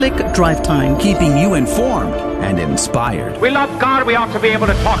Catholic Drive Time, keeping you informed and inspired. We love God, we ought to be able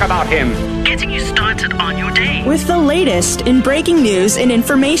to talk about Him. Getting you started on your day. With the latest in breaking news and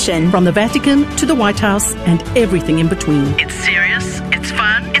information. From the Vatican to the White House and everything in between. It's serious, it's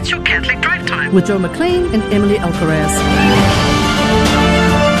fun, it's your Catholic Drive Time. With Joe McClain and Emily Alcaraz.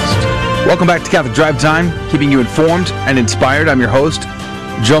 Welcome back to Catholic Drive Time, keeping you informed and inspired. I'm your host,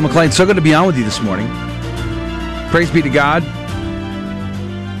 Joe McClain. So good to be on with you this morning. Praise be to God.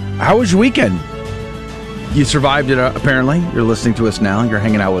 How was your weekend? You survived it, apparently. You're listening to us now. You're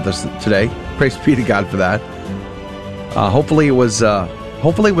hanging out with us today. Praise be to God for that. Hopefully it was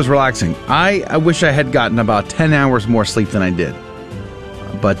relaxing. I wish I had gotten about 10 hours more sleep than I did.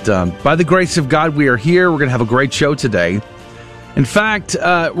 But by the grace of God, we are here. We're going to have a great show today. In fact,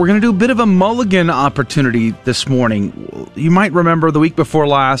 we're going to do a bit of a mulligan opportunity this morning. You might remember the week before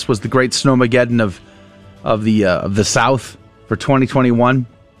last was the great Snowmageddon of the South for 2021,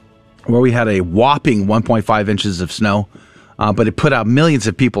 where we had a whopping 1.5 inches of snow, but it put out millions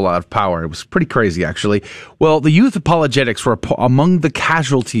of people out of power. It was pretty crazy, actually. Well, the youth apologetics were among the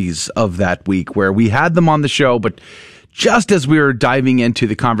casualties of that week, where we had them on the show, but just as we were diving into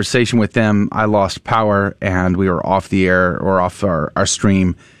the conversation with them, I lost power and we were off the air or off our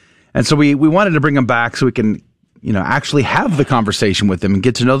stream. And so we wanted to bring them back so we can, actually have the conversation with them and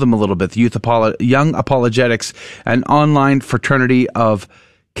get to know them a little bit. The Young Apologetics, an online fraternity of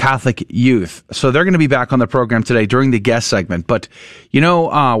Catholic youth. So they're going to be back on the program today during the guest segment. But,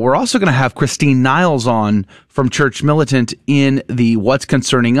 we're also going to have Christine Niles on from Church Militant in the What's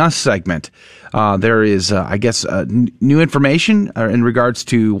Concerning Us segment. There is, new information in regards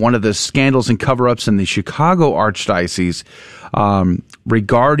to one of the scandals and cover-ups in the Chicago Archdiocese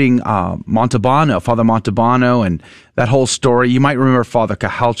regarding Montalbano, Father Montalbano, and that whole story. You might remember Father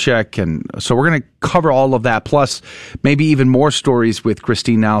Kahalchek, and so we're going to cover all of that, plus maybe even more stories with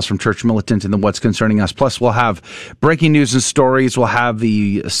Christine Niles from Church Militant and the What's Concerning Us. Plus, we'll have breaking news and stories. We'll have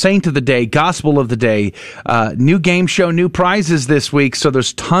the Saint of the Day, Gospel of the Day, new game show, new prizes this week. So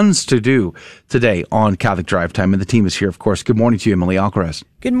there's tons to do today on Catholic Drive Time, and the team is here, of course. Good morning to you, Emily Alcaraz.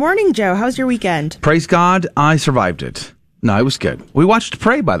 Good morning, Joe. How's your weekend? Praise God, I survived it. No, it was good. We watched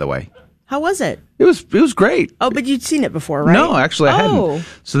Pray, by the way. How was it? It was great. Oh, but you'd seen it before, right? No, actually, I hadn't.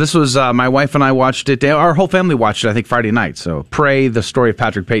 So this was, my wife and I watched it. Our whole family watched it, I think, Friday night. So Pray, the story of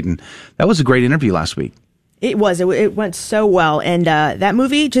Patrick Peyton. That was a great interview last week. It was. It went so well. And that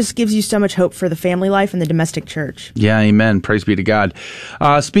movie just gives you so much hope for the family life and the domestic church. Yeah, amen. Praise be to God.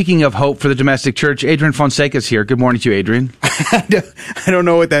 Speaking of hope for the domestic church, Adrian Fonseca's here. Good morning to you, Adrian. I don't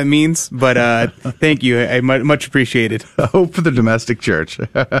know what that means, but thank you. I much appreciate it. Hope for the domestic church.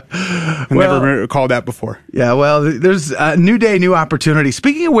 I've never called that before. Yeah, well, there's a new day, new opportunity.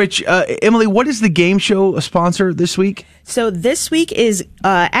 Speaking of which, Emily, what is the game show sponsor this week? So this week is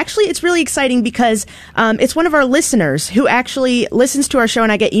actually, it's really exciting because it's one of our listeners who actually listens to our show,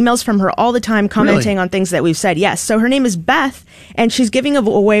 and I get emails from her all the time commenting on things that we've said. Yes. So her name is Beth, and she's giving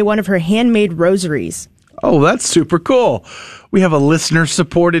away one of her handmade rosaries. Oh, that's super cool. We have a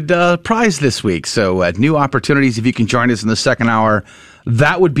listener-supported prize this week. So new opportunities. If you can join us in the second hour,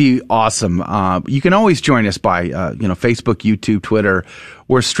 that would be awesome. You can always join us by, Facebook, YouTube, Twitter.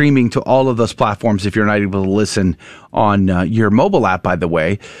 We're streaming to all of those platforms if you're not able to listen on your mobile app, by the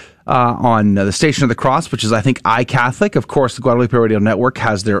way. On the Station of the Cross, which is, I think, iCatholic. Of course, the Guadalupe Radio Network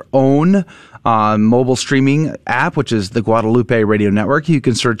has their own mobile streaming app, which is the Guadalupe Radio Network. You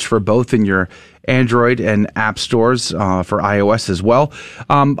can search for both in your Android and app stores for iOS as well.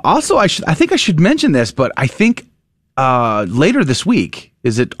 Also, I think I should mention this, but I think later this week,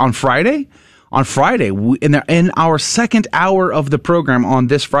 is it on Friday? On Friday, in our second hour of the program on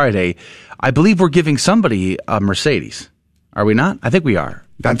this Friday, I believe we're giving somebody a Mercedes. Are we not? I think we are.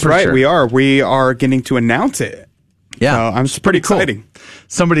 That's right. Sure. We are. We are getting to announce it. Yeah. It's pretty exciting. Cool.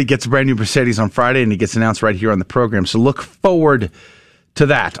 Somebody gets a brand new Mercedes on Friday, and it gets announced right here on the program. So look forward to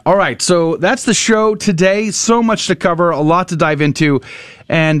that. All right. So that's the show today. So much to cover, a lot to dive into.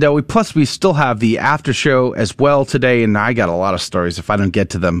 And we still have the after show as well today. And I got a lot of stories. If I don't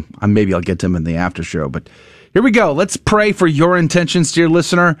get to them, maybe I'll get to them in the after show. But here we go. Let's pray for your intentions, dear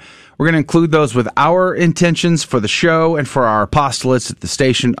listener. We're going to include those with our intentions for the show and for our apostolates at the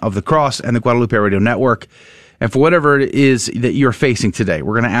Station of the Cross and the Guadalupe Radio Network. And for whatever it is that you're facing today,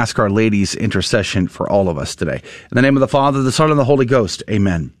 we're going to ask Our Lady's intercession for all of us today. In the name of the Father, the Son, and the Holy Ghost,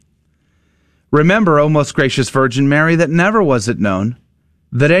 amen. Remember, O most gracious Virgin Mary, that never was it known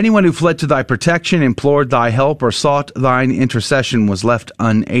that anyone who fled to thy protection, implored thy help, or sought thine intercession was left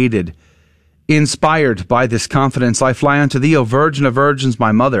unaided. Inspired by this confidence, I fly unto thee, O Virgin of Virgins,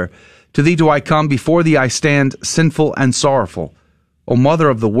 my mother. To thee do I come, before thee I stand, sinful and sorrowful. O Mother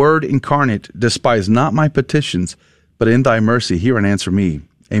of the Word incarnate, despise not my petitions, but in thy mercy hear and answer me.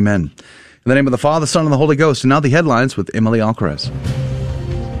 Amen. In the name of the Father, Son, and the Holy Ghost. And now the headlines with Emily Alcaraz.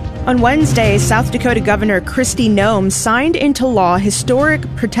 On Wednesday, South Dakota Governor Kristi Noem signed into law historic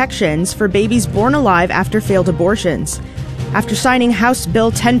protections for babies born alive after failed abortions. After signing House Bill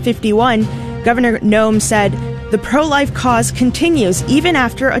 1051, Governor Noem said, "The pro-life cause continues even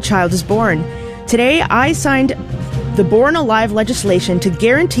after a child is born. Today, I signed the Born Alive legislation to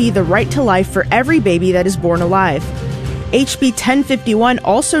guarantee the right to life for every baby that is born alive." HB 1051,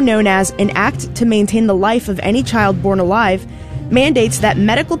 also known as an Act to Maintain the Life of Any Child Born Alive, mandates that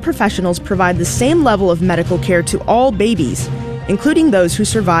medical professionals provide the same level of medical care to all babies, including those who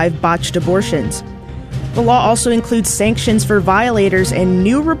survive botched abortions. The law also includes sanctions for violators and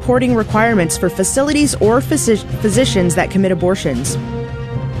new reporting requirements for facilities or physicians that commit abortions.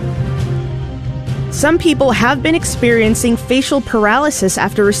 Some people have been experiencing facial paralysis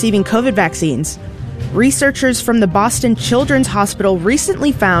after receiving COVID vaccines. Researchers from the Boston Children's Hospital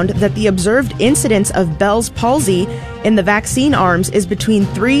recently found that the observed incidence of Bell's palsy in the vaccine arms is between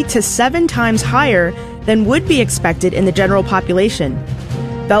 3 to 7 times higher than would be expected in the general population.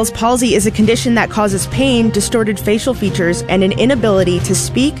 Bell's palsy is a condition that causes pain, distorted facial features, and an inability to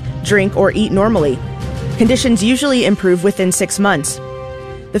speak, drink, or eat normally. Conditions usually improve within 6 months.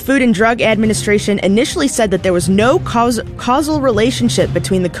 The Food and Drug Administration initially said that there was no causal relationship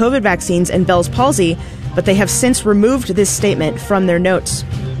between the COVID vaccines and Bell's palsy, but they have since removed this statement from their notes.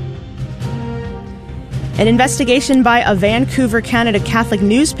 An investigation by a Vancouver, Canada Catholic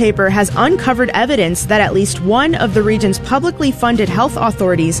newspaper has uncovered evidence that at least one of the region's publicly funded health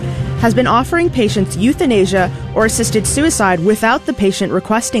authorities has been offering patients euthanasia or assisted suicide without the patient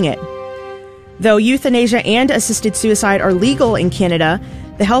requesting it. Though euthanasia and assisted suicide are legal in Canada,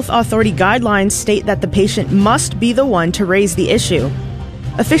 the health authority guidelines state that the patient must be the one to raise the issue.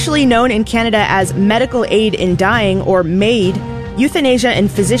 Officially known in Canada as medical aid in dying, or MAID, euthanasia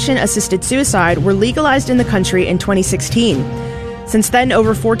and physician-assisted suicide were legalized in the country in 2016. Since then,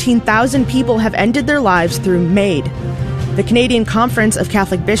 over 14,000 people have ended their lives through MAID. The Canadian Conference of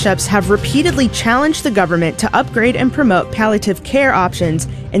Catholic Bishops have repeatedly challenged the government to upgrade and promote palliative care options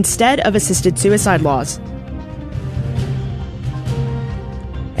instead of assisted suicide laws.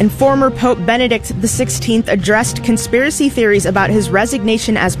 And former Pope Benedict XVI addressed conspiracy theories about his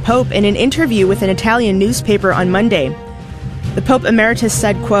resignation as Pope in an interview with an Italian newspaper on Monday. The Pope Emeritus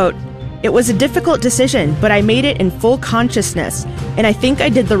said, quote, "It was a difficult decision, but I made it in full consciousness, and I think I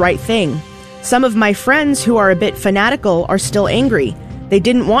did the right thing. Some of my friends who are a bit fanatical are still angry. They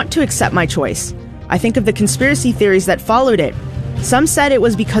didn't want to accept my choice. I think of the conspiracy theories that followed it. Some said it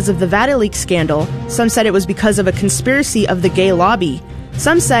was because of the Vatileaks scandal. Some said it was because of a conspiracy of the gay lobby.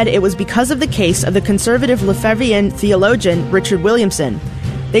 Some said it was because of the case of the conservative Lefebvrean theologian Richard Williamson.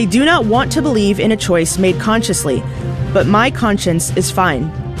 They do not want to believe in a choice made consciously, but my conscience is fine."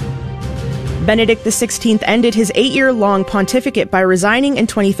 Benedict XVI ended his 8-year-long pontificate by resigning in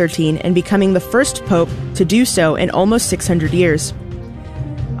 2013 and becoming the first pope to do so in almost 600 years.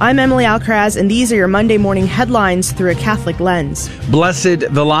 I'm Emily Alcaraz, and these are your Monday morning headlines through a Catholic lens. Blessed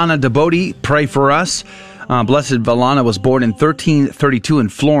Villana de Bodi, pray for us. Blessed Villana was born in 1332 in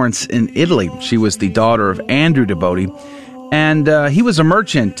Florence in Italy. She was the daughter of Andrew de Bodi, and he was a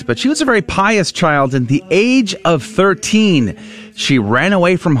merchant, but she was a very pious child. At the age of 13, she ran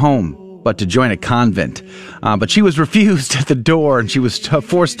away from home, but to join a convent. But she was refused at the door, and she was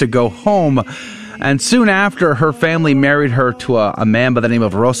forced to go home. And soon after, her family married her to a man by the name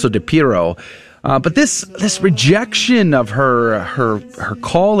of Rosso de Piro. But this rejection of her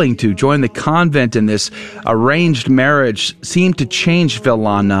calling to join the convent in this arranged marriage seemed to change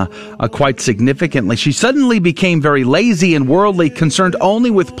Villana quite significantly. She suddenly became very lazy and worldly, concerned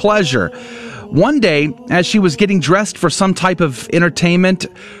only with pleasure. One day, as she was getting dressed for some type of entertainment,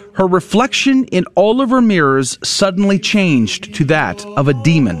 her reflection in all of her mirrors suddenly changed to that of a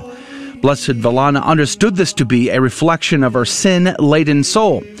demon. Blessed Villana understood this to be a reflection of her sin-laden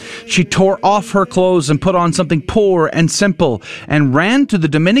soul. She tore off her clothes and put on something poor and simple and ran to the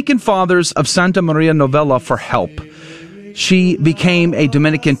Dominican Fathers of Santa Maria Novella for help. She became a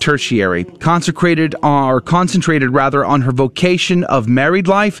Dominican tertiary, concentrated on her vocation of married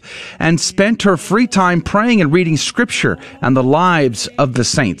life, and spent her free time praying and reading scripture and the lives of the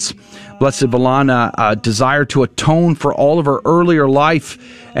saints. Blessed Vilana desired to atone for all of her earlier life,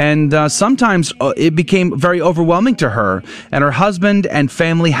 and sometimes it became very overwhelming to her, and her husband and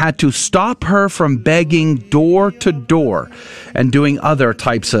family had to stop her from begging door to door and doing other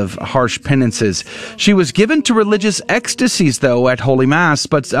types of harsh penances. She was given to religious ecstasies, though, at Holy Mass,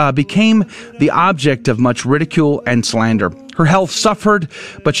 but became the object of much ridicule and slander. Her health suffered,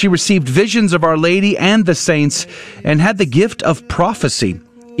 but she received visions of Our Lady and the saints and had the gift of prophecy.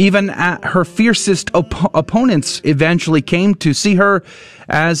 Even her fiercest opponents eventually came to see her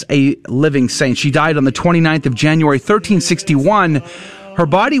as a living saint. She died on the 29th of January, 1361. Her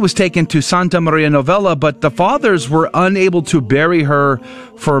body was taken to Santa Maria Novella, but the fathers were unable to bury her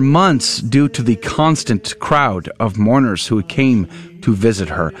for months due to the constant crowd of mourners who came to visit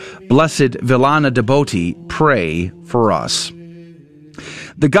her. Blessed Vilana Devoti, pray for us.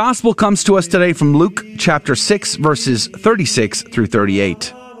 The gospel comes to us today from Luke chapter 6, verses 36 through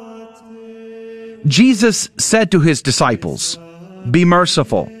 38. Jesus said to his disciples, "Be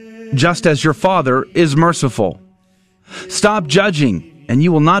merciful, just as your Father is merciful. Stop judging, and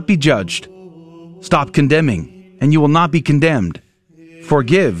you will not be judged. Stop condemning, and you will not be condemned.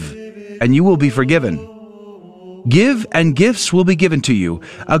 Forgive, and you will be forgiven. Give, and gifts will be given to you.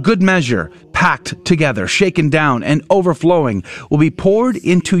 A good measure, packed together, shaken down, and overflowing, will be poured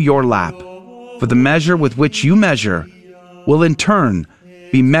into your lap. For the measure with which you measure will in turn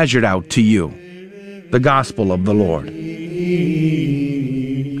be measured out to you." The Gospel of the Lord.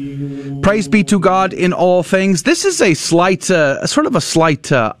 Praise be to God in all things. This is a slight, sort of a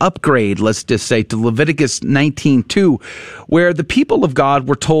slight upgrade, let's just say, to Leviticus 19:2, where the people of God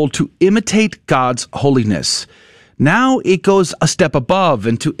were told to imitate God's holiness. Now it goes a step above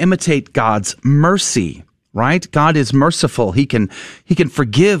and to imitate God's mercy. Right? God is merciful. He can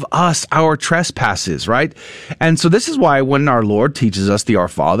forgive us our trespasses, right? And so this is why when our Lord teaches us the Our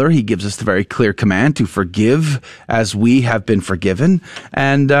Father, he gives us the very clear command to forgive as we have been forgiven.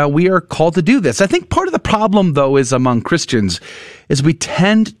 And we are called to do this. I think part of the problem, though, is among Christians is we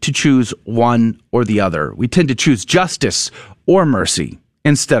tend to choose one or the other. We tend to choose justice or mercy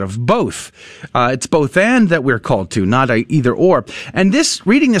instead of both. It's both and that we're called to, not either or. And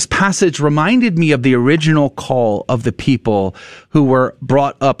reading this passage reminded me of the original call of the people who were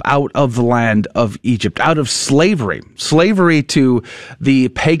brought up out of the land of Egypt, out of slavery to the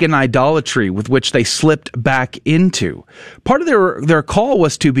pagan idolatry with which they slipped back into. Part of their call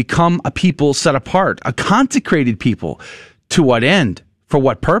was to become a people set apart, a consecrated people. To what end? For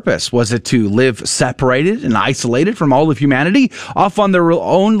what purpose? Was it to live separated and isolated from all of humanity, off on their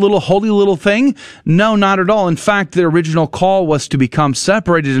own little holy little thing? No, not at all. In fact, the original call was to become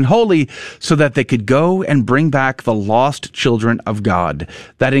separated and holy so that they could go and bring back the lost children of God.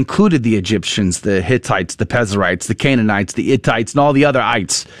 That included the Egyptians, the Hittites, the Pezerites, the Canaanites, the Ittites, and all the other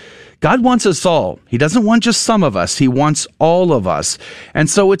ites. God wants us all. He doesn't want just some of us. He wants all of us. And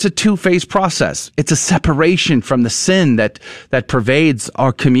so it's a two-phase process. It's a separation from the sin that pervades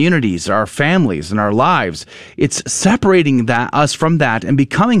our communities, our families, and our lives. It's separating us from that and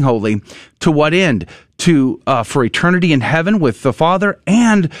becoming holy. To what end? For eternity in heaven with the Father,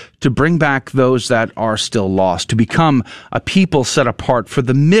 and to bring back those that are still lost, to become a people set apart for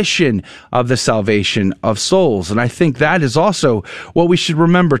the mission of the salvation of souls. And I think that is also what we should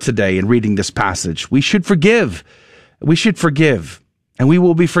remember today in reading this passage. We should forgive. We should forgive, and we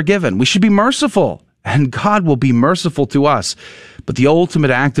will be forgiven. We should be merciful, and God will be merciful to us. But the ultimate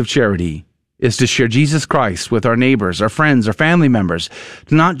act of charity is to share Jesus Christ with our neighbors, our friends, our family members,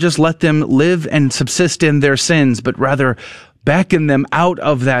 to not just let them live and subsist in their sins, but rather beckon them out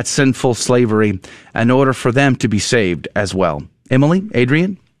of that sinful slavery in order for them to be saved as well. Emily,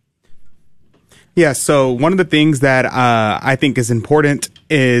 Adrian? Yeah, so one of the things that I think is important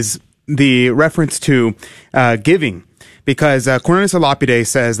is the reference to giving, because Cornelius a Lapide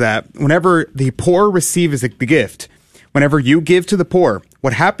says that whenever the poor receives the gift, whenever you give to the poor,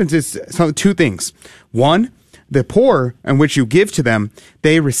 what happens is two things. One, the poor in which you give to them,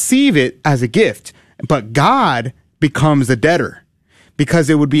 they receive it as a gift, but God becomes the debtor, because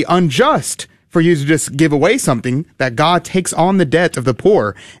it would be unjust for you to just give away something that God takes on the debt of the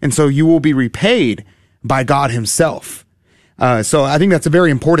poor, and so you will be repaid by God himself. So I think that's a very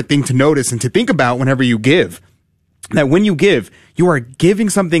important thing to notice and to think about whenever you give. That when you give, you are giving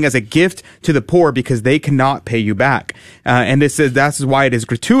something as a gift to the poor because they cannot pay you back. And that's why it is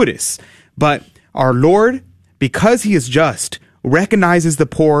gratuitous. But our Lord, because he is just, recognizes the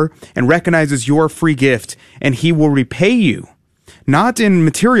poor and recognizes your free gift, and he will repay you, not in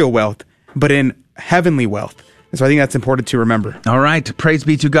material wealth, but in heavenly wealth. And so I think that's important to remember. All right. Praise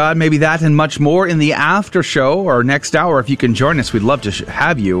be to God. Maybe that and much more in the after show or next hour. If you can join us, we'd love to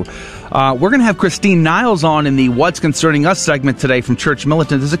have you. We're going to have Christine Niles on in the What's Concerning Us segment today from Church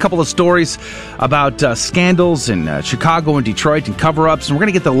Militant. There's a couple of stories about scandals in Chicago and Detroit and cover-ups. And we're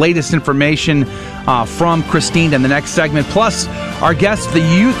going to get the latest information from Christine in the next segment. Plus, our guests, the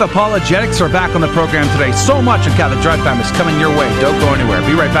Youth Apologetics, are back on the program today. So much of Catholic Drive Time is coming your way. Don't go anywhere.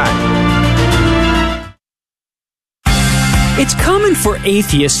 Be right back. It's common for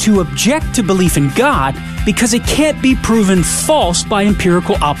atheists to object to belief in God because it can't be proven false by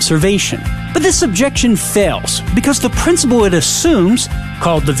empirical observation. But this objection fails because the principle it assumes,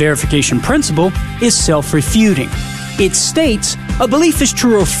 called the verification principle, is self-refuting. It states a belief is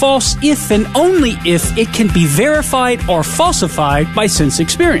true or false if and only if it can be verified or falsified by sense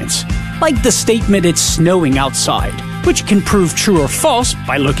experience. Like the statement it's snowing outside, which can prove true or false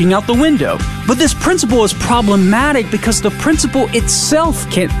by looking out the window. But this principle is problematic because the principle itself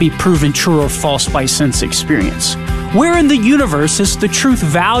can't be proven true or false by sense experience. Where in the universe is the truth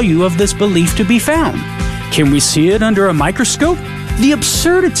value of this belief to be found? Can we see it under a microscope? The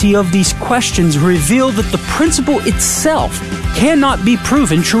absurdity of these questions reveal that the principle itself cannot be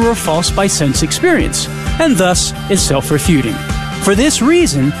proven true or false by sense experience, and thus is self-refuting. For this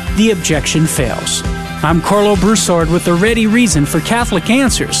reason, the objection fails. I'm Carlo Broussard with a ready reason for Catholic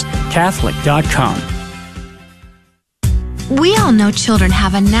Answers, Catholic.com. We all know children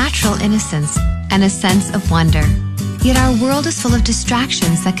have a natural innocence and a sense of wonder. Yet our world is full of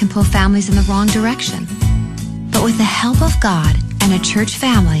distractions that can pull families in the wrong direction. But with the help of God and a church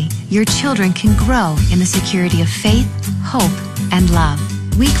family, your children can grow in the security of faith, hope, and love.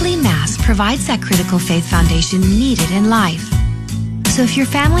 Weekly Mass provides that critical faith foundation needed in life. So if your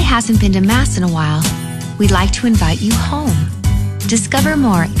family hasn't been to Mass in a while, we'd like to invite you home. Discover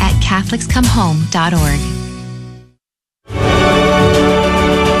more at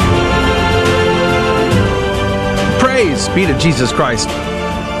CatholicsComeHome.org. Praise be to Jesus Christ.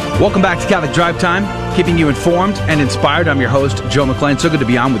 Welcome back to Catholic Drive Time, keeping you informed and inspired. I'm your host, Joe McClain. So good to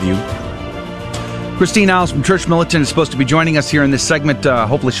be on with you. Christine Niles from Church Militant is supposed to be joining us here in this segment.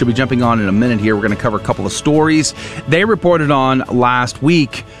 Hopefully she'll be jumping on in a minute here. We're going to cover a couple of stories they reported on last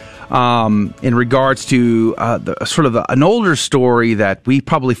week in regards to an older story that we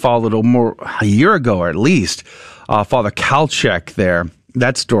probably followed a year ago, or at least Father Kalchek there.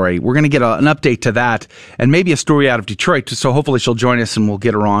 That story. We're going to get an update to that and maybe a story out of Detroit. So hopefully she'll join us and we'll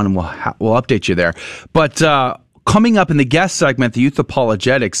get her on and we'll update you there. But coming up in the guest segment, the Youth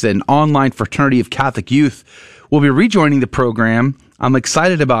Apologetics, an online fraternity of Catholic youth, will be rejoining the program. I'm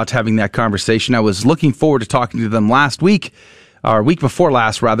excited about having that conversation. I was looking forward to talking to them last week, or week before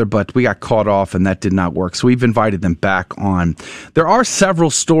last rather, but we got caught off and that did not work. So we've invited them back on. There are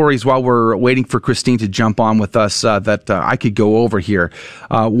several stories while we're waiting for Christine to jump on with us that I could go over here.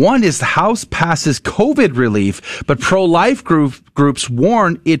 One is the House passes COVID relief, but pro-life groups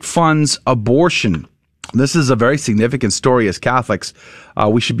warn it funds abortion. This is a very significant story as Catholics.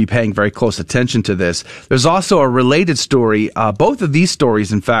 We should be paying very close attention to this. There's also a related story. Both of these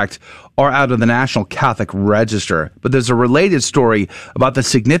stories, in fact, are out of the National Catholic Register. But there's a related story about the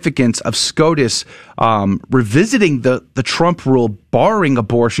significance of SCOTUS revisiting the Trump rule barring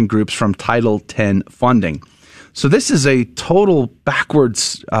abortion groups from Title X funding. So this is a total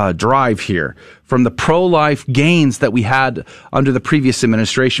backwards drive here. From the pro-life gains that we had under the previous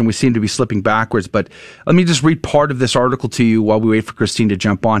administration, we seem to be slipping backwards. But let me just read part of this article to you while we wait for Christine to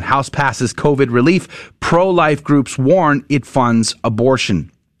jump on. House passes COVID relief. Pro-life groups warn it funds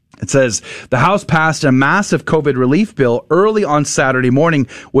abortion. It says, the House passed a massive COVID relief bill early on Saturday morning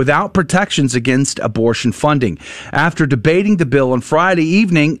without protections against abortion funding. After debating the bill on Friday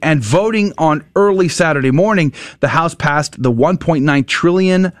evening and voting on early Saturday morning, the House passed the $1.9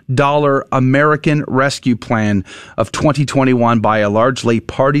 trillion American Rescue Plan of 2021 by a largely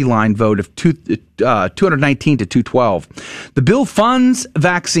party line vote of 219 to 212. The bill funds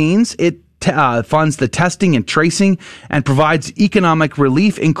vaccines. It funds the testing and tracing and provides economic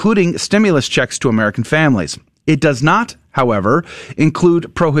relief, including stimulus checks to American families. It does not, however,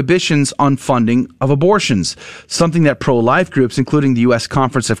 include prohibitions on funding of abortions, something that pro-life groups, including the U.S.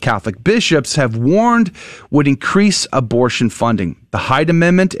 Conference of Catholic Bishops, have warned would increase abortion funding. The Hyde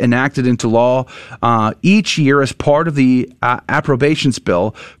Amendment, enacted into law each year as part of the appropriations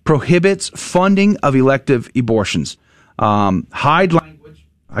bill, prohibits funding of elective abortions. Hyde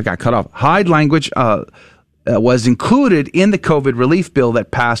language was included in the COVID relief bill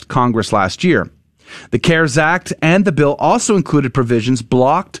that passed Congress last year. The CARES Act and the bill also included provisions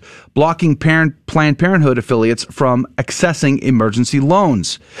blocking Planned Parenthood affiliates from accessing emergency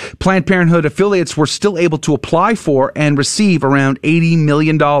loans. Planned Parenthood affiliates were still able to apply for and receive around $80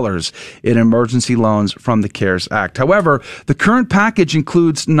 million in emergency loans from the CARES Act. However, the current package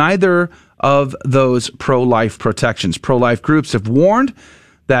includes neither of those pro-life protections. Pro-life groups have warned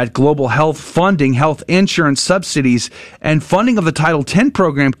that global health funding, health insurance subsidies, and funding of the Title X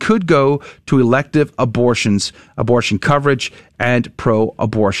program could go to elective abortions, abortion coverage, and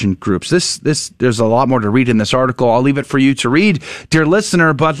pro-abortion groups. There's a lot more to read in this article. I'll leave it for you to read, dear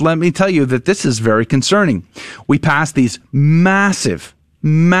listener, but let me tell you that this is very concerning. We passed these massive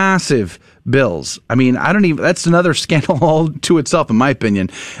bills. I mean, that's another scandal all to itself, in my opinion,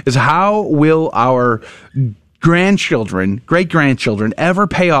 is how will our great-grandchildren ever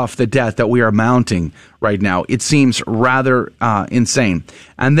pay off the debt that we are mounting right now? It seems rather insane.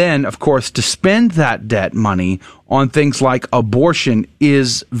 And then, of course, to spend that debt money on things like abortion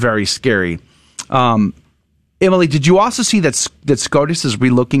is very scary. Emily, did you also see that SCOTUS is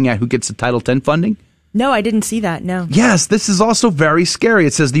relooking at who gets the Title X funding? No, I didn't see that, no. Yes, this is also very scary.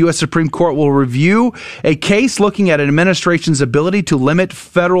 It says the U.S. Supreme Court will review a case looking at an administration's ability to limit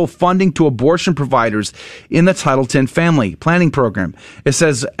federal funding to abortion providers in the Title X family planning program. It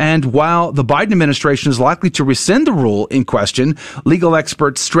says, and while the Biden administration is likely to rescind the rule in question, legal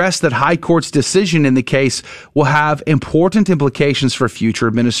experts stress that High Court's decision in the case will have important implications for future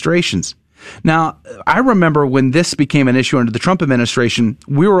administrations. Now, I remember when this became an issue under the Trump administration,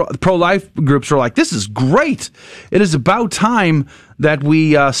 pro-life groups were like, this is great. It is about time that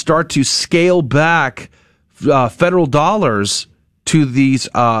we start to scale back federal dollars to these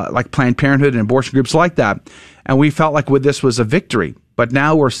like Planned Parenthood and abortion groups like that. And we felt like this was a victory. But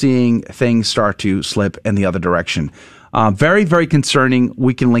now we're seeing things start to slip in the other direction. Very, very concerning.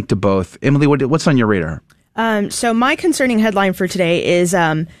 We can link to both. Emily, what's on your radar? So my concerning headline for today is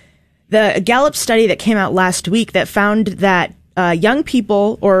the Gallup study that came out last week that found that young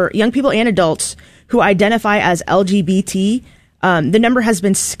people and adults who identify as LGBT, the number has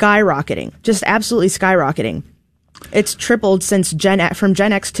been skyrocketing, just absolutely skyrocketing. It's tripled since from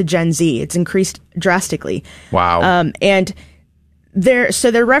Gen X to Gen Z. It's increased drastically. Wow. And they're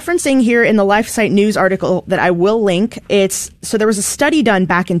referencing here in the LifeSite News article that I will link. There was a study done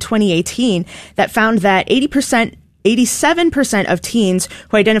back in 2018 that found that 87% of teens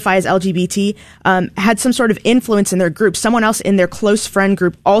who identify as LGBT had some sort of influence in their group. Someone else in their close friend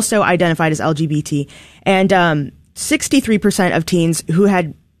group also identified as LGBT. And 63% of teens who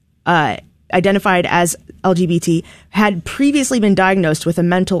had identified as LGBT had previously been diagnosed with a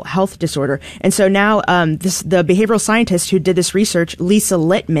mental health disorder. And so now the behavioral scientist who did this research, Lisa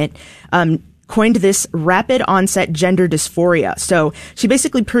Littman, coined this rapid onset gender dysphoria. So she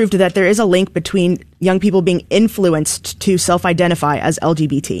basically proved that there is a link between young people being influenced to self-identify as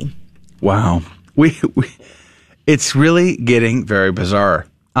LGBT. Wow. It's really getting very bizarre.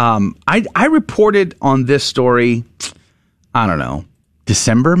 I reported on this story, I don't know,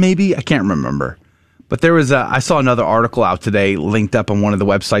 December maybe? I can't remember. But I saw another article out today linked up on one of the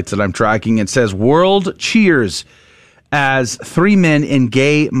websites that I'm tracking. It says, World cheers as 3 men in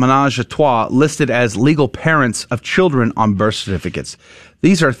gay menage a trois listed as legal parents of children on birth certificates.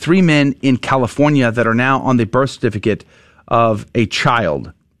 These are 3 men in California that are now on the birth certificate of a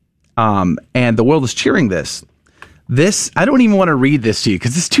child. And the world is cheering this. I don't even want to read this to you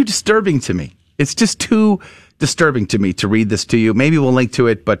because it's too disturbing to me. It's just too disturbing to me to read this to you. Maybe we'll link to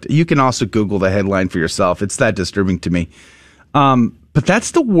it, but you can also Google the headline for yourself. It's that disturbing to me. But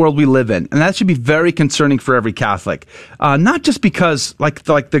that's the world we live in, and that should be very concerning for every Catholic. Not just because, like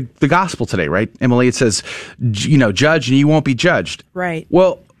the gospel today, right, Emily? It says, judge and you won't be judged. Right.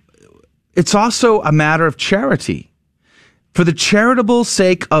 Well, it's also a matter of charity. For the charitable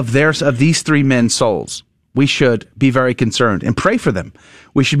sake of these 3 men's souls, we should be very concerned and pray for them.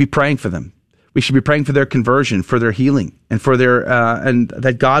 We should be praying for them. We should be praying for their conversion, for their healing, and for and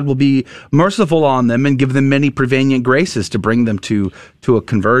that God will be merciful on them and give them many prevenient graces to bring them to a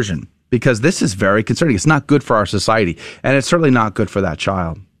conversion. Because this is very concerning. It's not good for our society, and it's certainly not good for that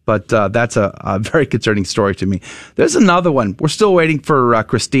child. But that's a very concerning story to me. There's another one. We're still waiting for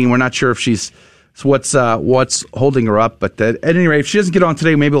Christine. We're not sure if what's holding her up. But at any rate, if she doesn't get on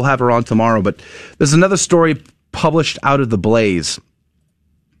today, maybe we'll have her on tomorrow. But there's another story published out of the Blaze.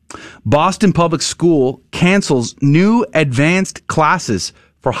 Boston Public School cancels new advanced classes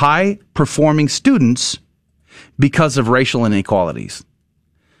for high-performing students because of racial inequalities.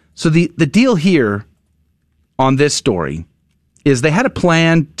 So the deal here on this story is they had a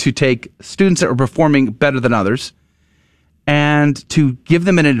plan to take students that were performing better than others and to give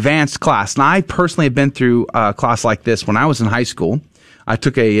them an advanced class. And I personally have been through a class like this when I was in high school. I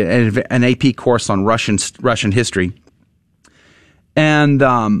took an AP course on Russian history. And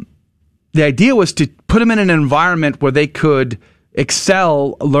the idea was to put them in an environment where they could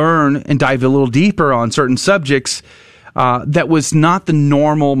excel, learn, and dive a little deeper on certain subjects that was not the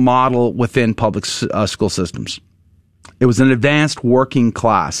normal model within public school systems. It was an advanced working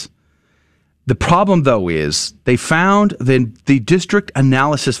class. The problem, though, is they found the district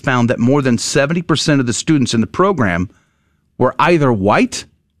analysis found that more than 70% of the students in the program were either white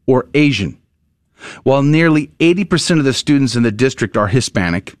or Asian, while nearly 80% of the students in the district are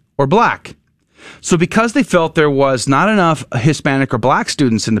Hispanic or black. So because they felt there was not enough Hispanic or black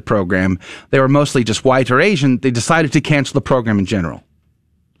students in the program, they were mostly just white or Asian, they decided to cancel the program in general.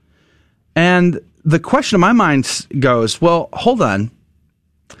 And the question in my mind goes, well, hold on.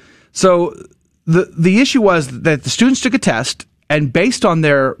 So the issue was that the students took a test, and based on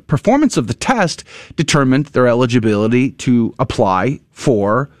their performance of the test, determined their eligibility to apply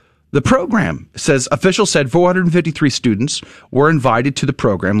for the program. It says officials said 453 students were invited to the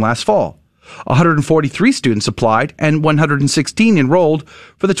program last fall. 143 students applied, and 116 enrolled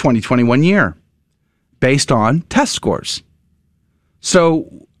for the 2021 year, based on test scores.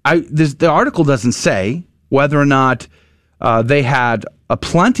 So the article doesn't say whether or not they had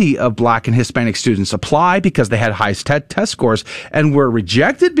plenty of black and Hispanic students apply because they had high test scores and were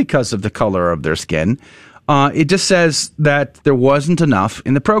rejected because of the color of their skin. It just says that there wasn't enough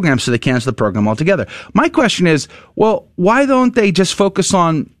in the program, so they canceled the program altogether. My question is, well, why don't they just focus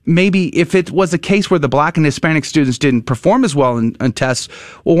on maybe if it was a case where the black and Hispanic students didn't perform as well in tests,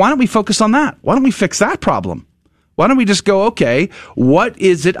 well, why don't we focus on that? Why don't we fix that problem? Why don't we just go, okay, what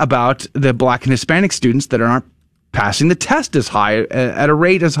is it about the black and Hispanic students that aren't passing the test as high at a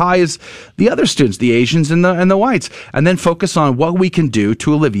rate as high as the other students, the Asians and the whites, and then focus on what we can do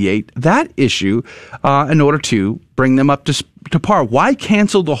to alleviate that issue in order to bring them up to par. Why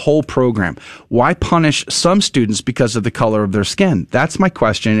cancel the whole program? Why punish some students because of the color of their skin? That's my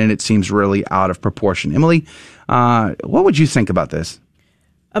question, and it seems really out of proportion. Emily, what would you think about this?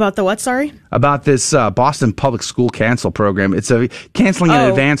 About the what, sorry? About this Boston Public School cancel program. It's canceling an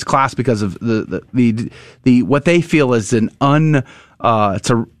advanced class because of the what they feel is it's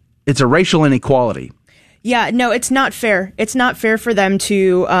a racial inequality. Yeah, no, it's not fair. It's not fair for them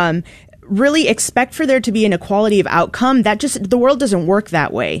to really expect for there to be an equality of outcome. The world doesn't work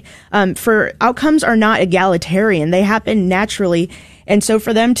that way. For outcomes are not egalitarian. They happen naturally. And so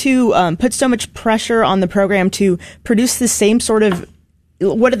for them to put so much pressure on the program to produce the same sort of,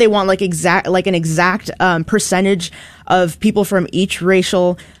 what do they want? Like an exact percentage of people from each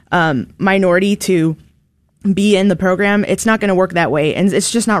racial minority to be in the program. It's not going to work that way, and it's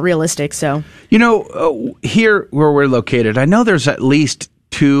just not realistic. So, here where we're located, I know there's at least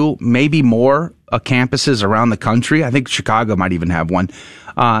 2, maybe more campuses around the country. I think Chicago might even have one.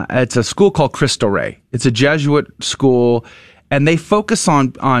 It's a school called Cristo Rey. It's a Jesuit school, and they focus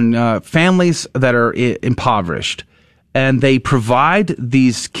on families that are impoverished. And they provide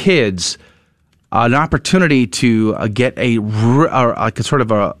these kids an opportunity to get a rugged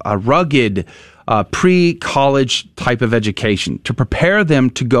pre-college type of education to prepare them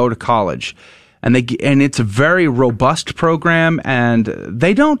to go to college, and it's a very robust program. And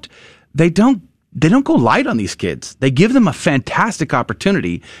they don't go light on these kids. They give them a fantastic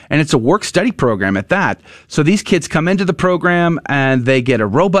opportunity, and it's a work-study program at that. So these kids come into the program, and they get a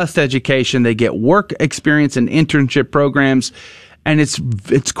robust education. They get work experience and internship programs, and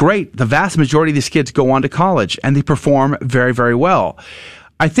it's great. The vast majority of these kids go on to college, and they perform very, very well.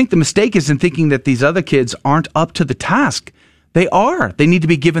 I think the mistake is in thinking that these other kids aren't up to the task. They are. They need to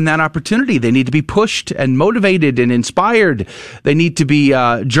be given that opportunity. They need to be pushed and motivated and inspired. They need to be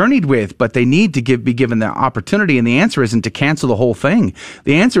journeyed with, but they need to be given the opportunity. And the answer isn't to cancel the whole thing.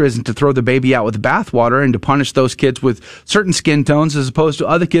 The answer isn't to throw the baby out with the bathwater and to punish those kids with certain skin tones as opposed to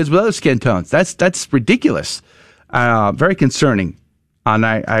other kids with other skin tones. That's ridiculous. Very concerning. And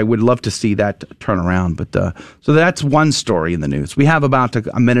I would love to see that turn around. But so that's one story in the news. We have about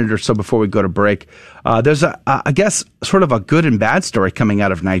a minute or so before we go to break. There's I guess, sort of a good and bad story coming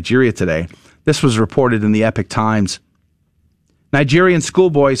out of Nigeria today. This was reported in the Epoch Times. Nigerian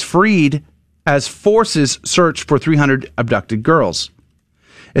schoolboys freed as forces search for 300 abducted girls.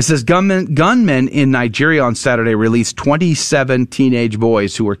 It says gunmen in Nigeria on Saturday released 27 teenage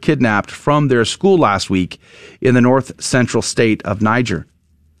boys who were kidnapped from their school last week in the north-central state of Niger,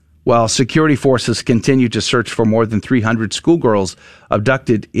 while security forces continue to search for more than 300 schoolgirls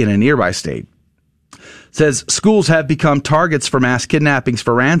abducted in a nearby state. It says schools have become targets for mass kidnappings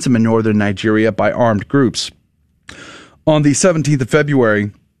for ransom in northern Nigeria by armed groups. On the 17th of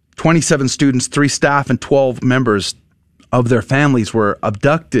February, 27 students, 3 staff, and 12 members of their families were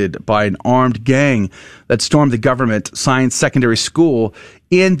abducted by an armed gang that stormed the government science secondary school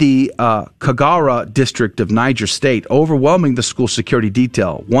in the Kagara district of Niger State, overwhelming the school security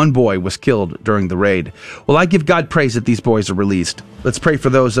detail. 1 boy was killed during the raid. Well, I give God praise that these boys are released. Let's pray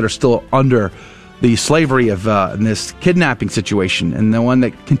for those that are still under the slavery of this kidnapping situation, and the one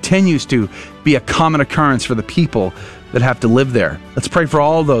that continues to be a common occurrence for the people that have to live there. Let's pray for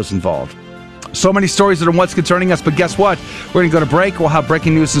all those involved. So many stories that are what's concerning us, but guess what? We're going to go to break. We'll have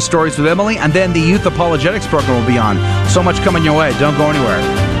breaking news and stories with Emily, and then the Youth Apologetics program will be on. So much coming your way. Don't go anywhere.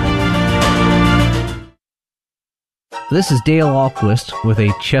 This is Dale Ahlquist with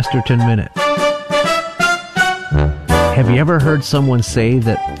a Chesterton Minute. Have you ever heard someone say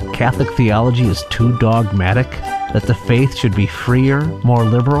that Catholic theology is too dogmatic? That the faith should be freer, more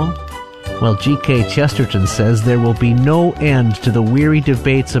liberal? Well, G.K. Chesterton says there will be no end to the weary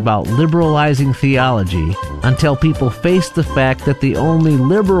debates about liberalizing theology until people face the fact that the only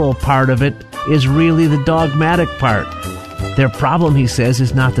liberal part of it is really the dogmatic part. Their problem, he says,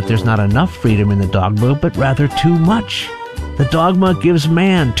 is not that there's not enough freedom in the dogma, but rather too much. The dogma gives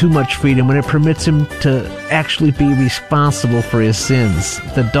man too much freedom when it permits him to actually be responsible for his sins.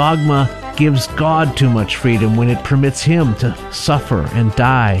 The dogma gives God too much freedom when it permits him to suffer and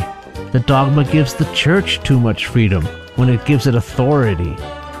die. The dogma gives the church too much freedom when it gives it authority.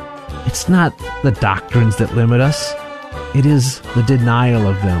 It's not the doctrines that limit us. It is the denial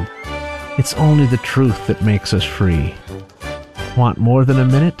of them. It's only the truth that makes us free. Want more than a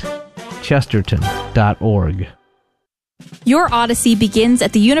minute? Chesterton.org. Your Odyssey begins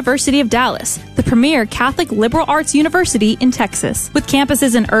at the University of Dallas, the premier Catholic liberal arts university in Texas. With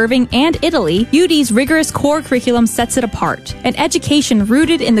campuses in Irving and Italy, UD's rigorous core curriculum sets it apart. An education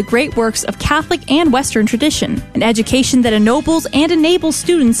rooted in the great works of Catholic and Western tradition. An education that ennobles and enables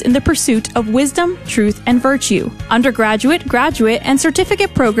students in the pursuit of wisdom, truth, and virtue. Undergraduate, graduate, and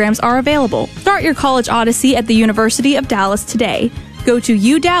certificate programs are available. Start your college odyssey at the University of Dallas today. Go to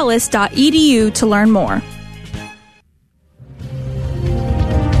udallas.edu to learn more.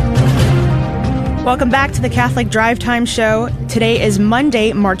 Welcome back to the Catholic Drive Time Show. Today is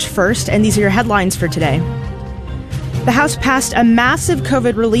Monday, March 1st, and these are your headlines for today. The House passed a massive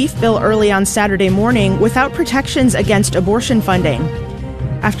COVID relief bill early on Saturday morning without protections against abortion funding.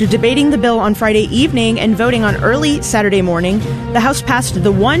 After debating the bill on Friday evening and voting on early Saturday morning, the House passed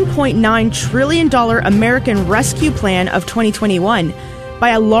the $1.9 trillion American Rescue Plan of 2021 by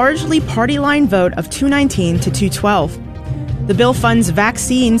a largely party-line vote of 219 to 212. The bill funds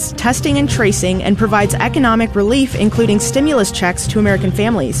vaccines, testing and tracing, and provides economic relief, including stimulus checks to American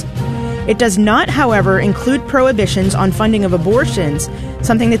families. It does not, however, include prohibitions on funding of abortions,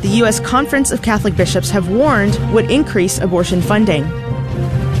 something that the U.S. Conference of Catholic Bishops have warned would increase abortion funding.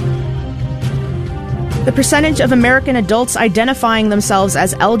 The percentage of American adults identifying themselves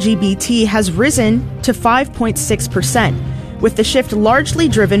as LGBT has risen to 5.6%, with the shift largely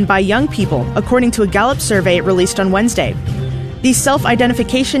driven by young people, according to a Gallup survey released on Wednesday. These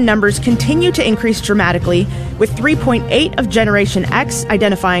self-identification numbers continue to increase dramatically, with 3.8% of Generation X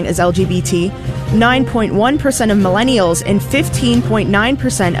identifying as LGBT, 9.1% of millennials, and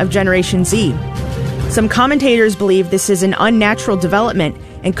 15.9% of Generation Z. Some commentators believe this is an unnatural development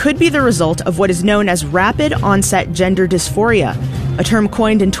and could be the result of what is known as rapid onset gender dysphoria, a term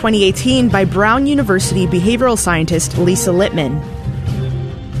coined in 2018 by Brown University behavioral scientist Lisa Littman.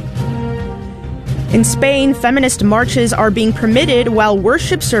 In Spain, feminist marches are being permitted while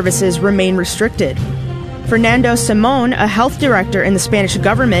worship services remain restricted. Fernando Simón, a health director in the Spanish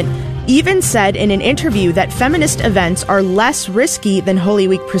government, even said in an interview that feminist events are less risky than Holy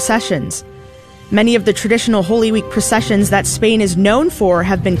Week processions. Many of the traditional Holy Week processions that Spain is known for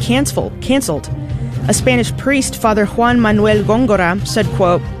have been canceled. A Spanish priest, Father Juan Manuel Góngora, said,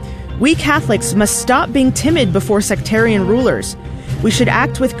 quote, "We Catholics must stop being timid before sectarian rulers. We should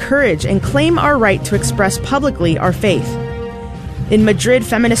act with courage and claim our right to express publicly our faith." In Madrid,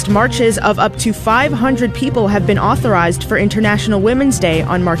 feminist marches of up to 500 people have been authorized for International Women's Day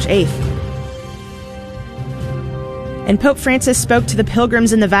on March 8th. And Pope Francis spoke to the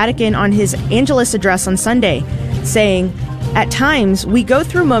pilgrims in the Vatican on his Angelus address on Sunday, saying, "At times, we go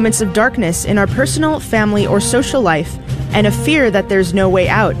through moments of darkness in our personal, family, or social life, and a fear that there's no way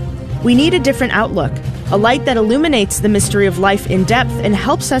out. We need a different outlook, a light that illuminates the mystery of life in depth and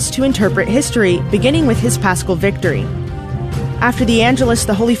helps us to interpret history, beginning with his Paschal victory." After the Angelus,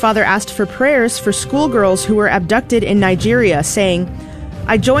 the Holy Father asked for prayers for schoolgirls who were abducted in Nigeria, saying,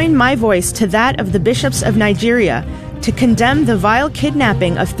 "I join my voice to that of the bishops of Nigeria, to condemn the vile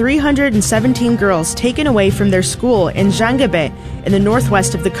kidnapping of 317 girls taken away from their school in Zhanghabe in the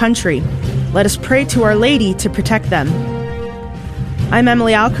northwest of the country. Let us pray to Our Lady to protect them. I'm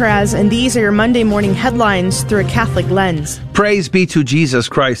Emily Alcaraz, and these are your Monday morning headlines through a Catholic lens. Praise be to Jesus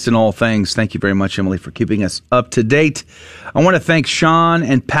Christ in all things. Thank you very much, Emily, for keeping us up to date. I want to thank Sean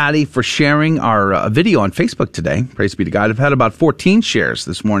and Patty for sharing our video on Facebook today. Praise be to God. I've had about 14 shares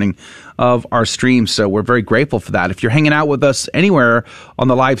this morning of our stream, so we're very grateful for that. If you're hanging out with us anywhere on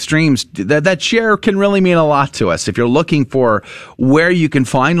the live streams, that share can really mean a lot to us. If you're looking for where you can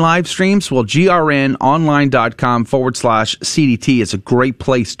find live streams, well, grnonline.com/CDT is a great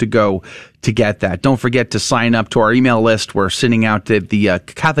place to go to get that. Don't forget to sign up to our email list. We're sending out the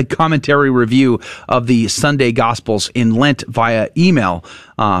Catholic commentary review of the Sunday Gospels in Lent via email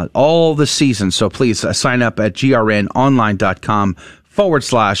all this season. So please sign up at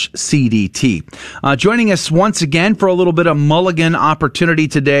grnonline.com/CDT. Joining us once again for a little bit of mulligan opportunity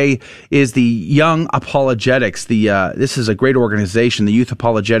today is the Young Apologetics. This is a great organization, the Youth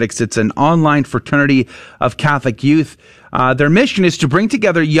Apologetics. It's an online fraternity of Catholic youth. Their mission is to bring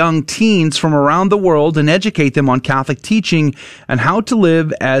together young teens from around the world and educate them on Catholic teaching and how to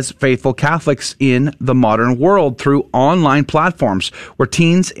live as faithful Catholics in the modern world through online platforms where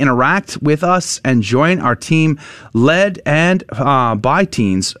teens interact with us and join our team led and by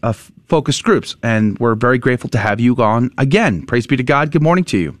teens of focused groups. And we're very grateful to have you on again. Praise be to God. Good morning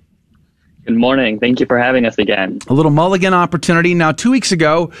to you. Good morning. Thank you for having us again. A little mulligan opportunity. Now, 2 weeks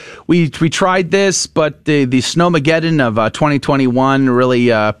ago, we tried this, but the Snowmageddon of 2021 really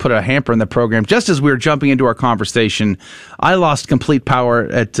put a hamper in the program. Just as we were jumping into our conversation, I lost complete power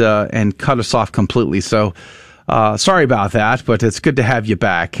and cut us off completely. So sorry about that, but it's good to have you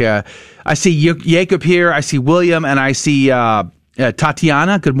back. I see Jacob here. I see William, and I see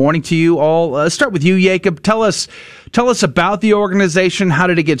Tatiana. Good morning to you all. Let's start with you, Jacob. Tell us about the organization. How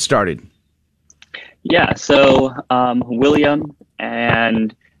did it get started? Yeah, so William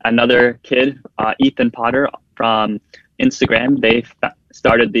and another kid, Ethan Potter from Instagram, they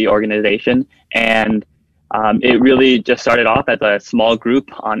started the organization, and it really just started off as a small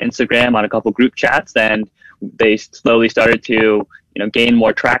group on Instagram, on a couple group chats, and they slowly started to gain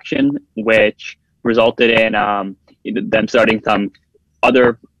more traction, which resulted in them starting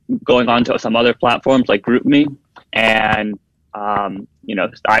going on to some other platforms like GroupMe, and I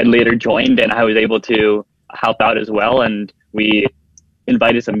later joined and I was able to help out as well. And we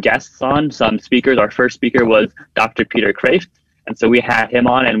invited some guests on, some speakers. Our first speaker was Dr. Peter Kreeft. And so we had him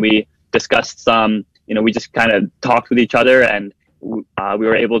on and we discussed we just kind of talked with each other, and we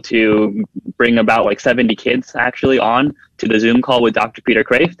were able to bring about like 70 kids actually on to the Zoom call with Dr. Peter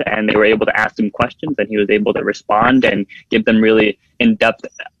Kreeft, and they were able to ask him questions and he was able to respond and give them really in-depth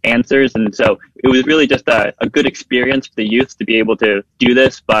answers. And so it was really just a good experience for the youth to be able to do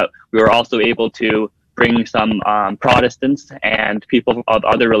this, but we were also able to bring some Protestants and people of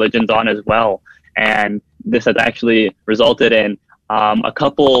other religions on as well. And this has actually resulted in a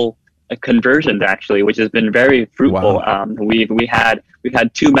couple conversions actually, which has been very fruitful. Wow. We had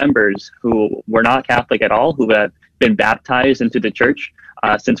two members who were not Catholic at all, who have been baptized into the church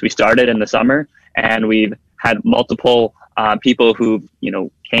since we started in the summer, and we've had multiple people who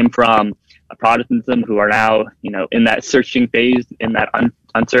came from Protestantism who are now in that searching phase, in that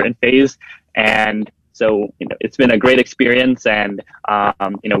uncertain phase, and so it's been a great experience, and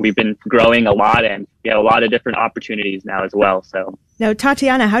we've been growing a lot, and we have a lot of different opportunities now as well. So now,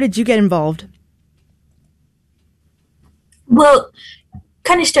 Tatiana, how did you get involved? Well,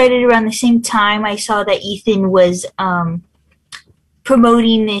 kind of started around the same time. I saw that Ethan was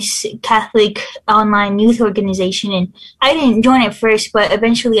promoting this Catholic online youth organization, and I didn't join at first, but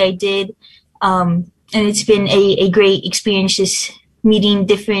eventually I did, and it's been a great experience just meeting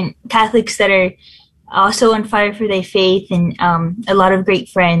different Catholics that are also on fire for their faith, and a lot of great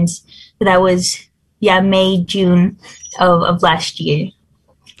friends. That was May, June of last year.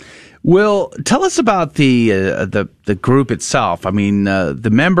 Will, tell us about the group itself. I mean, the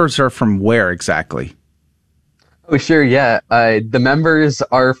members are from where exactly? Oh, sure, yeah. The members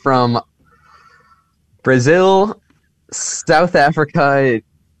are from Brazil, South Africa,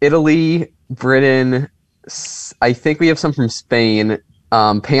 Italy, Britain. I think we have some from Spain,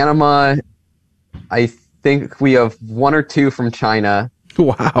 Panama. I think we have one or two from China.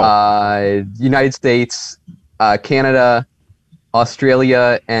 Wow. United States, Canada,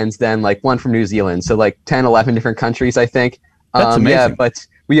 Australia, and then like one from New Zealand. So like 10, 11 different countries, I think. That's amazing. Yeah, but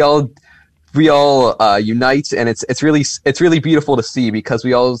we all we all unite, and it's really beautiful to see, because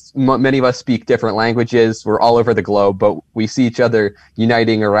many of us speak different languages. We're all over the globe, but we see each other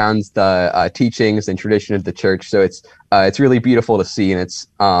uniting around the teachings and tradition of the church. So it's really beautiful to see, and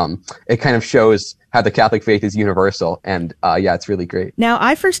it kind of shows how the Catholic faith is universal, and it's really great. Now,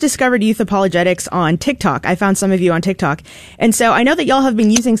 I first discovered Youth Apologetics on TikTok. I found some of you on TikTok, and so I know that y'all have been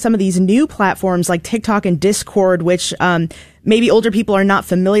using some of these new platforms like TikTok and Discord, which maybe older people are not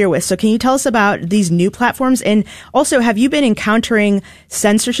familiar with. So can you tell us about these new platforms? And also, have you been encountering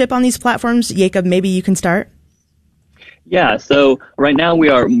censorship on these platforms? Jacob, maybe you can start. Yeah, so right now we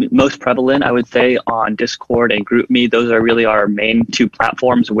are most prevalent, I would say, on Discord and GroupMe. Those are really our main two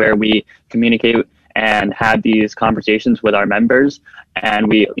platforms where we communicate and have these conversations with our members.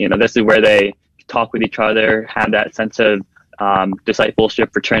 And this is where they talk with each other, have that sense of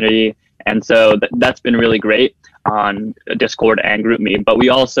discipleship, fraternity. And so that's been really great on Discord and GroupMe. But we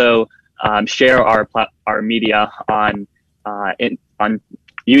also share our media on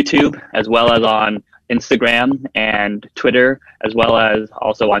YouTube, as well as on Instagram and Twitter, as well as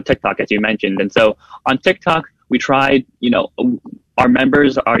also on TikTok, as you mentioned. And so on TikTok, we tried, our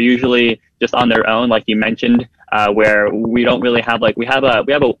members are usually just on their own, like you mentioned, where we don't really have we have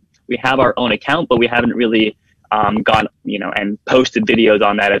our own account, but we haven't really gone, and posted videos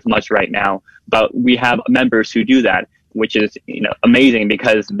on that as much right now. But we have members who do that, which is, amazing,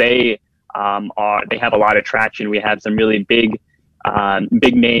 because they have a lot of traction. We have some really big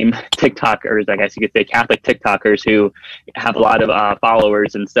name TikTokers, I guess you could say, Catholic TikTokers who have a lot of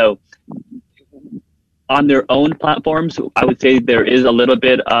followers. And so on their own platforms, I would say there is a little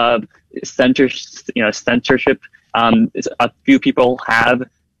bit of censorship. A few people have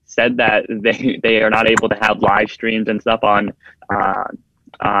said that they are not able to have live streams and stuff on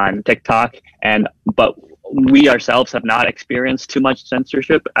TikTok, but we ourselves have not experienced too much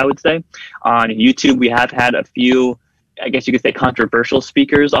censorship, I would say. On YouTube, we have had a few, I guess you could say, controversial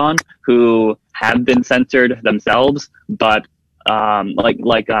speakers on who have been censored themselves, but like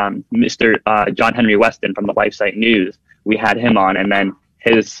Mr. John Henry Weston from the LifeSite News, we had him on, and then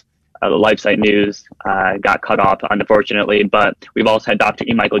his the LifeSite News got cut off, unfortunately. But we've also had Dr.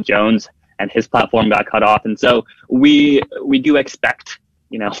 E. Michael Jones, and his platform got cut off. And so we do expect,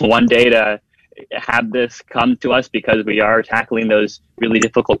 one day to have this come to us, because we are tackling those really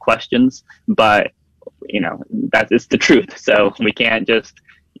difficult questions. But that is the truth. So we can't just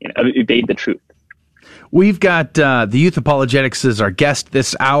evade the truth. We've got the Youth Apologetics as our guest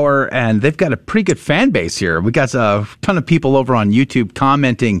this hour, and they've got a pretty good fan base here. We got a ton of people over on YouTube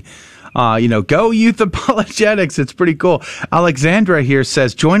commenting, go Youth Apologetics. It's pretty cool. Alexandra here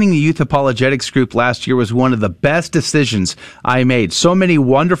says, joining the Youth Apologetics group last year was one of the best decisions I made. So many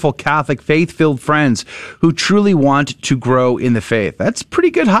wonderful Catholic faith-filled friends who truly want to grow in the faith. That's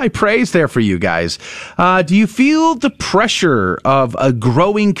pretty good high praise there for you guys. Do you feel the pressure of a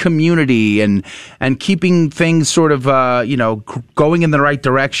growing community and keeping things sort of, going in the right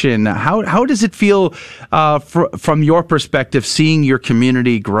direction? How does it feel from your perspective, seeing your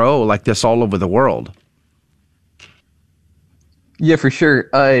community grow like this all over the world? Yeah, for sure.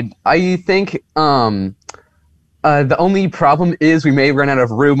 I think the only problem is we may run out of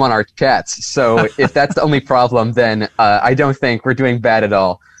room on our chats. So if that's the only problem, then I don't think we're doing bad at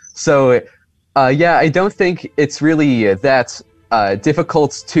all. So I don't think it's really that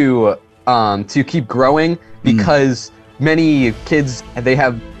difficult to keep growing, because many kids, they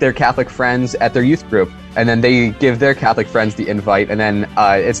have their Catholic friends at their youth group, and then they give their Catholic friends the invite, and then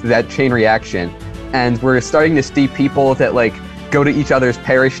it's that chain reaction. And we're starting to see people that go to each other's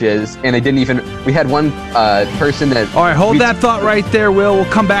parishes, and we had one person that... All right, hold that thought right there, Will.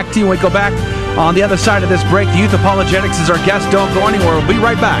 We'll come back to you when we go back on the other side of this break. The Youth Apologetics is our guest. Don't go anywhere. We'll be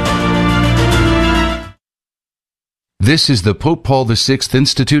right back. This is the Pope Paul VI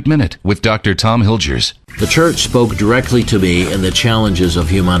Institute Minute with Dr. Tom Hilgers. The Church spoke directly to me in the challenges of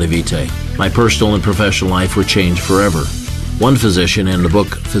Humanae Vitae. My personal and professional life were changed forever. One physician in the book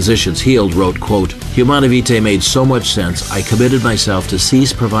Physicians Healed wrote, quote, Humanae Vitae made so much sense, I committed myself to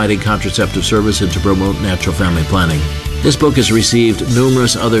cease providing contraceptive service and to promote natural family planning. This book has received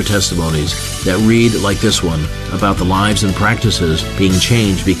numerous other testimonies that read like this one about the lives and practices being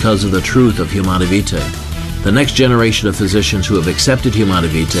changed because of the truth of Humanae Vitae. The next generation of physicians who have accepted Humanae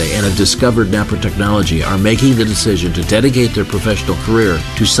Vitae and have discovered nanotechnology are making the decision to dedicate their professional career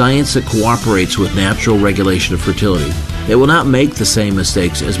to science that cooperates with natural regulation of fertility. They will not make the same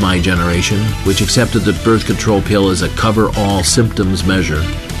mistakes as my generation, which accepted the birth control pill as a cover-all symptoms measure.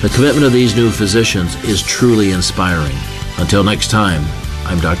 The commitment of these new physicians is truly inspiring. Until next time,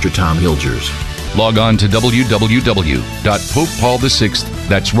 I'm Dr. Tom Hilgers. Log on to www.PopePaul6,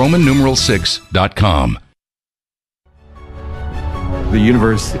 that's Roman numeral 6.com. The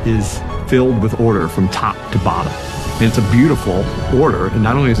universe is filled with order from top to bottom. And it's a beautiful order, and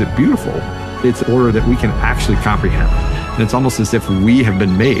not only is it beautiful, it's order that we can actually comprehend. And it's almost as if we have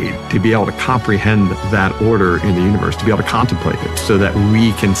been made to be able to comprehend that order in the universe, to be able to contemplate it, so that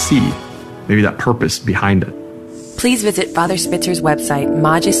we can see maybe that purpose behind it. Please visit Father Spitzer's website,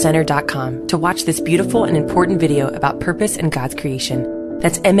 magiscenter.com, to watch this beautiful and important video about purpose and God's creation.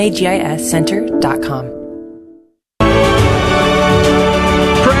 That's magiscenter.com.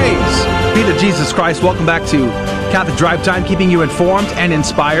 Praise be to Jesus Christ. Welcome back to Catholic Drive Time, keeping you informed and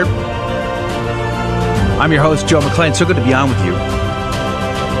inspired. I'm your host, Joe McClain. So good to be on with you.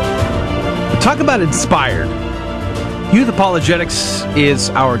 Talk about inspired. Youth Apologetics is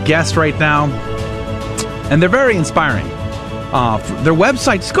our guest right now, and they're very inspiring. Their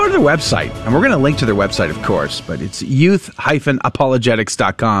website, just go to their website, and we're going to link to their website, of course, but it's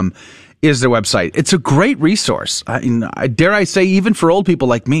youth-apologetics.com is their website. It's a great resource. Dare I say, even for old people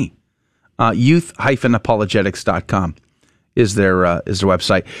like me. Youth-apologetics.com is their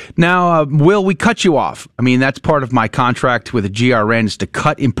website. Now, Will, we cut you off. I mean, that's part of my contract with the GRN is to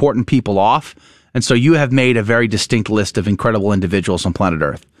cut important people off. And so you have made a very distinct list of incredible individuals on planet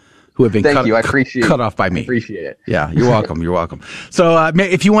Earth who have been cut off by me. I appreciate it. Yeah, you're welcome. You're welcome. So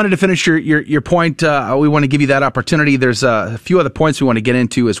if you wanted to finish your point, we want to give you that opportunity. There's a few other points we want to get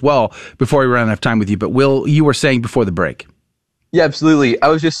into as well before we run out of time with you. But Will, you were saying before the break. Yeah, absolutely. I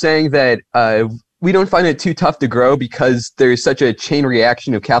was just saying that we don't find it too tough to grow because there's such a chain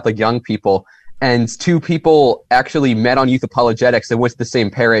reaction of Catholic young people. And two people actually met on Youth Apologetics and went to the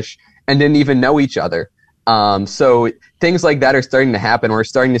same parish and didn't even know each other. So things like that are starting to happen. We're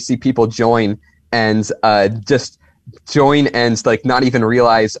starting to see people join and just join and like not even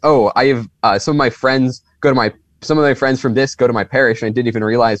realize, oh, I have some of my friends from this go to my parish, and I didn't even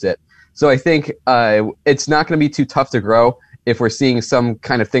realize it. So I think it's not going to be too tough to grow if we're seeing some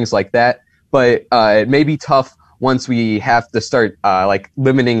kind of things like that. But it may be tough once we have to start like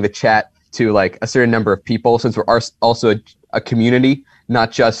limiting the chat to like a certain number of people, since we're also a community,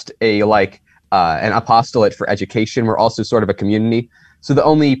 not just a an apostolate for education. We're also sort of a community. So the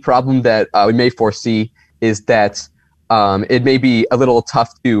only problem that we may foresee is that it may be a little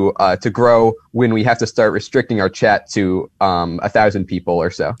tough to grow when we have to start restricting our chat to 1,000 people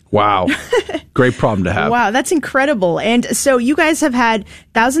or so. Wow. Great problem to have. Wow, that's incredible. And so you guys have had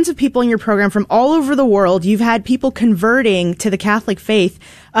thousands of people in your program from all over the world. You've had people converting to the Catholic faith.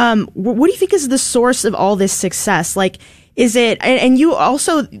 What do you think is the source of all this success? Like, is it, and you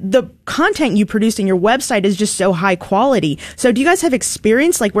also, the content you produce in your website is just so high quality. So do you guys have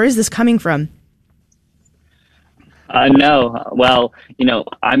experience? Like, where is this coming from? No. Well,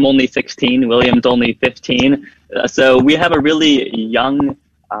 I'm only 16. William's only 15. So we have a really young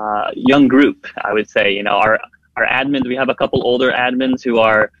group, I would say. Our admins, we have a couple older admins who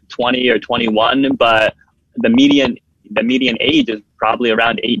are 20 or 21, but the median age is probably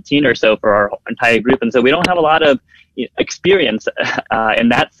around 18 or so for our entire group. And so we don't have a lot of experience in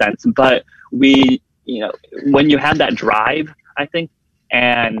that sense. But we, when you have that drive, I think,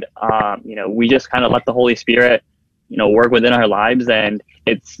 and, we just kind of let the Holy Spirit work within our lives, and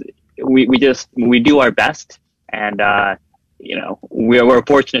we do our best, and we're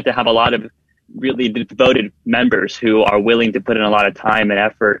fortunate to have a lot of really devoted members who are willing to put in a lot of time and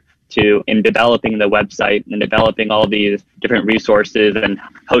effort in developing the website and developing all these different resources and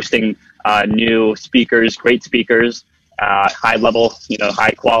hosting new speakers, great speakers, high level,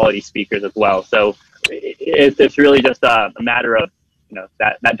 high quality speakers as well. So it's really just a matter of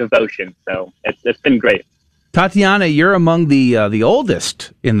that devotion. So it's been great. Tatiana, you're among the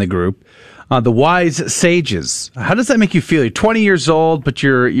oldest in the group, the wise sages. How does that make you feel? You're 20 years old, but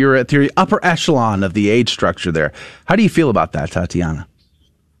you're at the upper echelon of the age structure there. How do you feel about that, Tatiana?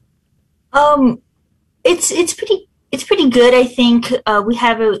 It's pretty good. I think we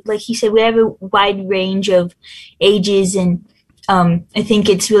have like you said, we have a wide range of ages, and I think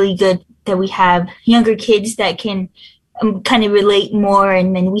it's really good that we have younger kids that can kind of relate more,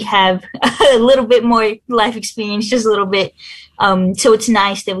 and then we have a little bit more life experience, just a little bit. So it's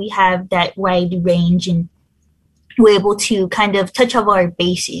nice that we have that wide range, and we're able to kind of touch all our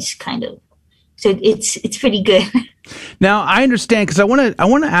bases, kind of. So it's pretty good. Now, I understand, because I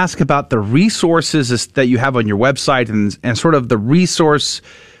want to ask about the resources that you have on your website and sort of the resource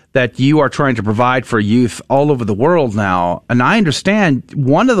that you are trying to provide for youth all over the world now. And I understand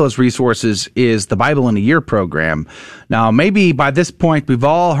one of those resources is the Bible in a Year program. Now, maybe by this point, we've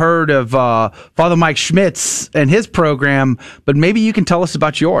all heard of Father Mike Schmitz and his program, but maybe you can tell us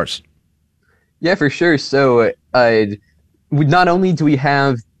about yours. Yeah, for sure. So not only do we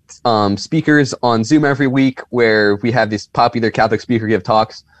have speakers on Zoom every week where we have this popular Catholic speaker give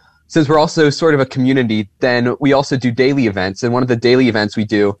talks, since we're also sort of a community, then we also do daily events. And one of the daily events we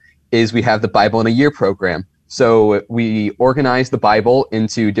do is we have the Bible in a Year program. So we organize the Bible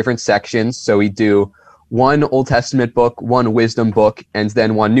into different sections. So we do one Old Testament book, one wisdom book, and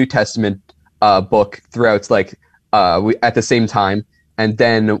then one New Testament book throughout at the same time. And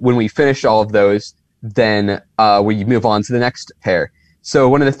then when we finish all of those, then we move on to the next pair. So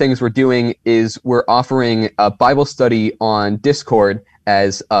one of the things we're doing is we're offering a Bible study on Discord,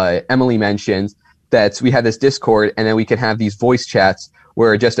 as Emily mentioned, that we have this Discord, and then we can have these voice chats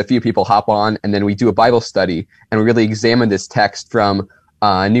where just a few people hop on, and then we do a Bible study, and we really examine this text from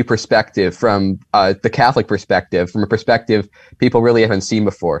a new perspective, from the Catholic perspective, from a perspective people really haven't seen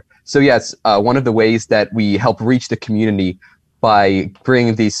before. So yes, one of the ways that we help reach the community by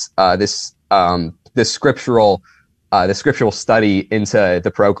bringing this scriptural study into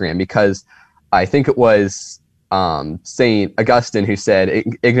the program, because I think it was St. Augustine who said,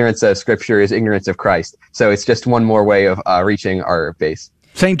 ignorance of Scripture is ignorance of Christ. So it's just one more way of reaching our base.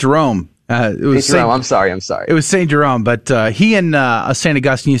 St. Jerome. It was St. Jerome. I'm sorry. It was St. Jerome, but he and St.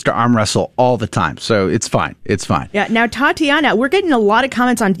 Augustine used to arm wrestle all the time, so it's fine. It's fine. Yeah. Now, Tatiana, we're getting a lot of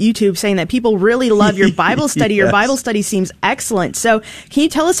comments on YouTube saying that people really love your Bible study. Yes. Your Bible study seems excellent. So, can you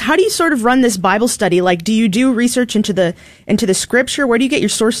tell us, how do you sort of run this Bible study? Like, do you do research into the Scripture? Where do you get your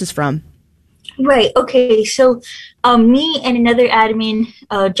sources from? Right. Okay. So, me and another admin,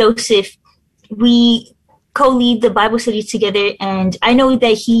 Joseph, we co-lead the Bible studies together, and I know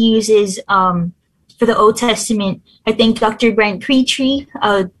that he uses for the Old Testament, I think Dr. Brent Petrie,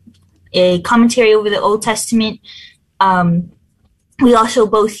 a commentary over the Old Testament. We also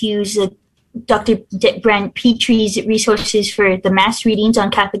both use Dr. Brent Petrie's resources for the Mass readings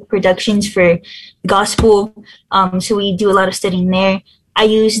on Catholic productions for the Gospel. So we do a lot of studying there. I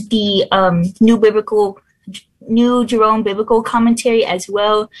use the New Jerome Biblical Commentary as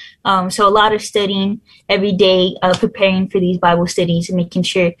well. So a lot of studying every day, preparing for these Bible studies and making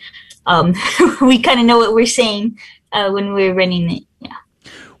sure we kind of know what we're saying when we're running it. Yeah.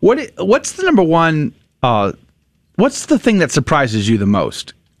 What's the number one? What's the thing that surprises you the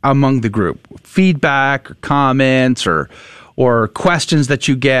most among the group? Feedback, or comments, or questions that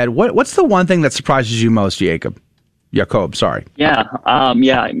you get. What's the one thing that surprises you most, Jacob, sorry. Yeah.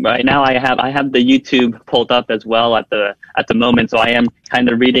 Right now I have the YouTube pulled up as well at the moment, so I am kind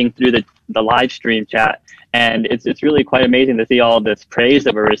of reading through the live stream chat, and it's really quite amazing to see all this praise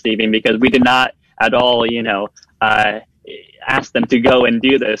that we're receiving, because we did not at all, ask them to go and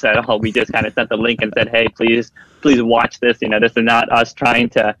do this at all. We just kind of sent the link and said, hey, please watch this. This is not us trying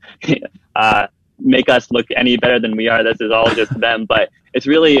to make us look any better than we are. This is all just them. But it's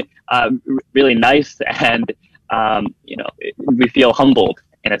really really nice, and we feel humbled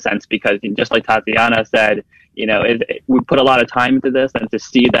in a sense, because just like Tatiana said, we put a lot of time into this, and to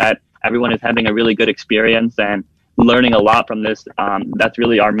see that everyone is having a really good experience and learning a lot from this, that's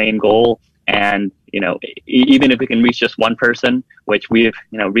really our main goal. And, even if we can reach just one person, which we've,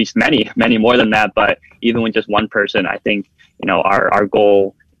 reached many more than that, but even with just one person, I think, our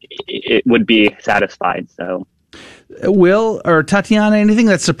goal, it would be satisfied. So. Will or Tatiana, anything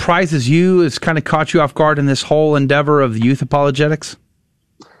that surprises you, has kind of caught you off guard in this whole endeavor of youth apologetics?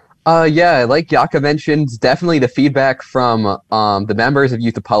 Yeah, like Jakob mentioned, definitely the feedback from the members of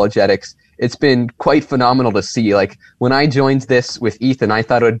Youth Apologetics. It's been quite phenomenal to see. Like, when I joined this with Ethan, I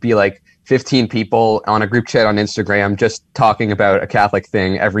thought it would be like 15 people on a group chat on Instagram just talking about a Catholic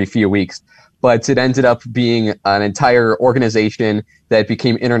thing every few weeks. But it ended up being an entire organization that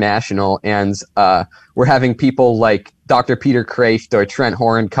became international, and we're having people like Dr. Peter Kraft or Trent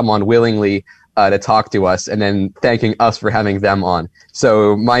Horn come on willingly to talk to us, and then thanking us for having them on.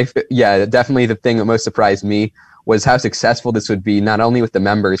 So definitely the thing that most surprised me was how successful this would be, not only with the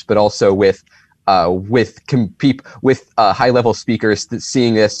members, but also with high-level speakers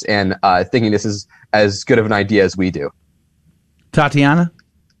seeing this and thinking this is as good of an idea as we do. Tatiana?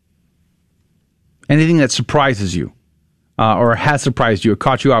 Anything that surprises you or has surprised you or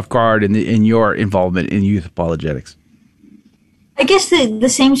caught you off guard in your involvement in youth apologetics? I guess the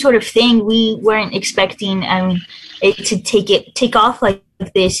same sort of thing. We weren't expecting it to take off like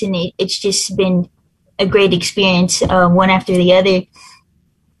this, and it's just been a great experience, one after the other.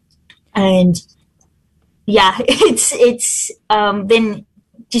 And yeah, it's been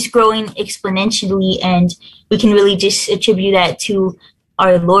just growing exponentially, and we can really just attribute that to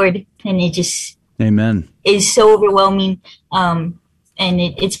our Lord, and it just Amen. is so overwhelming. And and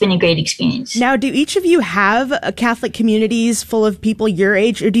it's been a great experience. Now, do each of you have Catholic communities full of people your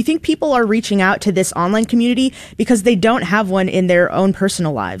age, or do you think people are reaching out to this online community because they don't have one in their own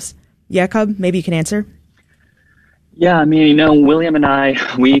personal lives? Jakob, maybe you can answer. Yeah, I mean, William and I,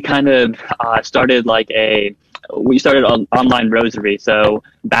 we kind of started an online rosary. So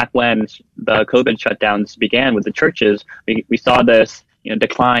back when the COVID shutdowns began with the churches, we saw this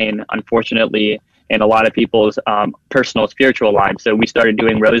decline, unfortunately, in a lot of people's personal spiritual lives. So we started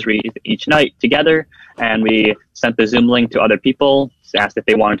doing rosaries each night together, and we sent the Zoom link to other people, asked if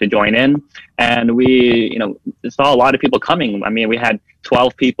they wanted to join in, and we saw a lot of people coming. I mean, we had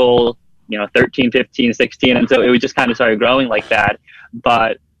 12 people, 13, 15, 16, and so it just kind of started growing like that.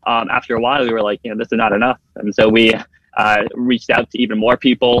 But after a while, we were like, this is not enough, and so we reached out to even more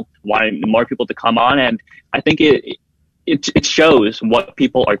people, wanted more people to come on, and I think it shows what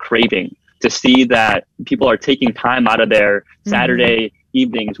people are craving, to see that people are taking time out of their Saturday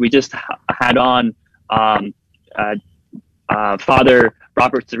evenings. We just had on Father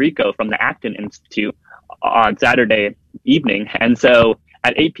Robert Sirico from the Acton Institute on Saturday evening, and so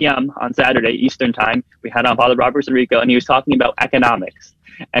at 8 p.m. on Saturday Eastern Time, we had on Father Robert Sirico, and he was talking about economics.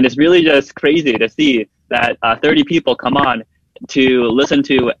 And it's really just crazy to see that 30 people come on to listen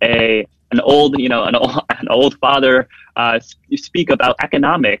to an old father speak about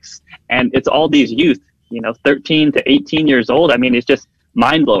economics, and it's all these youth, 13 to 18 years old. I mean, it's just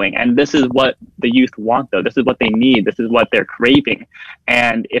mind-blowing. And this is what the youth want, though. This is what they need. This is what they're craving.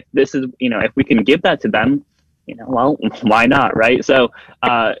 And if this is, if we can give that to them, well, why not, right? So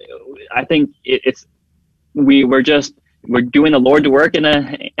I think we're doing the Lord's work in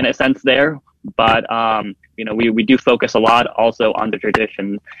a sense there, but we do focus a lot also on the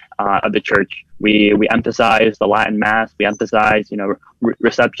tradition of the church. We emphasize the Latin Mass. We emphasize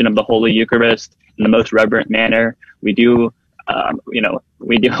reception of the Holy Eucharist in the most reverent manner. We do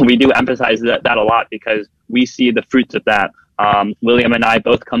emphasize that a lot because we see the fruits of that. William and I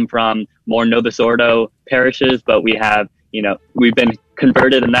both come from more Novus Ordo parishes, but we have, we've been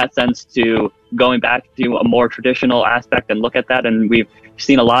converted in that sense to going back to a more traditional aspect and look at that. And we've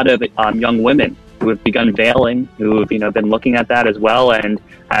seen a lot of young women who have begun veiling, who have, been looking at that as well and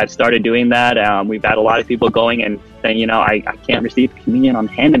have started doing that. We've had a lot of people going and saying, I can't receive communion on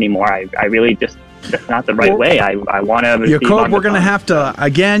hand anymore. I really just, that's not the right way. I want to receive Jakob, we're going to have to,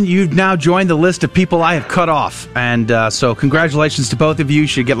 again, you've now joined the list of people I have cut off. And so congratulations to both of you. You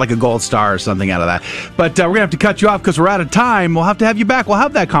should get like a gold star or something out of that. But we're going to have to cut you off because we're out of time. We'll have to have you back. We'll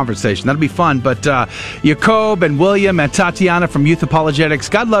have that conversation. That'll be fun. But Jakob and William and Tatiana from Youth Apologetics,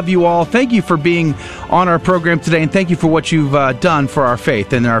 God love you all. Thank you for being on our program today. And thank you for what you've done for our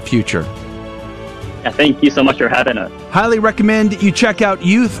faith and our future. Yeah, thank you so much for having us. Highly recommend you check out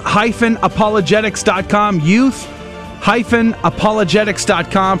youth-apologetics.com,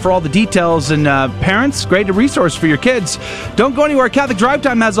 youth-apologetics.com for all the details. And parents, great resource for your kids. Don't go anywhere. Catholic Drive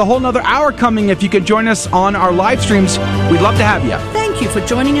Time has a whole nother hour coming. If you can join us on our live streams, we'd love to have you. Thank you for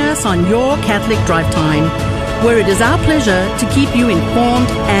joining us on Your Catholic Drive Time, where it is our pleasure to keep you informed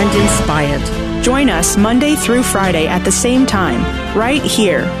and inspired. Join us Monday through Friday at the same time, right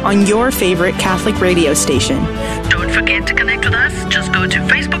here on your favorite Catholic radio station. Don't forget to connect with us. Just go to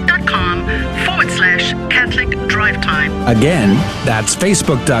facebook.com/Catholic Drive Time. Again, that's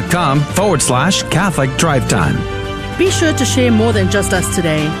facebook.com/Catholic Drive Time. Be sure to share more than just us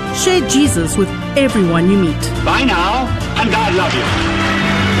today. Share Jesus with everyone you meet. Bye now, and God love you.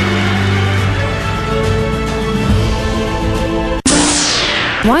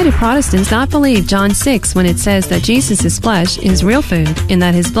 Why do Protestants not believe John 6 when it says that Jesus' flesh is real food and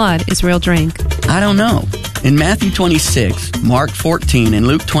that his blood is real drink? I don't know. In Matthew 26, Mark 14, and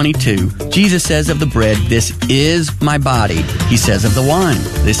Luke 22, Jesus says of the bread, "This is my body." He says of the wine,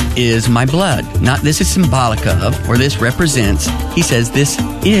 "This is my blood." Not "this is symbolic of" or "this represents." He says "this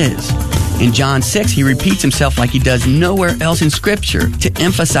is." In John 6, he repeats himself like he does nowhere else in Scripture to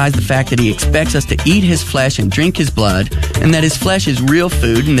emphasize the fact that he expects us to eat his flesh and drink his blood, and that his flesh is real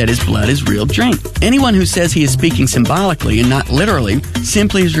food and that his blood is real drink. Anyone who says he is speaking symbolically and not literally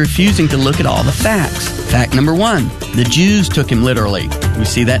simply is refusing to look at all the facts. Fact number 1, the Jews took him literally. We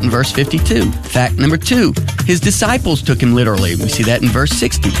see that in verse 52. Fact number 2, his disciples took him literally. We see that in verse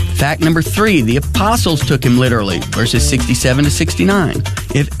 60. Fact number 3, the apostles took him literally, verses 67 to 69.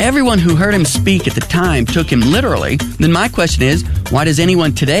 If everyone who heard him speak at the time took him literally, then my question is, why does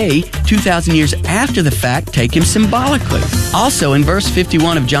anyone today, 2,000 years after the fact, take him symbolically? Also, in verse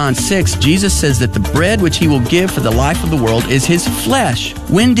 51 of John 6, Jesus says that the bread which he will give for the life of the world is his flesh.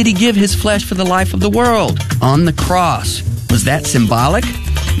 When did he give his flesh for the life of the world? On the cross. Was that symbolic?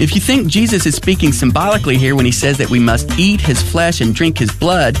 If you think Jesus is speaking symbolically here when he says that we must eat his flesh and drink his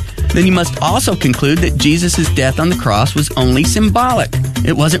blood, then you must also conclude that Jesus' death on the cross was only symbolic.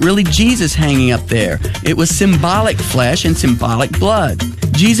 It wasn't really Jesus hanging up there. It was symbolic flesh and symbolic blood.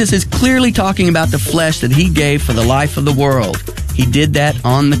 Jesus is clearly talking about the flesh that he gave for the life of the world. He did that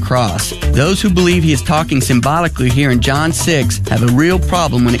on the cross. Those who believe he is talking symbolically here in John 6 have a real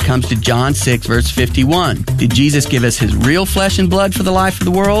problem when it comes to John 6 verse 51. Did Jesus give us his real flesh and blood for the life of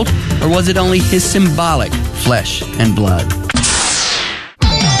the world? Or was it only his symbolic flesh and blood?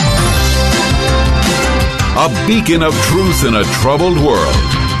 A beacon of truth in a troubled world.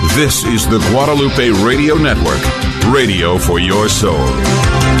 This is the Guadalupe Radio Network. Radio for your soul.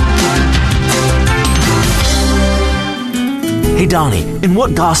 Hey Donnie, in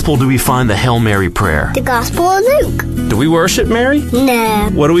what gospel do we find the Hail Mary prayer? The Gospel of Luke. Do we worship Mary?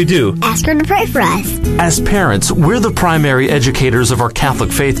 No. What do we do? Ask her to pray for us. As parents, we're the primary educators of our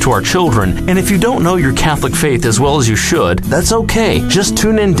Catholic faith to our children, and if you don't know your Catholic faith as well as you should, that's okay. Just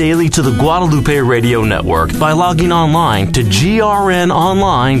tune in daily to the Guadalupe Radio Network by logging online to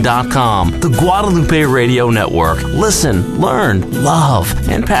grnonline.com. The Guadalupe Radio Network. Listen, learn, love,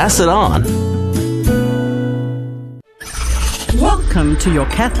 and pass it on. Welcome to your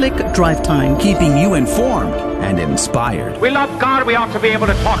Catholic Drive Time, keeping you informed and inspired. We love God, we ought to be able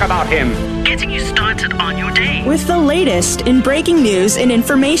to talk about him. Getting you started on your day. With the latest in breaking news and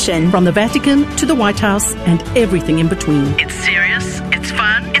information. from the Vatican to the White House and everything in between. It's serious, it's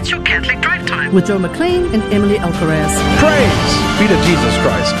fun, it's your Catholic Drive Time. With Joe McLean and Emily Alcaraz. Praise be to Jesus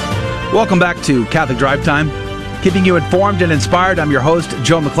Christ. Welcome back to Catholic Drive Time, keeping you informed and inspired. I'm your host,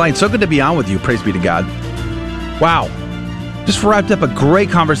 Joe McLean. So good to be on with you. Praise be to God. Wow. Just wrapped up a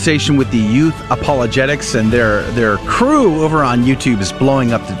great conversation with the Youth Apologetics, and their crew over on YouTube is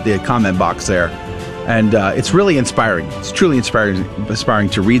blowing up the comment box there. And it's really inspiring. It's truly inspiring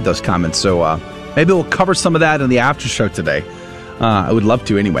to read those comments. So maybe we'll cover some of that in the after show today. I would love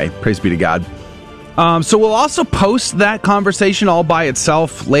to anyway. Praise be to God. So we'll also post that conversation all by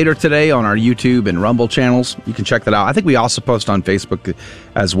itself later today on our YouTube and Rumble channels. You can check that out. I think we also post on Facebook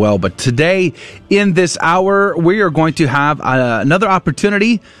as well. But today, in this hour, we are going to have another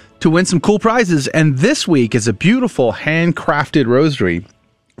opportunity to win some cool prizes. And this week is a beautiful handcrafted rosary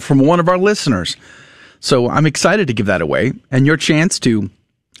from one of our listeners. So I'm excited to give that away. And your chance to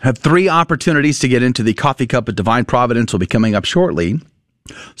have 3 opportunities to get into the Coffee Cup of Divine Providence will be coming up shortly.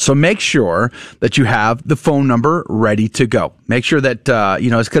 So make sure that you have the phone number ready to go. Make sure that,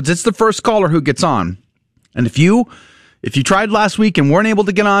 because it's the first caller who gets on. And if you tried last week and weren't able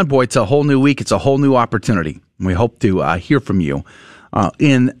to get on, boy, it's a whole new week. It's a whole new opportunity. And we hope to hear from you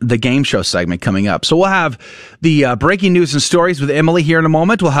in the game show segment coming up. So we'll have the breaking news and stories with Emily here in a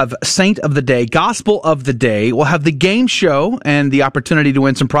moment. We'll have Saint of the Day, Gospel of the Day. We'll have the game show and the opportunity to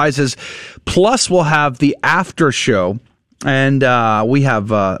win some prizes. Plus, we'll have the after show. And we have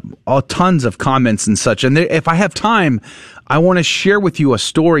tons of comments and such. And if I have time, I want to share with you a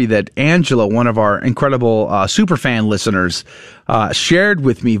story that Angela, one of our incredible superfan listeners, shared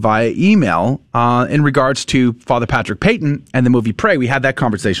with me via email in regards to Father Patrick Peyton and the movie Pray. We had that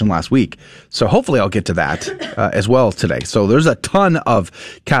conversation last week. So hopefully I'll get to that as well today. So there's a ton of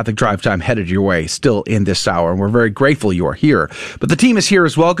Catholic Drive Time headed your way still in this hour. And we're very grateful you are here. But the team is here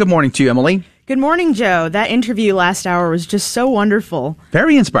as well. Good morning to you, Emily. Good morning, Joe. That interview last hour was just so wonderful.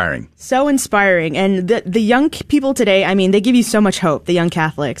 Very inspiring. So inspiring. And the young people today, I mean, they give you so much hope, the young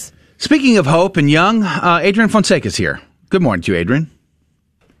Catholics. Speaking of hope and young, Adrian Fonseca's here. Good morning to you, Adrian.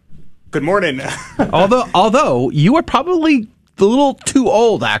 Good morning. although you are probably a little too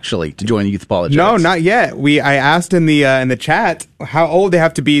old, actually, to join the Youth Apologetics. No, not yet. I asked in the chat how old they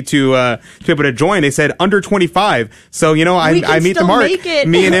have to be to be able to join. They said under 25. So I meet the mark.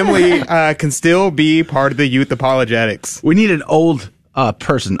 Me and Emily can still be part of the Youth Apologetics. We need an old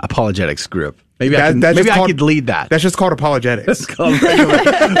person apologetics group. Maybe I could lead that. That's just called apologetics. That's called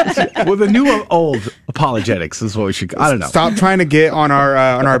well, the new or old apologetics is what we should. I don't know. Stop trying to get on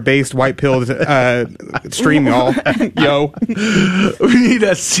our based white pill stream, y'all. Yo, we need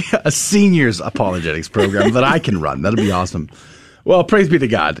a seniors apologetics program that I can run. That'd be awesome. Well, praise be to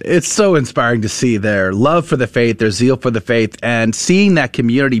God. It's so inspiring to see their love for the faith, their zeal for the faith, and seeing that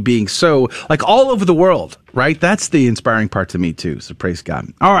community being so like all over the world. Right? That's the inspiring part to me too. So praise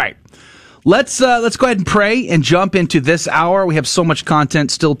God. All right. Let's go ahead and pray and jump into this hour. We have so much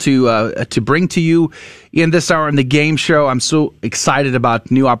content still to bring to you in this hour in the game show. I'm so excited about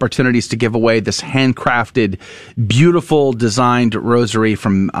new opportunities to give away this handcrafted, beautiful designed rosary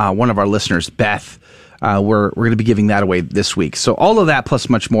from one of our listeners, Beth. We're going to be giving that away this week. So all of that plus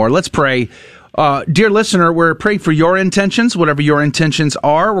much more. Let's pray. Dear listener, we're praying for your intentions, whatever your intentions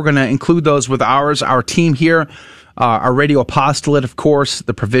are. We're going to include those with ours. Our team here, our radio apostolate, of course,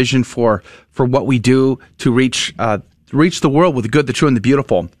 the provision for what we do to reach the world with the good, the true, and the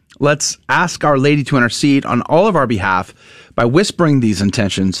beautiful. Let's ask Our Lady to intercede on all of our behalf by whispering these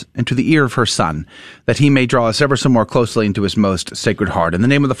intentions into the ear of her Son, that he may draw us ever so more closely into his most sacred heart. In the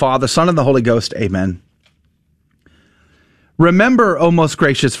name of the Father, Son, and the Holy Ghost, amen. Remember, O most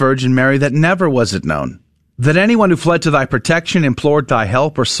gracious Virgin Mary, that never was it known that anyone who fled to thy protection, implored thy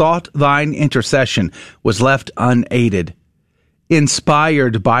help, or sought thine intercession was left unaided.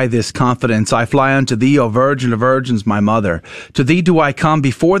 Inspired by this confidence, I fly unto thee, O Virgin of Virgins, my Mother. To thee do I come,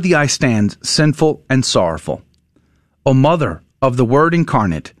 before thee I stand, sinful and sorrowful. O Mother of the Word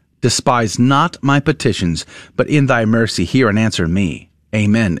incarnate, despise not my petitions, but in thy mercy hear and answer me.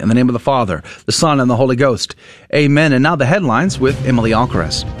 Amen. In the name of the Father, the Son, and the Holy Ghost. Amen. And now the headlines with Emily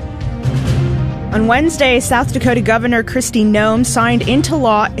Alcaraz. On Wednesday, South Dakota Governor Kristi Noem signed into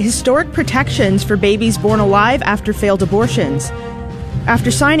law historic protections for babies born alive after failed abortions.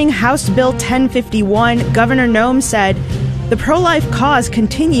 After signing House Bill 1051, Governor Noem said, "The pro-life cause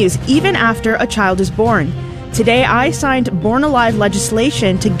continues even after a child is born. Today, I signed Born Alive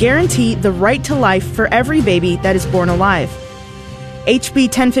legislation to guarantee the right to life for every baby that is born alive." HB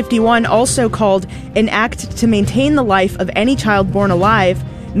 1051, also called an Act to Maintain the Life of Any Child Born Alive,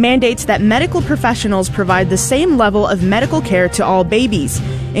 mandates that medical professionals provide the same level of medical care to all babies,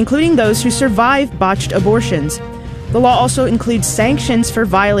 including those who survive botched abortions. The law also includes sanctions for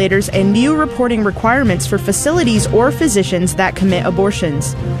violators and new reporting requirements for facilities or physicians that commit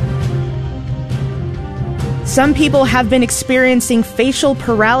abortions. Some people have been experiencing facial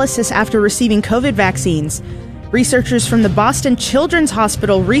paralysis after receiving COVID vaccines. Researchers from the Boston Children's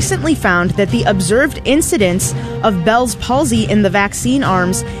Hospital recently found that the observed incidence of Bell's palsy in the vaccine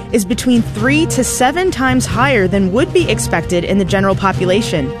arms is between 3 to 7 times higher than would be expected in the general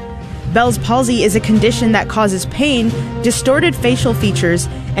population. Bell's palsy is a condition that causes pain, distorted facial features,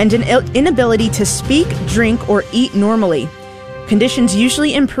 and an inability to speak, drink, or eat normally. Conditions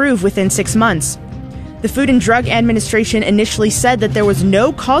usually improve within 6 months. The Food and Drug Administration initially said that there was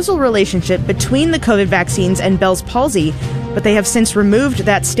no causal relationship between the COVID vaccines and Bell's palsy, but they have since removed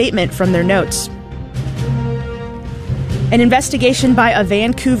that statement from their notes. An investigation by a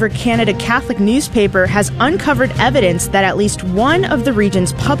Vancouver, Canada Catholic newspaper has uncovered evidence that at least one of the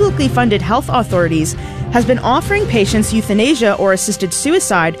region's publicly funded health authorities has been offering patients euthanasia or assisted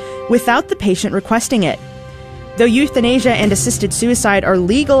suicide without the patient requesting it. Though euthanasia and assisted suicide are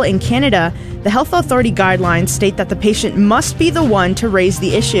legal in Canada, the health authority guidelines state that the patient must be the one to raise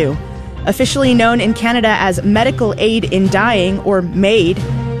the issue. Officially known in Canada as medical aid in dying, or MAID,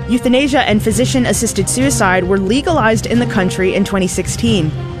 euthanasia and physician-assisted suicide were legalized in the country in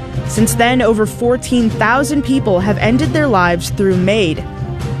 2016. Since then, over 14,000 people have ended their lives through MAID.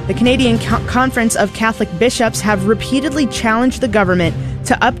 The Canadian Conference of Catholic Bishops have repeatedly challenged the government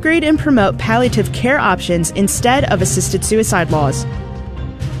to upgrade and promote palliative care options instead of assisted suicide laws.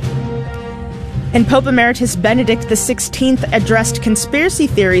 And Pope Emeritus Benedict XVI addressed conspiracy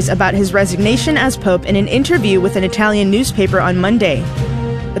theories about his resignation as Pope in an interview with an Italian newspaper on Monday.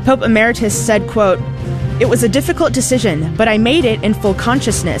 The Pope Emeritus said, quote, "It was a difficult decision, but I made it in full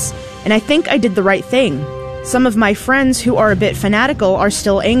consciousness, and I think I did the right thing. Some of my friends who are a bit fanatical are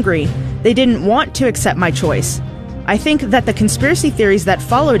still angry. They didn't want to accept my choice. I think that the conspiracy theories that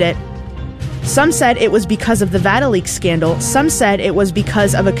followed it, some said it was because of the Vatileaks scandal, some said it was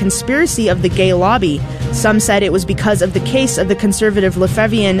because of a conspiracy of the gay lobby, some said it was because of the case of the conservative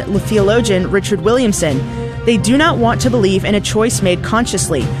Lefebvrean theologian Richard Williamson. They do not want to believe in a choice made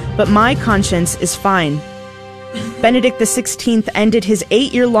consciously, but my conscience is fine." Benedict XVI ended his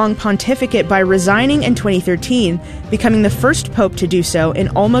 8-year-long pontificate by resigning in 2013, becoming the first pope to do so in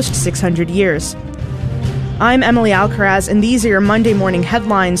almost 600 years. I'm Emily Alcaraz, and these are your Monday morning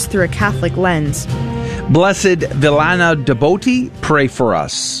headlines through a Catholic lens. Blessed Villana Deboti, pray for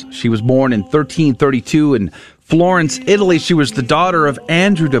us. She was born in 1332 in Florence, Italy. She was the daughter of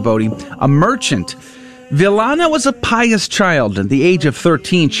Andrew Deboti, a merchant. Villana was a pious child. At the age of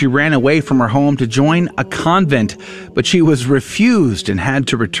 13, she ran away from her home to join a convent, but she was refused and had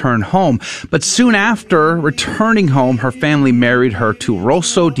to return home. But soon after returning home, her family married her to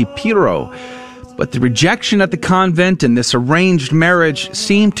Rosso di Piero. But the rejection at the convent and this arranged marriage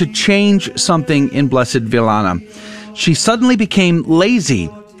seemed to change something in Blessed Villana. She suddenly became lazy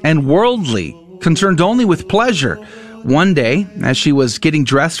and worldly, concerned only with pleasure. One day, as she was getting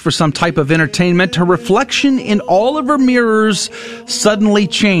dressed for some type of entertainment, her reflection in all of her mirrors suddenly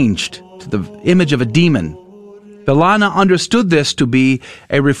changed to the image of a demon. Vilana understood this to be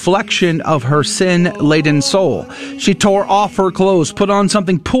a reflection of her sin-laden soul. She tore off her clothes, put on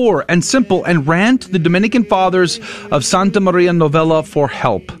something poor and simple, and ran to the Dominican Fathers of Santa Maria Novella for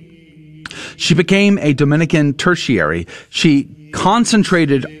help. She became a Dominican tertiary. She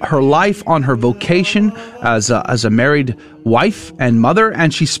concentrated her life on her vocation as a married wife and mother,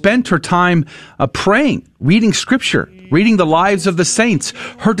 and she spent her time praying, reading scripture, reading the lives of the saints.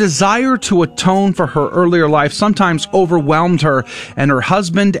 Her desire to atone for her earlier life sometimes overwhelmed her, and her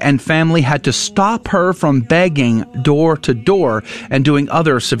husband and family had to stop her from begging door to door and doing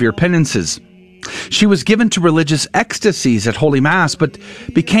other severe penances. She was given to religious ecstasies at Holy Mass, but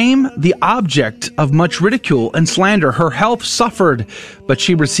became the object of much ridicule and slander. Her health suffered, but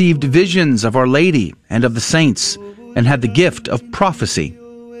she received visions of Our Lady and of the saints, and had the gift of prophecy.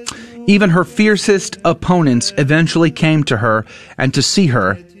 Even her fiercest opponents eventually came to her and to see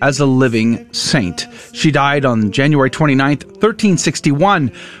her as a living saint. She died on January 29th,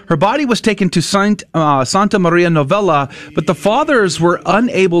 1361. Her body was taken to Santa Maria Novella, but the fathers were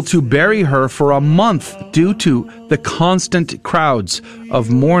unable to bury her for a month due to the constant crowds of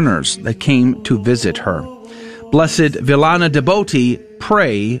mourners that came to visit her. Blessed Vilana Deboti,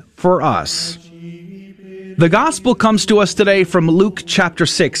 pray for us. The gospel comes to us today from Luke chapter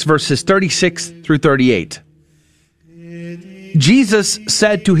 6, verses 36 through 38. Jesus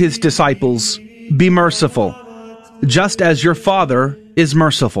said to his disciples, "Be merciful, just as your Father is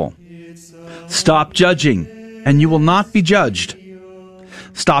merciful. Stop judging, and you will not be judged.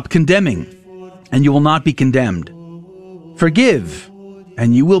 Stop condemning, and you will not be condemned. Forgive,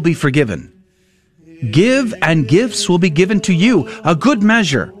 and you will be forgiven. Give, and gifts will be given to you. A good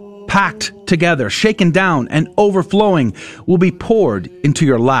measure, packed together, shaken down, and overflowing, will be poured into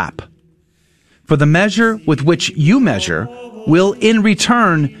your lap. For the measure with which you measure will in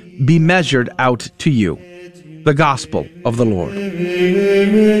return be measured out to you." The Gospel of the Lord.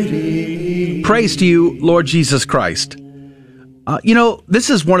 Praise to you, Lord Jesus Christ. This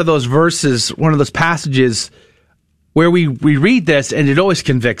is one of those verses, one of those passages where we read this and it always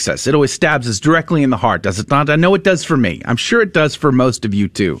convicts us. It always stabs us directly in the heart, does it not? I know it does for me. I'm sure it does for most of you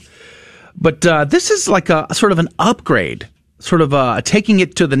too. But this is like a sort of an upgrade, sort of taking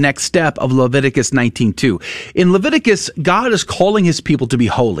it to the next step of Leviticus 19:2. In Leviticus, God is calling his people to be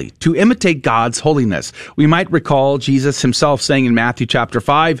holy, to imitate God's holiness. We might recall Jesus himself saying in Matthew chapter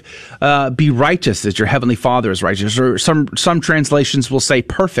 5, be righteous as your heavenly Father is righteous. Or some translations will say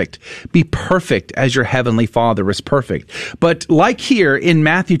perfect. Be perfect as your heavenly Father is perfect. But like here in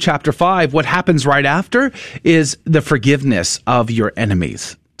Matthew chapter 5, what happens right after is the forgiveness of your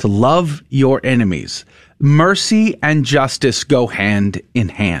enemies. To love your enemies. Mercy and justice go hand in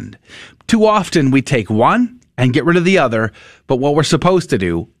hand. Too often we take one and get rid of the other, but what we're supposed to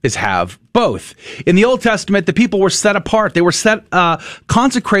do is have both. In the Old Testament, the people were set apart. They were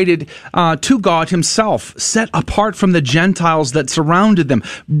consecrated to God himself, set apart from the Gentiles that surrounded them.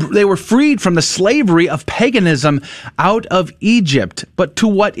 They were freed from the slavery of paganism out of Egypt. But to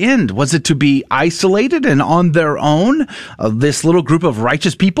what end? Was it to be isolated and on their own, this little group of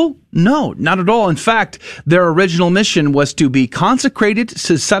righteous people? No, not at all. In fact, their original mission was to be consecrated,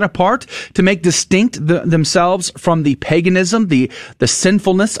 to set apart, to make distinct themselves from the paganism, the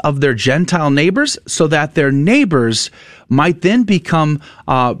sinfulness of their Gentile neighbors, so that their neighbors might then become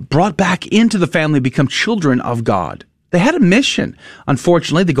brought back into the family, become children of God. They had a mission.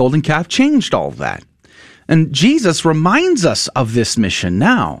 Unfortunately, the golden calf changed all of that. And Jesus reminds us of this mission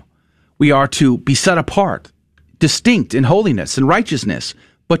now. We are to be set apart, distinct in holiness and righteousness.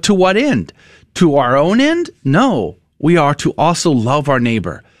 But to what end? To our own end? No. We are to also love our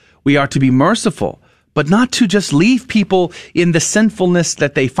neighbor. We are to be merciful, but not to just leave people in the sinfulness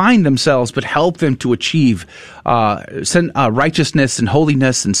that they find themselves, but help them to achieve righteousness and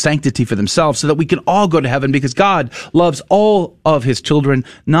holiness and sanctity for themselves so that we can all go to heaven, because God loves all of his children,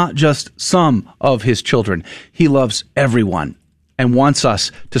 not just some of his children. He loves everyone and wants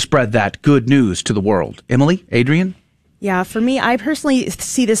us to spread that good news to the world. Emily, Adrian? Yeah, for me, I personally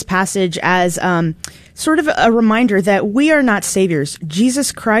see this passage as sort of a reminder that we are not saviors.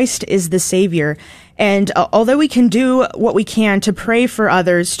 Jesus Christ is the Savior. And although we can do what we can to pray for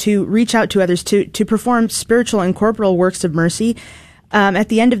others, to reach out to others, to perform spiritual and corporal works of mercy, at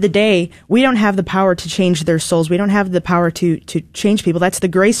the end of the day, we don't have the power to change their souls. We don't have the power to change people. That's the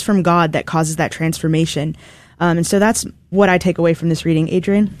grace from God that causes that transformation. And so that's what I take away from this reading.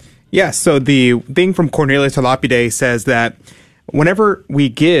 Adrian? Yeah, so the thing from Cornelius a Lapide says that whenever we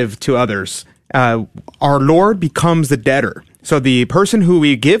give to others, our Lord becomes the debtor. So the person who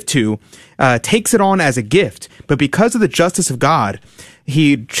we give to takes it on as a gift, but because of the justice of God,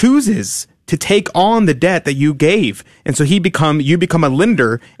 he chooses to take on the debt that you gave. And so you become a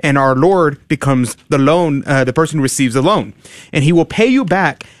lender, and our Lord becomes the loan, the person who receives the loan. And he will pay you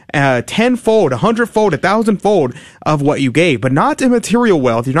back tenfold, 100-fold, 1,000-fold of what you gave, but not immaterial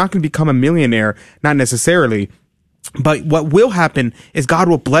wealth. You're not going to become a millionaire, not necessarily. But what will happen is God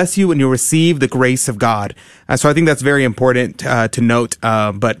will bless you and you'll receive the grace of God. So I think that's very important to note.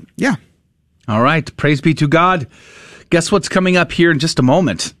 But yeah. All right. Praise be to God. Guess what's coming up here in just a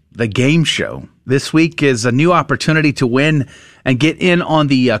moment? The game show. This week is a new opportunity to win and get in on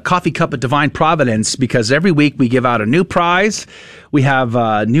the Coffee Cup of Divine Providence, because every week we give out a new prize. We have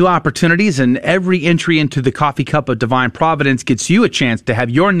new opportunities, and every entry into the Coffee Cup of Divine Providence gets you a chance to have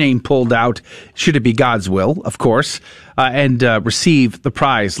your name pulled out, should it be God's will, of course, and receive the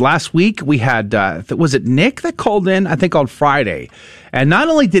prize. Last week we had, was it Nick that called in? I think on Friday. And not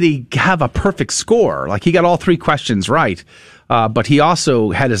only did he have a perfect score, like he got all 3 questions right, but he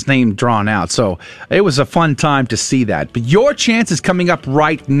also had his name drawn out. So it was a fun time to see that. But your chance is coming up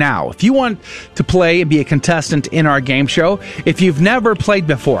right now. If you want to play and be a contestant in our game show, if you've never played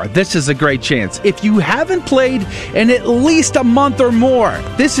before, this is a great chance. If you haven't played in at least a month or more,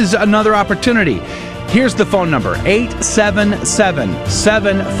 this is another opportunity. Here's the phone number,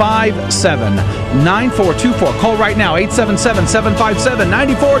 877-757-9424. Call right now,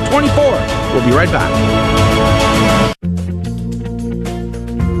 877-757-9424. We'll be right back.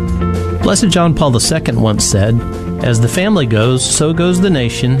 Blessed John Paul II once said, "As the family goes, so goes the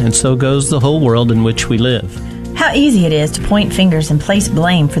nation, and so goes the whole world in which we live." How easy it is to point fingers and place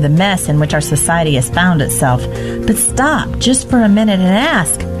blame for the mess in which our society has found itself. But stop just for a minute and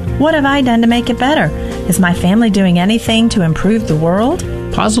ask, what have I done to make it better? Is my family doing anything to improve the world?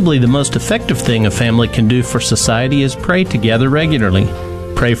 Possibly the most effective thing a family can do for society is pray together regularly.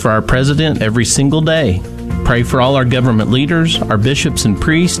 Pray for our president every single day. Pray for all our government leaders, our bishops and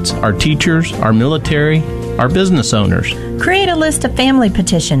priests, our teachers, our military, our business owners. Create a list of family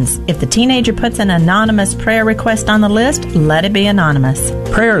petitions. If the teenager puts an anonymous prayer request on the list, let it be anonymous.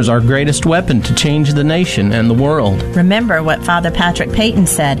 Prayer is our greatest weapon to change the nation and the world. Remember what Father Patrick Peyton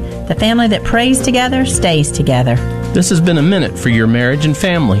said, the family that prays together stays together. This has been a minute for your marriage and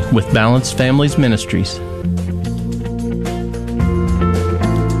family with Balanced Families Ministries.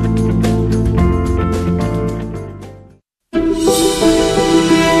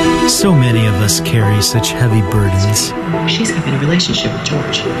 So many of us carry such heavy burdens. She's having a relationship with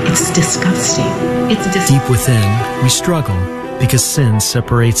George. It's disgusting. Deep within, we struggle because sin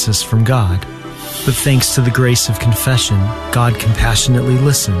separates us from God. But thanks to the grace of confession, God compassionately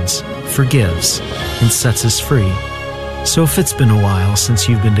listens, forgives, and sets us free. So if it's been a while since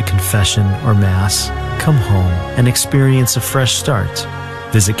you've been to confession or Mass, come home and experience a fresh start.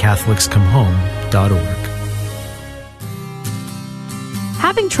 Visit CatholicsComeHome.org.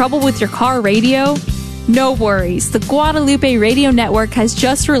 Having trouble with your car radio? No worries. The Guadalupe Radio Network has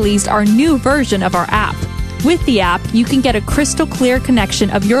just released our new version of our app. With the app, you can get a crystal clear connection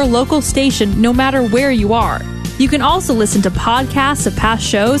of your local station no matter where you are. You can also listen to podcasts of past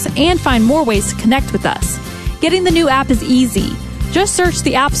shows and find more ways to connect with us. Getting the new app is easy. Just search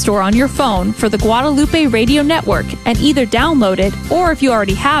the App Store on your phone for the Guadalupe Radio Network and either download it, or if you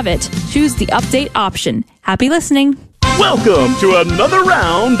already have it, choose the update option. Happy listening. Welcome to another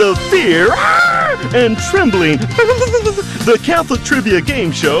round of Fear and Trembling, the Catholic trivia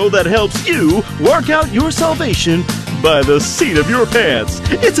game show that helps you work out your salvation by the seat of your pants.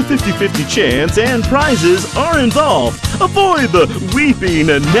 It's a 50-50 chance and prizes are involved. Avoid the weeping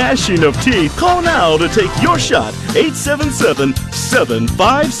and gnashing of teeth. Call now to take your shot.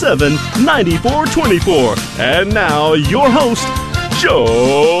 877-757-9424. And now, your host,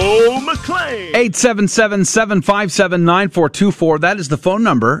 Joe McClain. 877-757-9424. That is the phone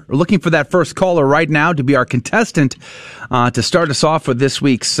number. We're looking for that first caller right now to be our contestant to start us off with this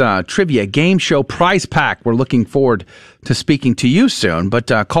week's trivia game show prize pack. We're looking forward to speaking to you soon,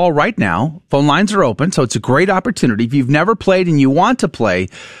 but call right now. Phone lines are open, so it's a great opportunity. If you've never played and you want to play,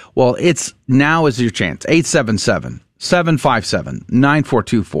 well, now is your chance.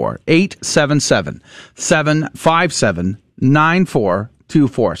 877-757-9424.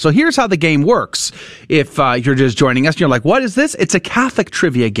 877-757-9424. So here's how the game works. If you're just joining us and you're like, what is this? It's a Catholic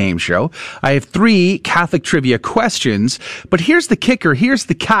trivia game show. I have 3 Catholic trivia questions, but here's the kicker. Here's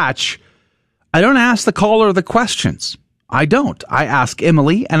the catch. I don't ask the caller the questions. I don't. I ask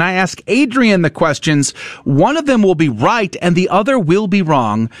Emily and I ask Adrian the questions. One of them will be right and the other will be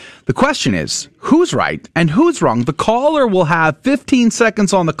wrong. The question is, who's right and who's wrong? The caller will have 15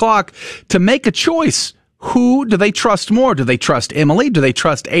 seconds on the clock to make a choice. Who do they trust more? Do they trust Emily? Do they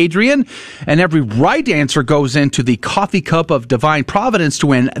trust Adrian? And every right answer goes into the coffee cup of divine providence to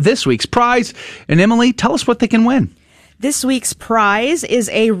win this week's prize. And Emily, tell us what they can win. This week's prize is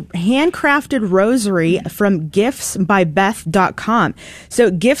a handcrafted rosary from giftsbybeth.com. So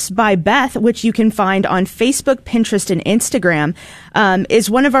Gifts by Beth, which you can find on Facebook, Pinterest, and Instagram,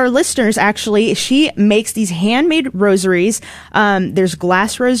 is one of our listeners, actually. She makes these handmade rosaries. There's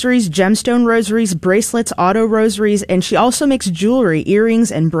glass rosaries, gemstone rosaries, bracelets, auto rosaries, and she also makes jewelry,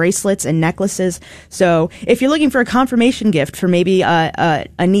 earrings, and bracelets, and necklaces. So if you're looking for a confirmation gift for maybe a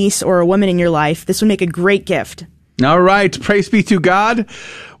niece or a woman in your life, this would make a great gift. All right. Praise be to God.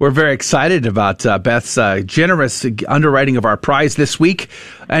 We're very excited about Beth's generous underwriting of our prize this week.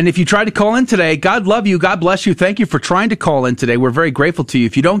 And if you tried to call in today, God love you. God bless you. Thank you for trying to call in today. We're very grateful to you.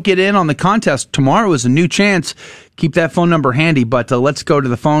 If you don't get in on the contest, tomorrow is a new chance. Keep that phone number handy. But let's go to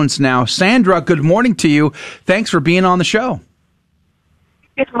the phones now. Sandra, good morning to you. Thanks for being on the show.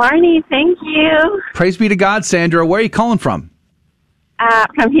 Good morning. Thank you. Praise be to God, Sandra. Where are you calling from?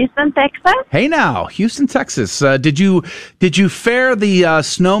 From Houston, Texas. Hey now, Houston, Texas. Did you fare the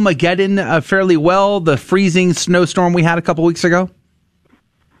Snowmageddon fairly well? The freezing snowstorm we had a couple weeks ago.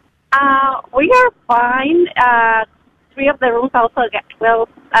 We are fine. 3 of the rooms also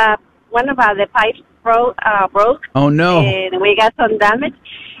one of the pipes broke. Oh no! And we got some damage.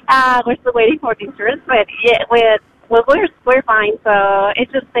 We're still waiting for the insurance, but yeah, we're fine. So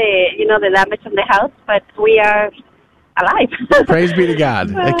it's just the damage on the house, but we are alive. Praise be to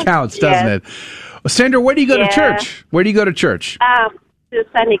God. It counts, doesn't it? Well, Sandra, where do you go to church? Where do you go to church? To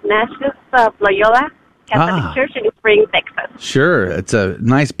San Ignatius of Loyola Catholic Church in Spring, Texas. Sure. It's a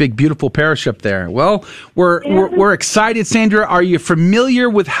nice, big, beautiful parish up there. Well, we're excited, Sandra. Are you familiar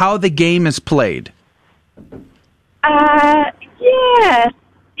with how the game is played? Yes.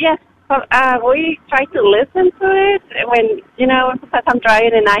 We try to listen to it when, sometimes I'm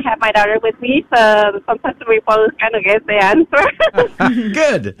driving and I have my daughter with me, so sometimes we both kind of get the answer.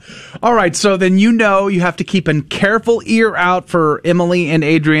 Good. All right, so then you have to keep a careful ear out for Emily and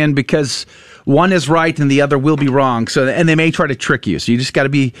Adrian because one is right and the other will be wrong. And they may try to trick you, so you just got to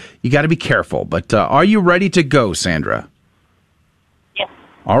be careful. But are you ready to go, Sandra? Yes.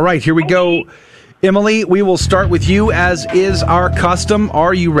 All right, here we go. Emily, we will start with you as is our custom.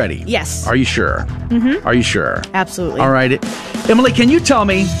 Are you ready? Yes. Are you sure? Mm-hmm. Are you sure? Absolutely. All right. Emily, can you tell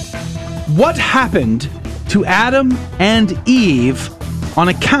me what happened to Adam and Eve on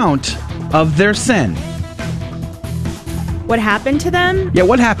account of their sin? What happened to them? Yeah,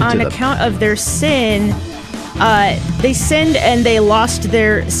 what happened to them? On account of their sin, they sinned and they lost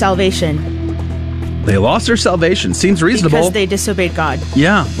their salvation. They lost their salvation. Seems reasonable. Because they disobeyed God.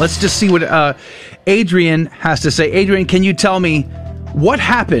 Yeah. Let's just see what Adrian has to say. Adrian, can you tell me what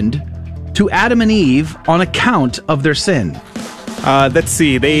happened to Adam and Eve on account of their sin? Let's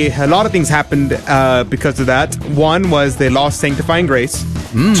see. A lot of things happened because of that. One was they lost sanctifying grace.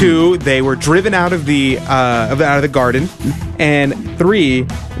 2, they were driven out of the garden. And 3,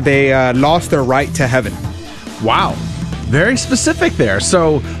 they lost their right to heaven. Wow. Very specific there.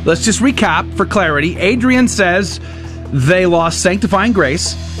 So let's just recap for clarity. Adrian says they lost sanctifying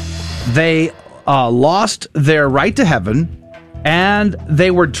grace, they lost their right to heaven, and they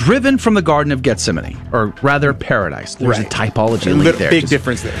were driven from the Garden of Gethsemane, or rather paradise. There's a typology link there. Big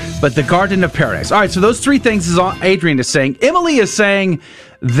difference there. But the Garden of Paradise. All right, so those 3 things is all Adrian is saying. Emily is saying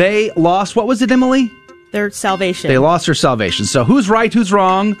they lost, what was it, Emily? Their salvation. They lost their salvation. So who's right, who's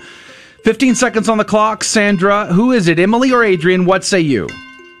wrong? 15 seconds on the clock. Sandra, who is it, Emily or Adrian? What say you?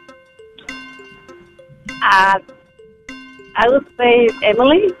 I would say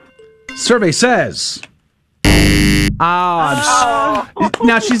Emily. Survey says... Now,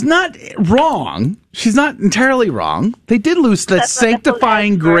 she's not wrong. She's not entirely wrong. They did lose the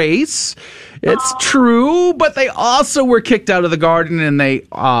sanctifying grace. It's true, but they also were kicked out of the garden and they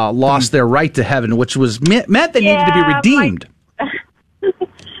lost their right to heaven, which was meant they needed to be redeemed.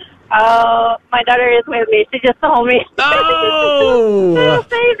 My daughter is with me. She just told me. Oh!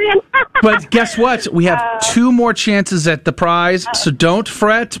 But guess what? We have 2 more chances at the prize, so don't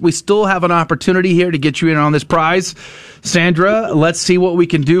fret. We still have an opportunity here to get you in on this prize. Sandra, let's see what we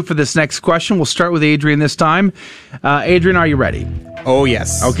can do for this next question. We'll start with Adrian this time. Adrian, are you ready? Oh,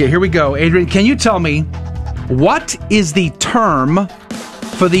 yes. Okay, here we go. Adrian, can you tell me what is the term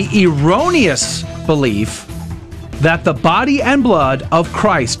for the erroneous belief that the body and blood of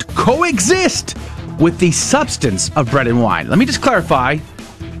Christ coexist with the substance of bread and wine? Let me just clarify.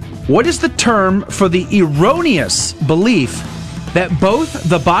 What is the term for the erroneous belief that both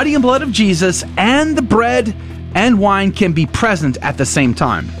the body and blood of Jesus and the bread and wine can be present at the same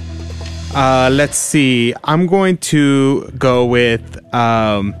time? Let's see. I'm going to go with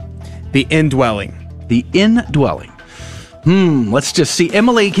the indwelling. The indwelling. Let's just see.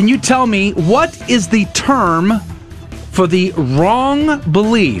 Emily, can you tell me what is the term for the wrong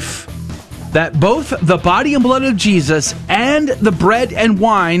belief that both the body and blood of Jesus and the bread and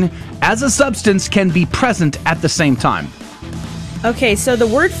wine as a substance can be present at the same time? Okay, so the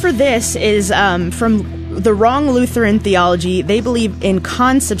word for this is from the wrong Lutheran theology. They believe in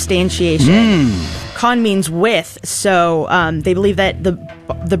consubstantiation. Con means with, so they believe that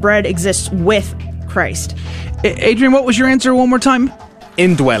the bread exists with Christ. Adrian, what was your answer one more time?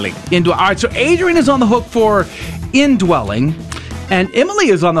 Indwelling. All right, so Adrian is on the hook for indwelling, and Emily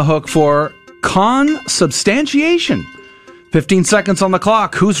is on the hook for consubstantiation. 15 seconds on the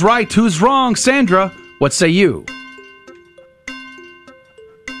clock. Who's right? Who's wrong? Sandra, what say you?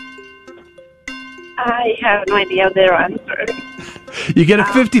 I have no idea their answer. You get a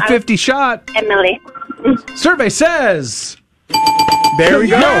 50-50 shot. Emily. Survey says... There we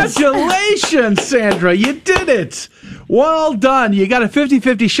go. Congratulations, Sandra. You did it. Well done. You got a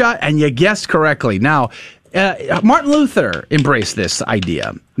 50-50 shot, and you guessed correctly. Now, Martin Luther embraced this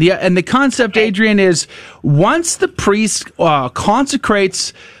idea. And the concept, Adrian, is once the priest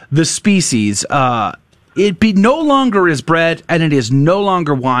consecrates the species, it be no longer is bread, and it is no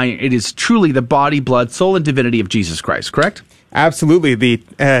longer wine. It is truly the body, blood, soul, and divinity of Jesus Christ, correct? Absolutely. The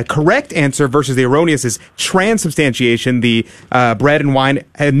correct answer versus the erroneous is transubstantiation. The bread and wine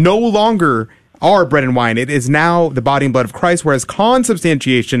no longer are bread and wine. It is now the body and blood of Christ, whereas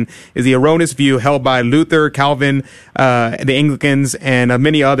consubstantiation is the erroneous view held by Luther, Calvin, the Anglicans, and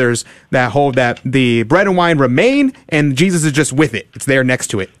many others that hold that the bread and wine remain and Jesus is just with it. It's there next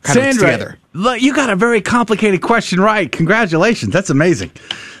to it, kind of together. Look, you got a very complicated question right. Congratulations. That's amazing.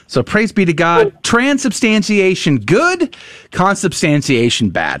 So praise be to God. Transubstantiation, good. Consubstantiation,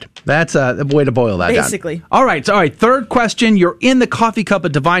 bad. That's a way to boil that down. Basically. All right. Third question. You're in the coffee cup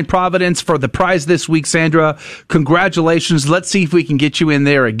of divine providence for the prize this week, Sandra. Congratulations. Let's see if we can get you in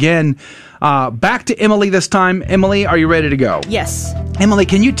there again. Back to Emily this time. Emily, are you ready to go? Yes. Emily,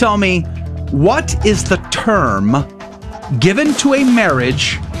 can you tell me what is the term given to a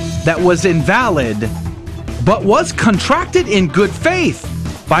marriage that was invalid but was contracted in good faith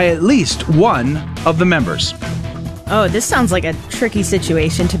by at least one of the members? Oh, this sounds like a tricky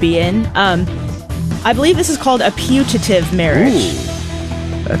situation to be in. I believe this is called a putative marriage.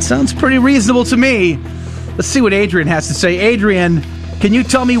 Ooh, that sounds pretty reasonable to me. Let's see what Adrian has to say. Adrian, can you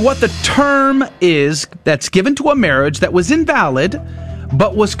tell me what the term is that's given to a marriage that was invalid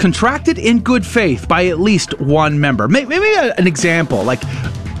but was contracted in good faith by at least one member? Maybe an example, like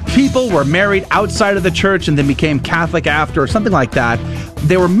people were married outside of the church and then became Catholic after, or something like that.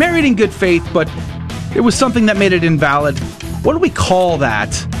 They were married in good faith, but it was something that made it invalid. What do we call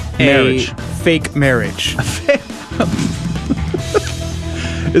that marriage? A fake marriage.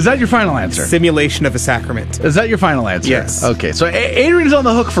 Is that your final answer? Simulation of a sacrament. Is that your final answer? Yes. Okay, so Adrian's on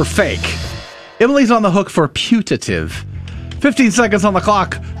the hook for fake. Emily's on the hook for putative. 15 seconds on the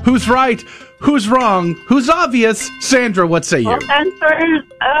clock. Who's right? Who's wrong? Who's obvious? Sandra, what say you? What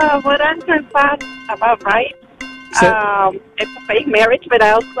answer is that about right? It's a fake marriage, but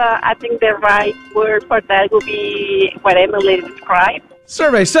also I think the right word for that would be what Emily described.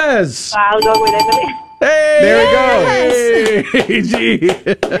 Survey says. So I'll go with Emily. Hey, there we go. Hey, gee.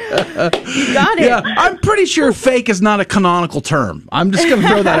 You got it. Yeah, I'm pretty sure fake is not a canonical term. I'm just going to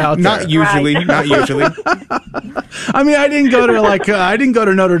throw that out there. Not usually. Right. Not usually. I mean, I didn't go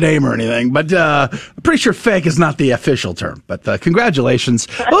to Notre Dame or anything, but I'm pretty sure fake is not the official term. But congratulations.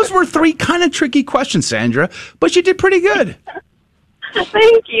 Those were three kind of tricky questions, Sandra, but you did pretty good.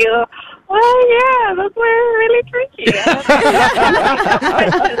 Thank you. Well, yeah, those were really tricky.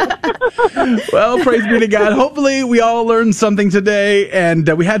 Well, praise be to God. Hopefully we all learned something today, and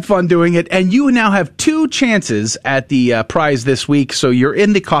we had fun doing it. And you now have two chances at the prize this week, so you're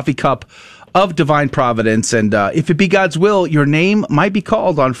in the coffee cup of divine providence. And if it be God's will, your name might be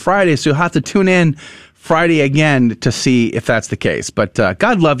called on Friday, so you'll have to tune in Friday again to see if that's the case. But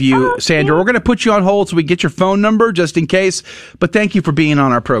God love you, Sandra. We're going to put you on hold so we get your phone number just in case. But thank you for being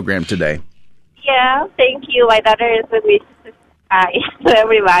on our program today. Yeah, thank you. My daughter is with me. Hi to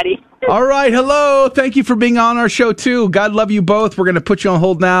everybody. All right. Hello. Thank you for being on our show, too. God love you both. We're going to put you on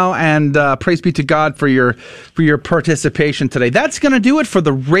hold now, and praise be to God for your participation today. That's going to do it for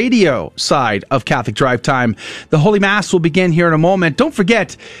the radio side of Catholic Drive Time. The Holy Mass will begin here in a moment. Don't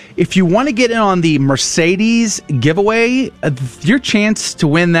forget, if you want to get in on the Mercedes giveaway, your chance to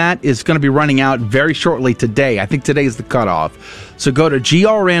win that is going to be running out very shortly today. I think today is the cutoff. So go to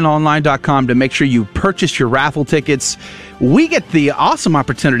grnonline.com to make sure you purchase your raffle tickets. We get the awesome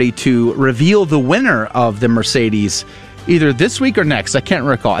opportunity to reveal the winner of the Mercedes either this week or next. I can't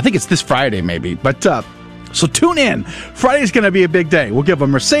recall. I think it's this Friday maybe. But so tune in. Friday is going to be a big day. We'll give a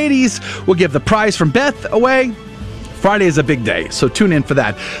Mercedes. We'll give the prize from Beth away. Friday is a big day, so tune in for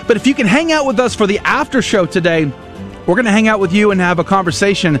that. But if you can hang out with us for the after show today, we're going to hang out with you and have a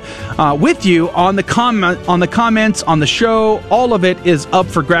conversation with you on the comments on the show. All of it is up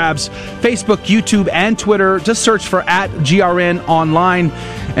for grabs. Facebook, YouTube, and Twitter. Just search for @GRN Online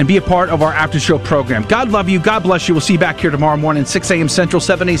and be a part of our after show program. God love you. God bless you. We'll see you back here tomorrow morning, 6 a.m. Central,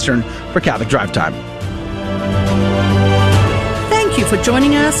 7 Eastern for Catholic Drive Time. Thank you for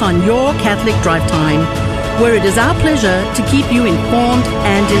joining us on Your Catholic Drive Time, where it is our pleasure to keep you informed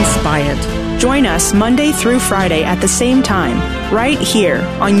and inspired. Join us Monday through Friday at the same time, right here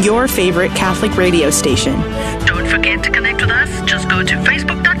on your favorite Catholic radio station. Don't forget to connect with us. Just go to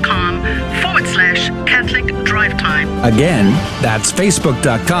facebook.com/Catholic Drive Time. Again, that's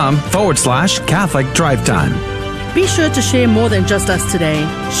facebook.com/Catholic Drive Time. Be sure to share more than just us today.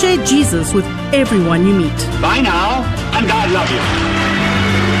 Share Jesus with everyone you meet. Bye now, and God love you.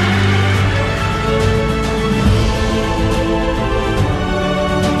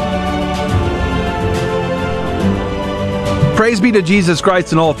 Praise be to Jesus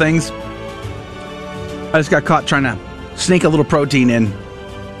Christ in all things. I just got caught trying to sneak a little protein in,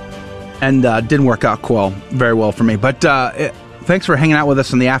 and didn't work out very well for me. But thanks for hanging out with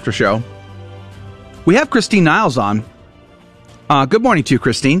us on the after show. We have Christine Niles on. Good morning to you,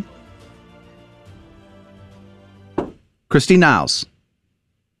 Christine. Christine Niles.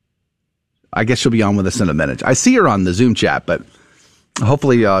 I guess she'll be on with us in a minute. I see her on the Zoom chat, but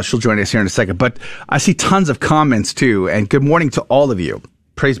hopefully she'll join us here in a second. But I see tons of comments too, and good morning to all of you.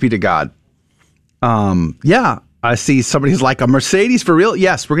 Praise be to God. Yeah, I see somebody's like, a Mercedes for real?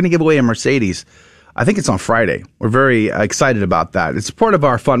 Yes, we're going to give away a Mercedes. I think it's on Friday. We're very excited about that. It's part of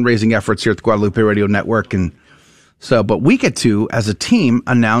our fundraising efforts here at the Guadalupe Radio Network. And so, but we get to, as a team,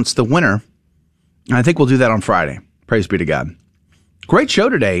 announce the winner. And I think we'll do that on Friday. Praise be to God. Great show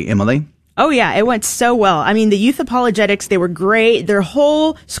today, Emily. Oh, yeah, it went so well. I mean, the youth apologetics, they were great. Their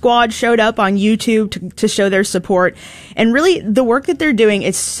whole squad showed up on YouTube to show their support. And really, the work that they're doing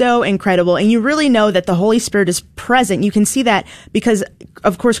is so incredible. And you really know that the Holy Spirit is present. You can see that because,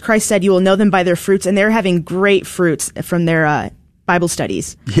 of course, Christ said you will know them by their fruits. And they're having great fruits from their Bible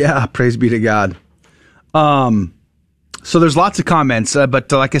studies. Yeah, praise be to God. So there's lots of comments.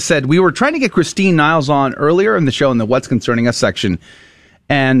 But like I said, we were trying to get Christine Niles on earlier in the show in the What's Concerning Us section.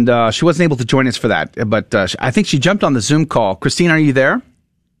 And she wasn't able to join us for that. But I think she jumped on the Zoom call. Christine, are you there?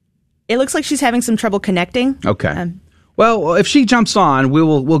 It looks like she's having some trouble connecting. Okay. Well, if she jumps on,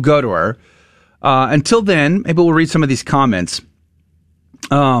 we'll go to her. Until then, maybe we'll read some of these comments.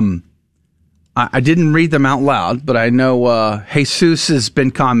 I didn't read them out loud, but I know Jesus has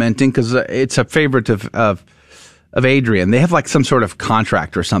been commenting because it's a favorite of Adrian. They have like some sort of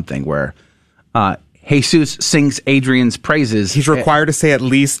contract or something where Jesus sings Adrian's praises. He's required to say at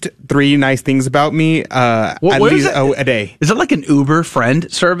least 3 nice things about me at least a day. Is it like an Uber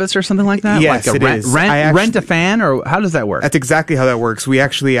friend service or something like that? Yes, like it is. Rent a fan, or how does that work? That's exactly how that works.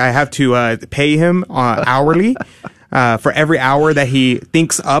 I have to pay him hourly. For every hour that he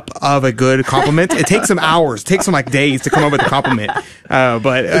thinks up of a good compliment. It takes him hours. It takes him like days to come up with a compliment.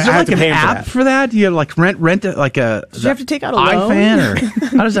 But is there I have like to pay an him app for that? Do you have like rent like a? Do you have to take out a loan? iFan, or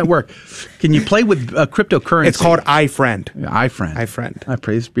how does that work? Can you play with cryptocurrency? It's called iFriend. iFriend. I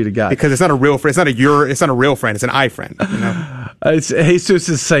praise be to God. Because it's not a real friend. It's not a real friend. It's an iFriend. You know? Jesus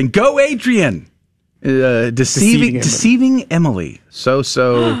is saying, "Go, Adrian!" Deceiving Emily. So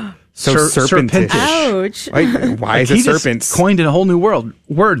serpentish. Ouch. Why is it serpents? Just coined a whole new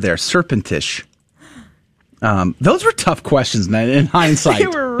word there, serpentish. Those were tough questions in hindsight. They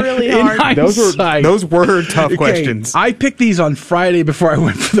were really hard. Those were tough questions. I picked these on Friday before I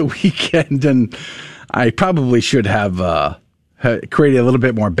went for the weekend, and I probably should have created a little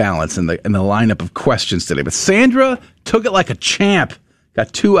bit more balance in the lineup of questions today. But Sandra took it like a champ.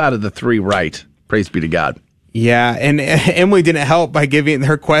 Got 2 out of the 3 right. Praise be to God. Yeah, and Emily didn't help by giving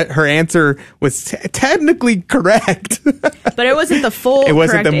her answer was technically correct, but it wasn't the full. It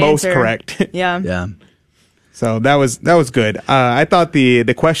wasn't the most answer. correct. Yeah. So that was good. I thought the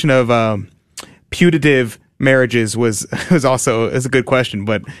question of putative marriages was also a good question,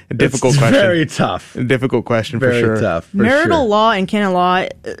 but a difficult question. Very tough. A difficult question for very sure. Very tough. Marital law and canon law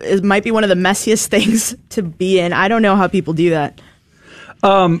might be one of the messiest things to be in. I don't know how people do that.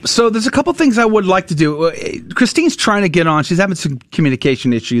 So there's a couple things I would like to do. Christine's trying to get on. She's having some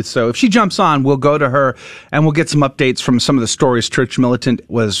communication issues. So if she jumps on, we'll go to her and we'll get some updates from some of the stories Church Militant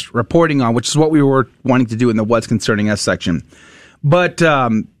was reporting on, which is what we were wanting to do in the What's Concerning Us section. But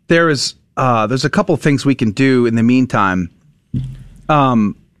there's a couple of things we can do in the meantime.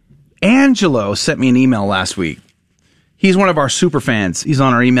 Angelo sent me an email last week. He's one of our super fans. He's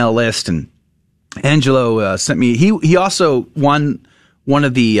on our email list, and Angelo sent me. He also won one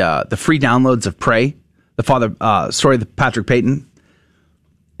of the free downloads of Pray, the story of Patrick Payton,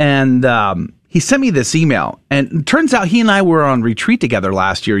 and he sent me this email. And it turns out he and I were on retreat together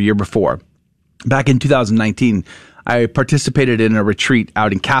last year before, back in 2019. I participated in a retreat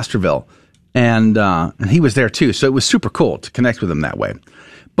out in Castroville, and he was there too. So it was super cool to connect with him that way.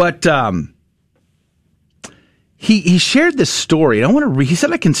 But he shared this story. And he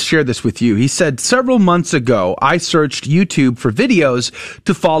said, I can share this with you. He said, several months ago, I searched YouTube for videos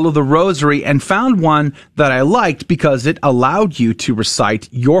to follow the rosary and found one that I liked because it allowed you to recite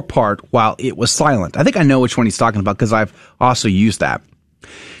your part while it was silent. I think I know which one he's talking about because I've also used that.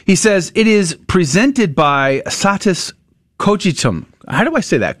 He says, it is presented by Satis Cogitum. How do I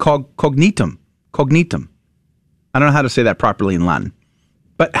say that? Cognitum. I don't know how to say that properly in Latin.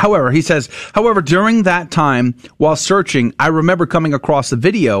 But he says, during that time, while searching, I remember coming across a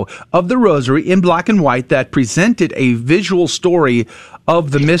video of the rosary in black and white that presented a visual story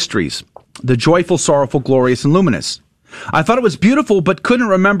of the mysteries, the joyful, sorrowful, glorious, and luminous. I thought it was beautiful, but couldn't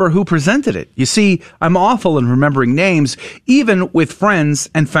remember who presented it. You see, I'm awful in remembering names, even with friends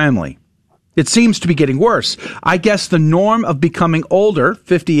and family. It seems to be getting worse. I guess the norm of becoming older,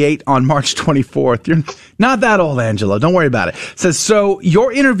 58 on March 24th. You're not that old, Angelo. Don't worry about it. Says, so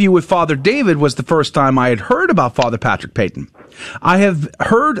your interview with Father David was the first time I had heard about Father Patrick Payton. I have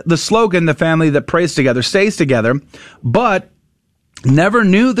heard the slogan, the family that prays together stays together, but never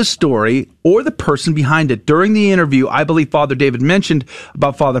knew the story or the person behind it. During the interview, I believe Father David mentioned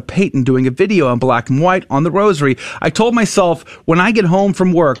about Father Payton doing a video in black and white on the rosary. I told myself, when I get home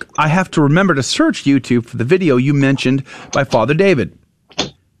from work, I have to remember to search YouTube for the video you mentioned by Father David.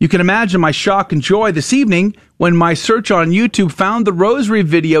 You can imagine my shock and joy this evening when my search on YouTube found the rosary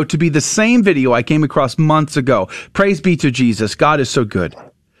video to be the same video I came across months ago. Praise be to Jesus. God is so good.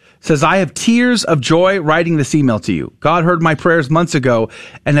 Says, I have tears of joy writing this email to you. God heard my prayers months ago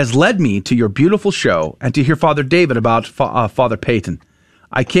and has led me to your beautiful show and to hear Father David about Father Payton.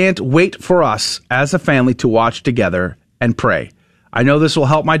 I can't wait for us as a family to watch together and pray. I know this will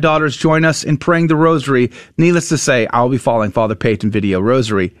help my daughters join us in praying the rosary. Needless to say, I'll be following Father Payton video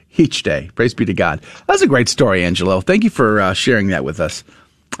rosary each day. Praise be to God. That's a great story, Angelo. Thank you for sharing that with us.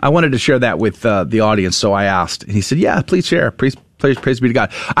 I wanted to share that with the audience, so I asked. And he said, yeah, please share. Praise be to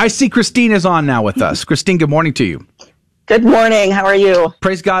God. I see Christine is on now with us. Christine, good morning to you. Good morning. How are you?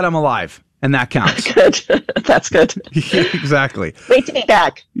 Praise God, I'm alive. And that counts. Good. That's good. Exactly. Great to be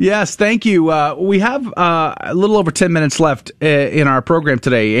back. Yes, thank you. We have a little over 10 minutes left in our program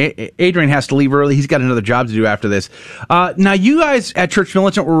today. Adrian has to leave early. He's got another job to do after this. Now, you guys at Church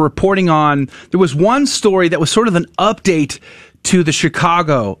Militant were reporting on, there was one story that was sort of an update to the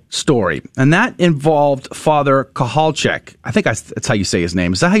Chicago story, and that involved Father Kowalczyk. I think that's how you say his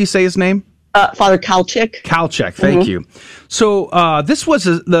name. Is that how you say his name? Father Kowalczyk. Kowalczyk, thank you. So this was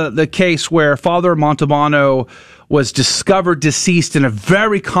the case where Father Montalbano was discovered deceased in a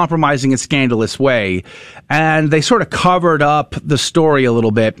very compromising and scandalous way, and they sort of covered up the story a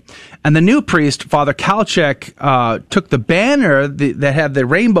little bit. And the new priest, Father Kowalczyk, took the banner that had the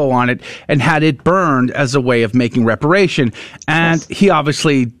rainbow on it and had it burned as a way of making reparation. And he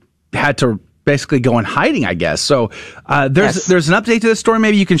obviously had to basically go in hiding, I guess. So there's an update to this story.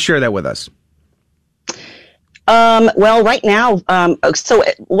 Maybe you can share that with us. Well, right now, so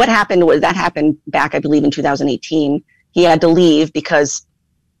what happened was that happened back, I believe, in 2018. He had to leave because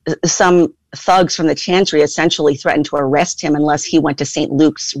some thugs from the Chancery essentially threatened to arrest him unless he went to St.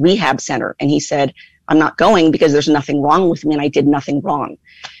 Luke's rehab center. And he said, I'm not going because there's nothing wrong with me and I did nothing wrong.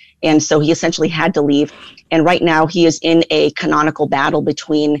 And so he essentially had to leave. And right now he is in a canonical battle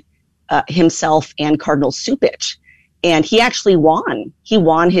between himself and Cardinal Cupich. And he actually won. He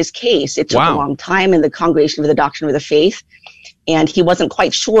won his case. It took a long time in the Congregation of the Doctrine of the Faith. And he wasn't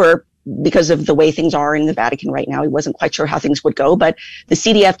quite sure because of the way things are in the Vatican right now. He wasn't quite sure how things would go. But the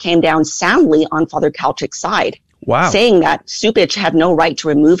CDF came down soundly on Father Kowalczyk's side, saying that Cupich had no right to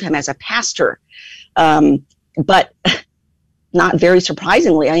remove him as a pastor. But not very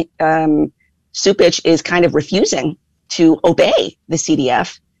surprisingly, Cupich is kind of refusing to obey the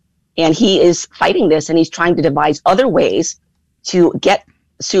CDF. And he is fighting this, and he's trying to devise other ways to get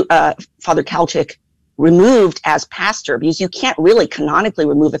Father Kowalczyk removed as pastor, because you can't really canonically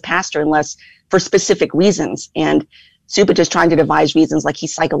remove a pastor unless for specific reasons. And Cupich is trying to devise reasons like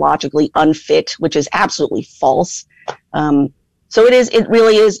he's psychologically unfit, which is absolutely false. So it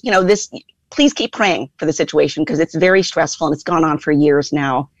really is, please keep praying for the situation, because it's very stressful and it's gone on for years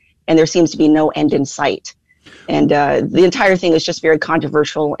now, and there seems to be no end in sight. And the entire thing is just very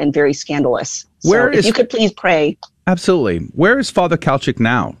controversial and very scandalous. So if you could please pray. Absolutely. Where is Father Kalchik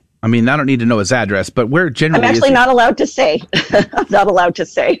now? I mean, I don't need to know his address, but where generally I'm actually not allowed to say. I'm not allowed to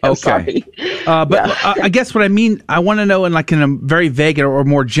say. I'm sorry. I guess what I mean, I want to know in a very vague or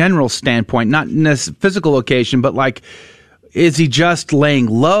more general standpoint, not in this physical location, but is he just laying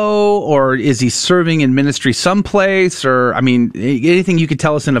low, or is he serving in ministry someplace? Or, anything you could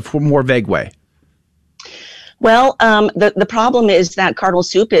tell us in a more vague way? Well, the problem is that Cardinal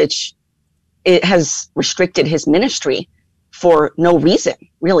Cupich has restricted his ministry for no reason,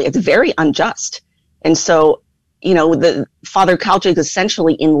 really. It's very unjust. And so, the Father Kalchik is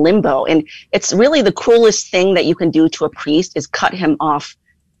essentially in limbo. And it's really the cruelest thing that you can do to a priest is cut him off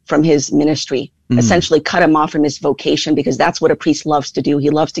from his ministry, essentially cut him off from his vocation, because that's what a priest loves to do. He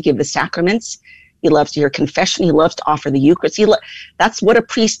loves to give the sacraments. He loves to hear confession. He loves to offer the Eucharist. That's what a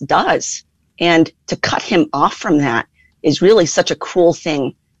priest does. And to cut him off from that is really such a cruel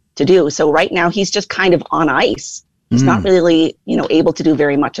thing to do. So right now he's just kind of on ice. He's not really, able to do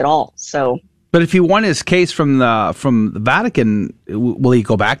very much at all. So, but if he won his case from the Vatican, will he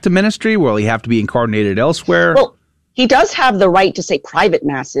go back to ministry? Will he have to be incarnated elsewhere? Well, he does have the right to say private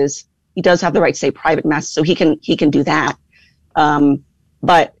masses. So he can do that.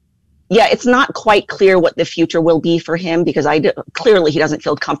 But yeah, it's not quite clear what the future will be for him, because clearly he doesn't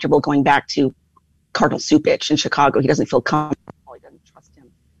feel comfortable going back to Cardinal Cupich in Chicago. He doesn't feel comfortable. He doesn't trust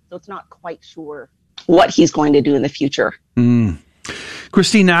him. So it's not quite sure what he's going to do in the future.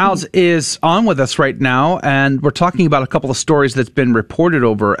 Christine Niles is on with us right now, and we're talking about a couple of stories that's been reported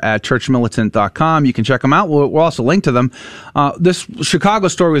over at churchmilitant.com. You can check them out. We'll also link to them. This Chicago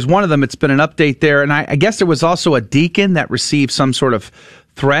story was one of them. It's been an update there, and I guess there was also a deacon that received some sort of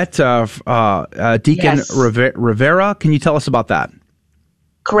threat of Deacon Rivera. Can you tell us about that?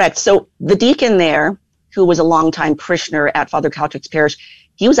 Correct. So the deacon there, who was a longtime parishioner at Father Kalchik's parish,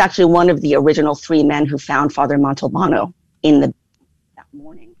 he was actually one of the original 3 men who found Father Montalbano that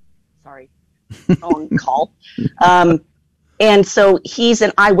morning. Sorry, phone call. And so he's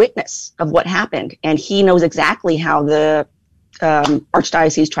an eyewitness of what happened, and he knows exactly how the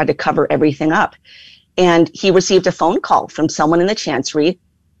archdiocese tried to cover everything up. And he received a phone call from someone in the chancery,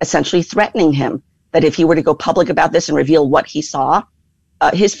 essentially threatening him that if he were to go public about this and reveal what he saw,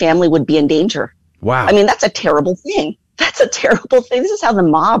 his family would be in danger. Wow. I mean, that's a terrible thing. That's a terrible thing. This is how the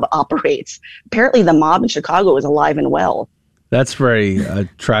mob operates. Apparently the mob in Chicago is alive and well. That's very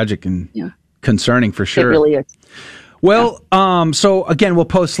tragic and concerning for sure. It really is. Well, so again, we'll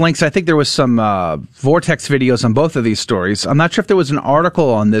post links. I think there was some Vortex videos on both of these stories. I'm not sure if there was an article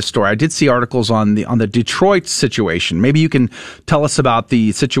on this story. I did see articles on the Detroit situation. Maybe you can tell us about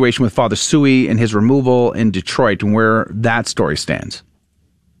the situation with Father Sui and his removal in Detroit and where that story stands.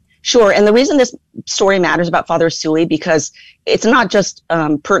 Sure. And the reason this story matters about Father Sui, because it's not just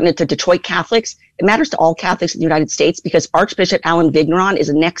pertinent to Detroit Catholics. It matters to all Catholics in the United States, because Archbishop Alan Vigneron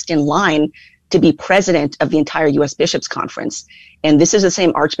is next in line to be president of the entire U.S. Bishops' Conference. And this is the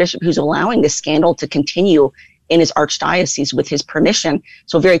same archbishop who's allowing this scandal to continue in his archdiocese with his permission.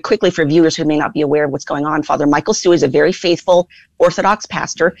 So very quickly, for viewers who may not be aware of what's going on, Father Michael Sui is a very faithful Orthodox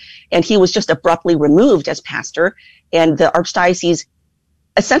pastor, and he was just abruptly removed as pastor. And the archdiocese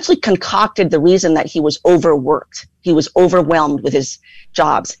essentially concocted the reason that he was overworked. He was overwhelmed with his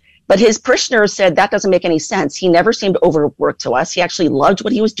jobs. But his parishioners said that doesn't make any sense. He never seemed overworked to us. He actually loved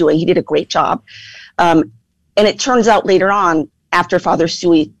what he was doing. He did a great job. And it turns out later on, after Father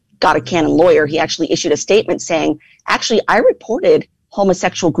Sui got a canon lawyer, he actually issued a statement saying, actually, I reported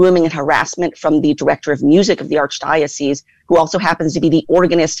homosexual grooming and harassment from the director of music of the archdiocese, who also happens to be the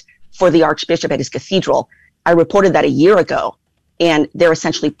organist for the archbishop at his cathedral. I reported that a year ago, and they're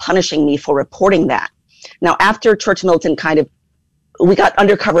essentially punishing me for reporting that. Now, after Church Militant we got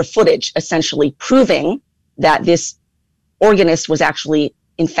undercover footage essentially proving that this organist was actually,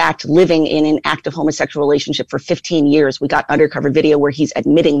 in fact, living in an active homosexual relationship for 15 years. We got undercover video where he's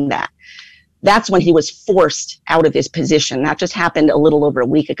admitting that. That's when he was forced out of his position. That just happened a little over a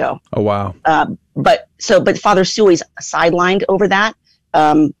week ago. Oh, wow. But Father Sui's sidelined over that.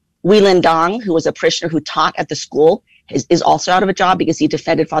 Weilin Dong, who was a parishioner who taught at the school, is also out of a job because he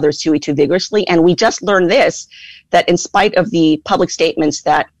defended Father Sui too vigorously. And we just learned this, that in spite of the public statements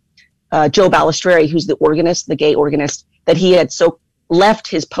that Joe Balistreri, who's the organist, the gay organist, that he had so left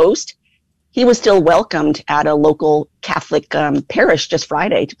his post, he was still welcomed at a local Catholic parish just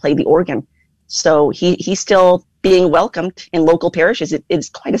Friday to play the organ. So he's still being welcomed in local parishes. It's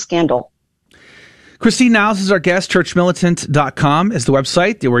quite a scandal. Christine Niles is our guest. Churchmilitant.com is the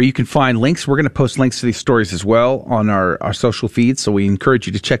website where you can find links. We're going to post links to these stories as well on our social feeds, so we encourage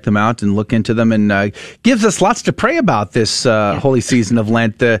you to check them out and look into them, and gives us lots to pray about this holy season of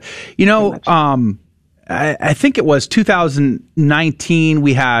Lent. I think it was 2019,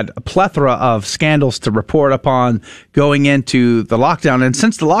 we had a plethora of scandals to report upon going into the lockdown. And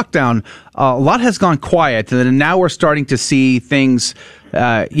since the lockdown, a lot has gone quiet. And now we're starting to see things,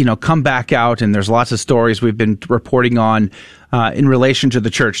 come back out. And there's lots of stories we've been reporting on in relation to the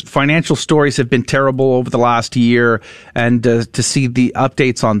church. Financial stories have been terrible over the last year. And to see the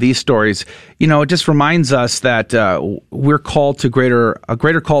updates on these stories, it just reminds us that we're called to a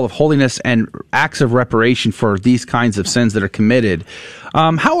greater call of holiness and acts of reparation for these kinds of sins that are committed.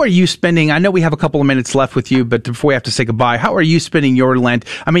 How are you spending? I know we have a couple of minutes left with you, but before we have to say goodbye, how are you spending your Lent?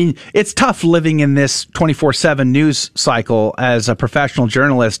 I mean, it's tough living in this 24/7 news cycle as a professional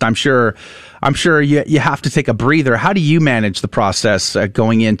journalist. I'm sure you have to take a breather. How do you manage the process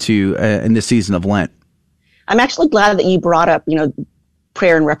going into in this season of Lent? I'm actually glad that you brought up,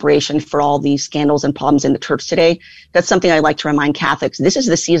 prayer and reparation for all these scandals and problems in the church today. That's something I like to remind Catholics. This is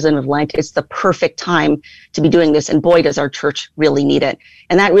the season of Lent. It's the perfect time to be doing this. And boy, does our church really need it.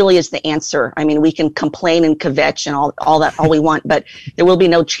 And that really is the answer. I mean, we can complain and kvetch and all we want, but there will be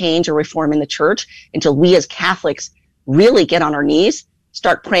no change or reform in the church until we as Catholics really get on our knees,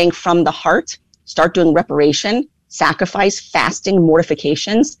 start praying from the heart, start doing reparation, sacrifice, fasting,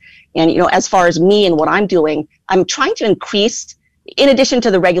 mortifications. And, as far as me and what I'm doing, I'm trying to increase, in addition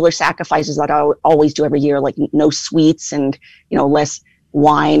to the regular sacrifices that I always do every year, like no sweets and, less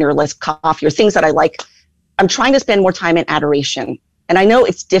wine or less coffee or things that I like, I'm trying to spend more time in adoration. And I know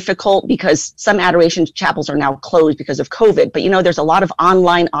it's difficult because some adoration chapels are now closed because of COVID, but there's a lot of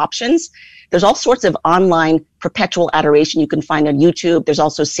online options. There's all sorts of online perpetual adoration you can find on YouTube. There's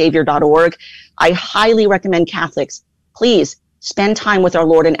also Savior.org. I highly recommend Catholics, please spend time with our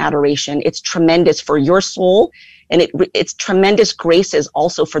Lord in adoration. It's tremendous for your soul. And it's tremendous graces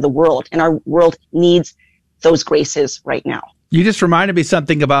also for the world. And our world needs those graces right now. You just reminded me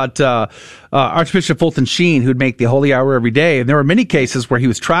something about Archbishop Fulton Sheen, who'd make the Holy Hour every day. And there were many cases where he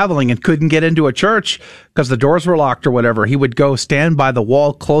was traveling and couldn't get into a church because the doors were locked or whatever. He would go stand by the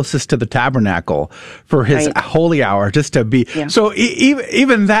wall closest to the tabernacle for his Holy Hour just to be. Yeah. So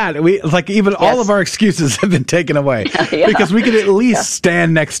even that, all of our excuses have been taken away because we could at least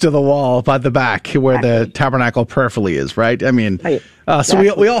stand next to the wall by the back where the tabernacle prayerfully is, right? I mean,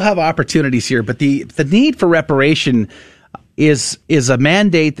 so we all have opportunities here, but the need for reparation is a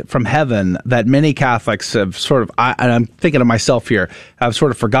mandate from heaven that many Catholics have sort of, and I'm thinking of myself here, have sort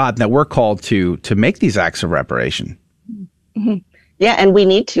of forgotten that we're called to make these acts of reparation. Mm-hmm. Yeah, and we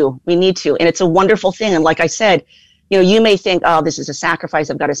need to. And it's a wonderful thing. And like I said, you may think, oh, this is a sacrifice.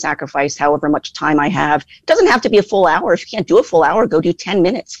 I've got to sacrifice however much time I have. It doesn't have to be a full hour. If you can't do a full hour, go do 10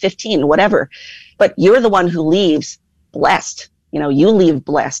 minutes, 15, whatever. But you're the one who leaves blessed. You leave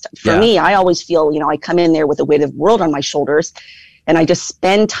blessed. For me, I always feel, I come in there with the weight of the world on my shoulders and I just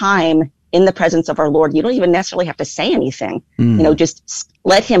spend time in the presence of our Lord. You don't even necessarily have to say anything. Just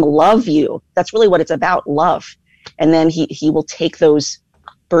let him love you. That's really what it's about, love. And then he will take those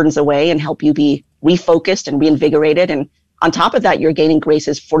burdens away and help you be refocused and reinvigorated. And on top of that, you're gaining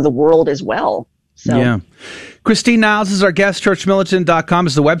graces for the world as well. So. Yeah. Christine Niles is our guest. Churchmilitant.com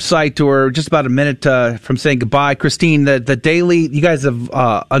is the website. We're just about a minute from saying goodbye. Christine, the daily, you guys have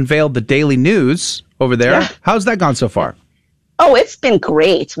unveiled the daily news over there. Yeah. How's that gone so far? Oh, it's been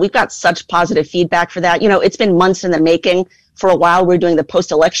great. We've got such positive feedback for that. It's been months in the making. For a while, we're doing the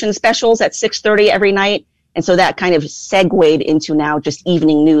post-election specials at 6:30 every night. And so that kind of segued into now just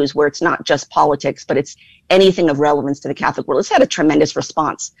evening news where it's not just politics, but it's anything of relevance to the Catholic world. It's had a tremendous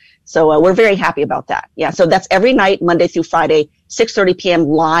response. So we're very happy about that. Yeah. So that's every night, Monday through Friday, 6:30 p.m.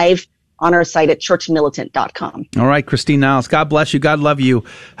 live on our site at churchmilitant.com. All right, Christine Niles. God bless you. God love you.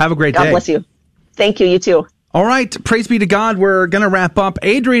 Have a great day. God bless you. Thank you. You too. All right. Praise be to God. We're going to wrap up.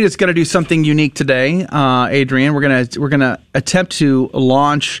 Adrian is going to do something unique today. Adrian, we're going to attempt to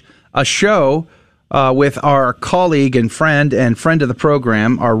launch a show with our colleague and friend of the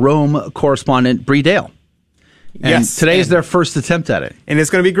program, our Rome correspondent, Bree Dale. And today is their first attempt at it. And it's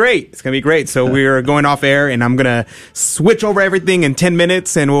going to be great. So we're going off air, and I'm going to switch over everything in 10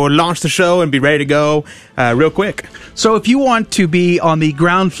 minutes, and we'll launch the show and be ready to go real quick. So if you want to be on the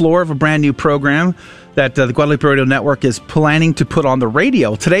ground floor of a brand new program that the Guadalupe Radio Network is planning to put on the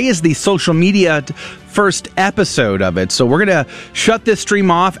radio, today is the social media first episode of it. So we're going to shut this stream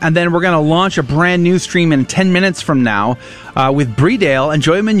off, and then we're going to launch a brand new stream in 10 minutes from now with Brie Dale and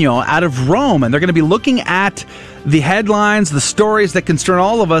Joey Mignon out of Rome. And they're going to be looking at the headlines, the stories that concern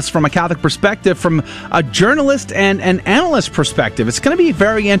all of us from a Catholic perspective, from a journalist and an analyst perspective. It's going to be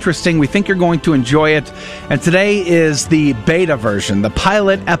very interesting. We think you're going to enjoy it. And today is the beta version, the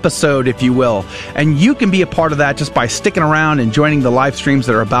pilot episode, if you will. And you can be a part of that just by sticking around and joining the live streams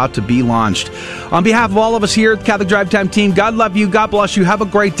that are about to be launched. On behalf of all of us here at the Catholic Drive Time team, God love you, God bless you, have a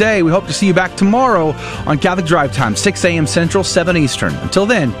great day. We hope to see you back tomorrow on Catholic Drive Time, 6 a.m. Central, 7 Eastern. Until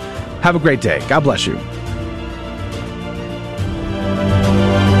then, have a great day. God bless you.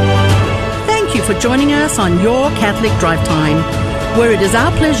 Thank you for joining us on Your Catholic Drive Time, where it is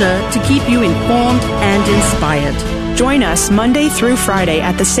our pleasure to keep you informed and inspired. Join us Monday through Friday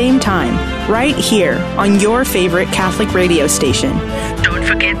at the same time, right here on your favorite Catholic radio station. Don't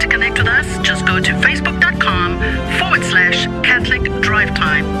forget to connect with us. Just go to facebook.com/Catholic Drive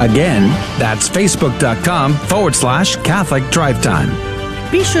Time. Again, that's facebook.com/Catholic Drive Time.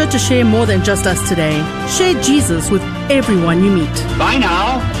 Be sure to share more than just us today. Share Jesus with everyone you meet. Bye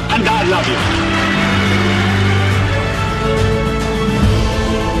now, and God love you.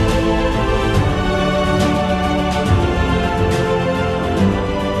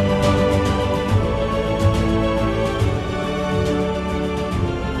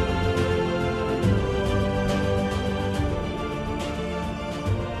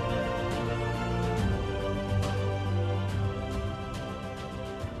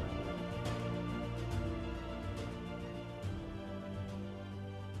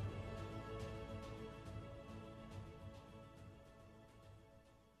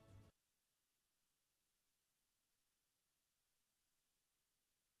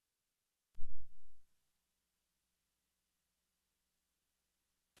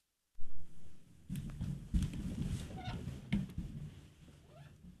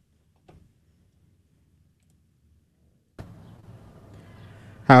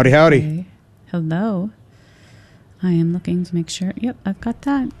 Howdy, howdy. Okay. Hello. I am looking to make sure. Yep, I've got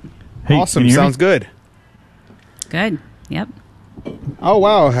that. Hey, awesome. Sounds good. Good. Yep. Oh,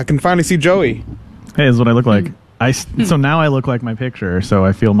 wow. I can finally see Joey. Hey, this is what I look like. So now I look like my picture, so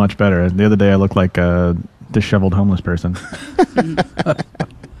I feel much better. The other day I looked like a disheveled homeless person.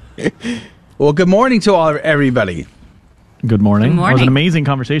 Well, good morning to everybody. Good morning. Good morning. It was an amazing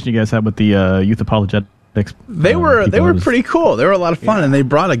conveation you guys had with the youth apologetics. They were pretty cool. They were a lot of fun, and they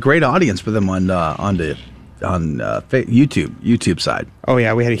brought a great audience with them on YouTube side. Oh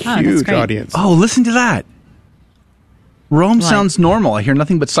yeah, we had a huge audience. Oh, listen to that. Rome sounds normal. I hear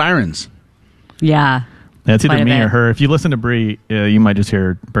nothing but sirens. Yeah. It's either me or her. If you listen to Brie, you might just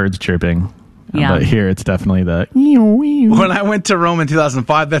hear birds chirping. Yeah. But here it's definitely the... When I went to Rome in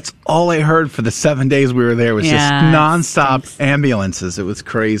 2005, that's all I heard for the 7 days we were there was just nonstop ambulances. It was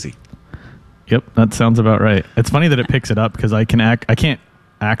crazy. Yep, that sounds about right. It's funny that it picks it up because I can't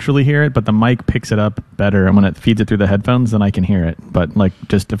actually hear it, but the mic picks it up better, and when it feeds it through the headphones, then I can hear it. But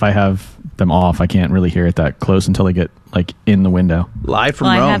just if I have them off, I can't really hear it that close until I get in the window. Live from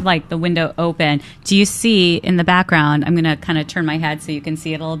Rome. I have the window open. Do you see in the background? I'm going to kind of turn my head so you can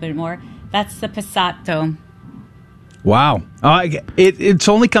see it a little bit more. That's the Passato. Wow, it's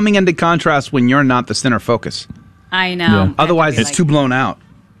only coming into contrast when you're not the center focus. I know. Yeah. Otherwise, it's too blown out.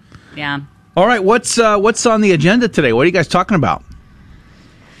 Yeah. All right, what's on the agenda today? What are you guys talking about?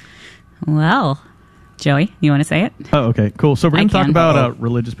 Well, Joey, you want to say it? Oh, okay, cool. So we're going to talk about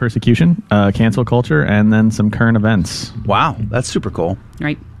religious persecution, cancel culture, and then some current events. Wow, that's super cool.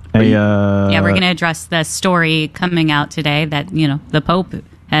 Right. Yeah, we're going to address the story coming out today that, the Pope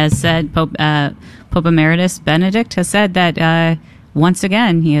has said, Pope Emeritus Benedict has said that once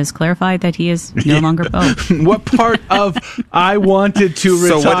again, he has clarified that he is no longer Pope. What part of I wanted to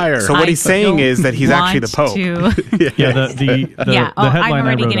retire? So what he's saying is that he's actually the Pope. The headline I'm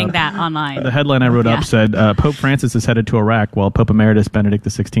already getting up, that online. The headline I wrote up said, Pope Francis is headed to Iraq while Pope Emeritus Benedict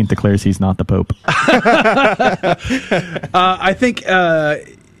XVI declares he's not the Pope. I think,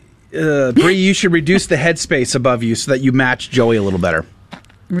 Brie, you should reduce the headspace above you so that you match Joey a little better.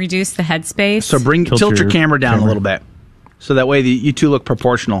 Reduce the headspace? So tilt your camera down a little bit. So that way you two look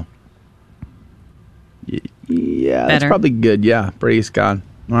proportional. Yeah, that's probably good. Yeah, praise God.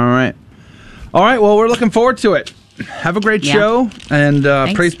 All right. Well, we're looking forward to it. Have a great show, and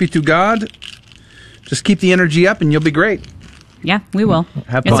praise be to God. Just keep the energy up, and you'll be great. Yeah, we will.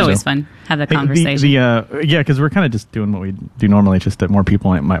 It's always fun. Have the conversation. Because we're kind of just doing what we do normally. It's just that more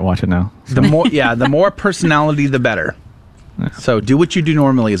people might watch it now. The more personality, the better. So do what you do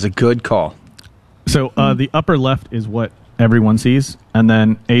normally is a good call. So the upper left is what everyone sees, and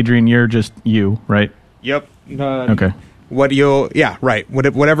then Adrian, you're just you, right? Yep. Okay.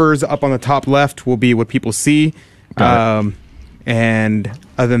 Whatever's up on the top left will be what people see. And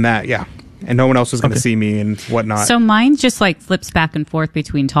other than that, yeah. And no one else is going to see me and whatnot. So mine just like flips back and forth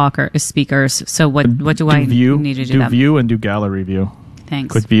between speakers. So what do I need to do? Do view and do gallery view.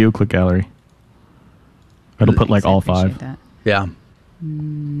 Thanks. Click view, click gallery. It'll put like all 5. That. Yeah.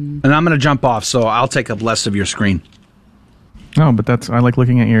 And I'm going to jump off, so I'll take up less of your screen. Oh, but I like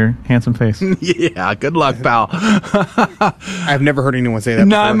looking at your handsome face. Yeah, good luck, pal. I've never heard anyone say that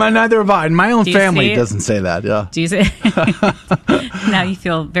No, before. neither have I. My own Do you family see it? doesn't say that. Yeah. Do you see? Now you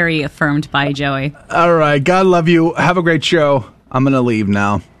feel very affirmed by Joey. All right. God love you. Have a great show. I'm going to leave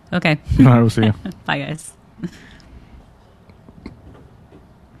now. Okay. All right, we'll see you. Bye, guys.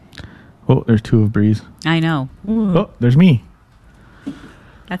 Oh, there's 2 of Breeze. I know. Oh, there's me.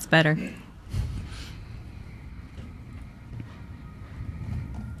 That's better.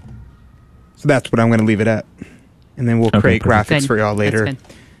 So that's what I'm going to leave it at. And then we'll create graphics for y'all later.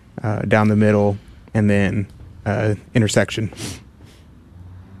 Down the middle and then intersection.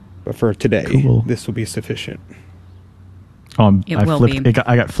 But for today, this will be sufficient. Oh, It will be.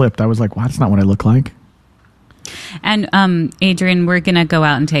 I got flipped. I was like, wow, that's not what I look like. And Adrian, we're gonna go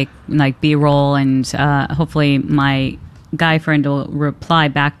out and take like B-roll, and hopefully my guy friend will reply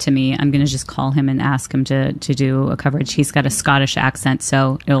back to me. I'm gonna just call him and ask him to do a coverage. He's got a Scottish accent,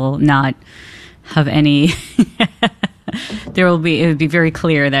 so it will not have any. It would be very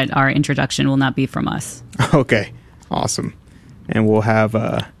clear that our introduction will not be from us. Okay, awesome. And we'll have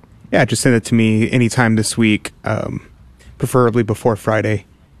just send it to me anytime this week, preferably before Friday,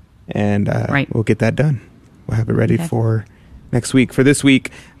 and we'll get that done. We'll have it ready for next week. For this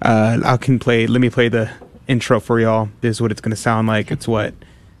week, let me play the intro for y'all. This is what it's going to sound like. It's what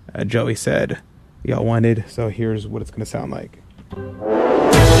Joey said y'all wanted, so here's what it's going to sound like.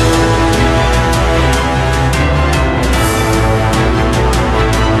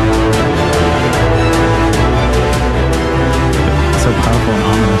 So powerful and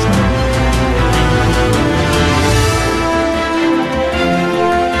ominous now.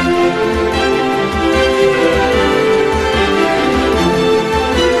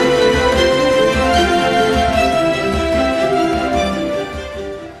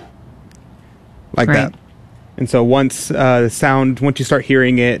 Like that. And so once the sound, once you start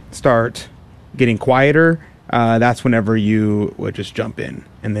hearing it start getting quieter, that's whenever you would just jump in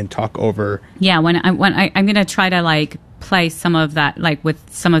and then talk over. Yeah, when I'm gonna try to like play some of that, like with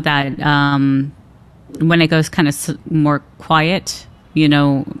some of that when it goes kind of more quiet,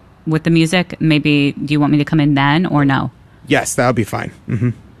 with the music. Maybe do you want me to come in then or no? Yes, that'll be fine. Mm-hmm.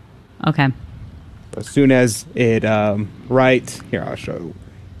 Okay. As soon as it here, I'll show you.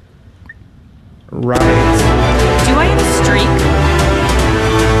 Right. Do I have a streak?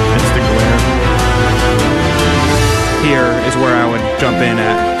 It's the glare. Here is where I would jump in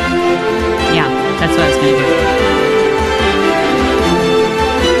at. Yeah, that's what I was going to do.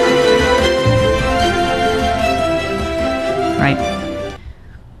 Right.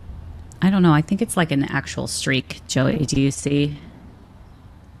 I don't know. I think it's like an actual streak, Joey. Do you see?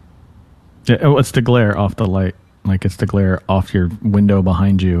 Yeah, it's the glare off the light. Like it's the glare off your window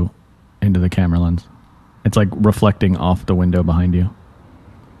behind you into the camera lens. It's like reflecting off the window behind you.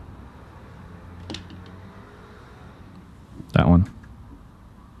 That one.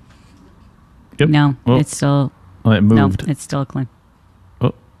 Yep. No, oh. It's still... Oh, it moved. No, it's still clean.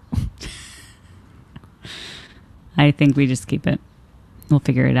 Oh. I think we just keep it. We'll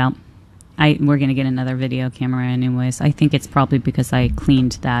figure it out. We're going to get another video camera anyways. I think it's probably because I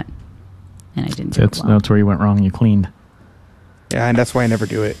cleaned that and I didn't do it well. That's where you went wrong. You cleaned. Yeah, and that's why I never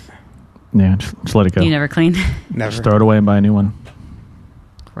do it. Yeah, just let it go. You never cleaned? Never. Just throw it away and buy a new one.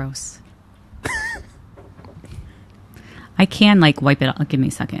 Gross. I can wipe it out. Give me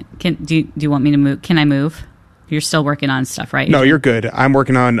a second. Do you want me to move? Can I move? You're still working on stuff, right? No, you're good. I'm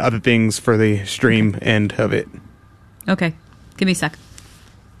working on other things for the stream end of it. Okay. Give me a sec.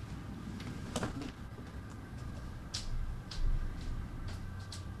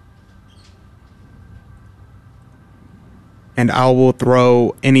 And I will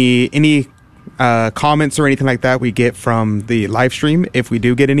throw any comments or anything like that we get from the live stream. If we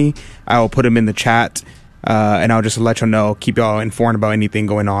do get any, I will put them in the chat, and I'll just let y'all know, keep y'all informed about anything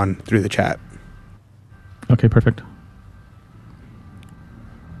going on through the chat. Okay, perfect.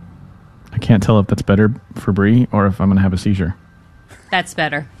 I can't tell if that's better for Bree or if I'm going to have a seizure. That's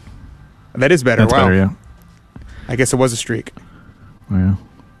better. That is better. That's wow. better, yeah. I guess it was a streak. Oh, yeah.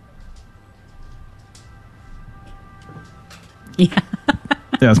 Yeah.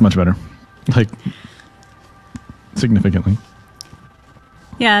 Yeah, it's much better. Significantly.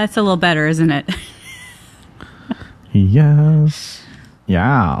 Yeah, it's a little better, isn't it? Yes.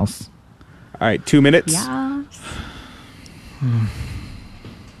 Yes. All right, 2 minutes. Yes.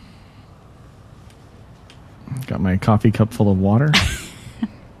 Got my coffee cup full of water.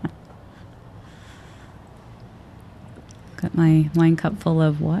 Got my wine cup full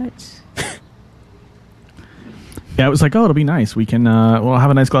of what? Yeah, it was like, oh, it'll be nice. We can, we'll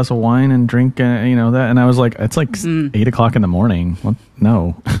have a nice glass of wine and drink, that. And I was like, it's like 8 o'clock in the morning. What?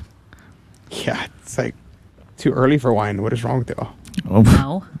 No. Yeah, it's like too early for wine. What is wrong with it all? Oh,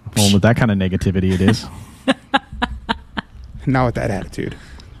 no. Well, with that kind of negativity, it is. Not with that attitude.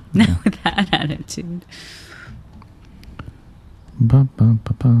 No, with that attitude.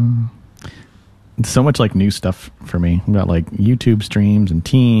 It's so much like new stuff for me. We got like YouTube streams and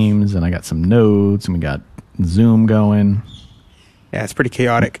Teams, and I got some notes, and we got Zoom going. Yeah, it's pretty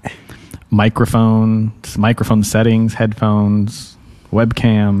chaotic. Microphone settings, headphones,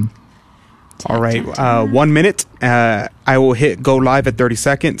 webcam. All right, 1 minute. I will hit go live at 30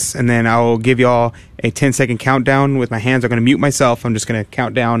 seconds, and then I will give y'all a 10-second countdown with my hands. I'm going to mute myself. I'm just going to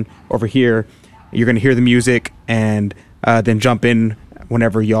count down over here. You're going to hear the music, and then jump in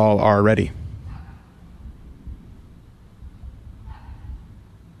whenever y'all are ready.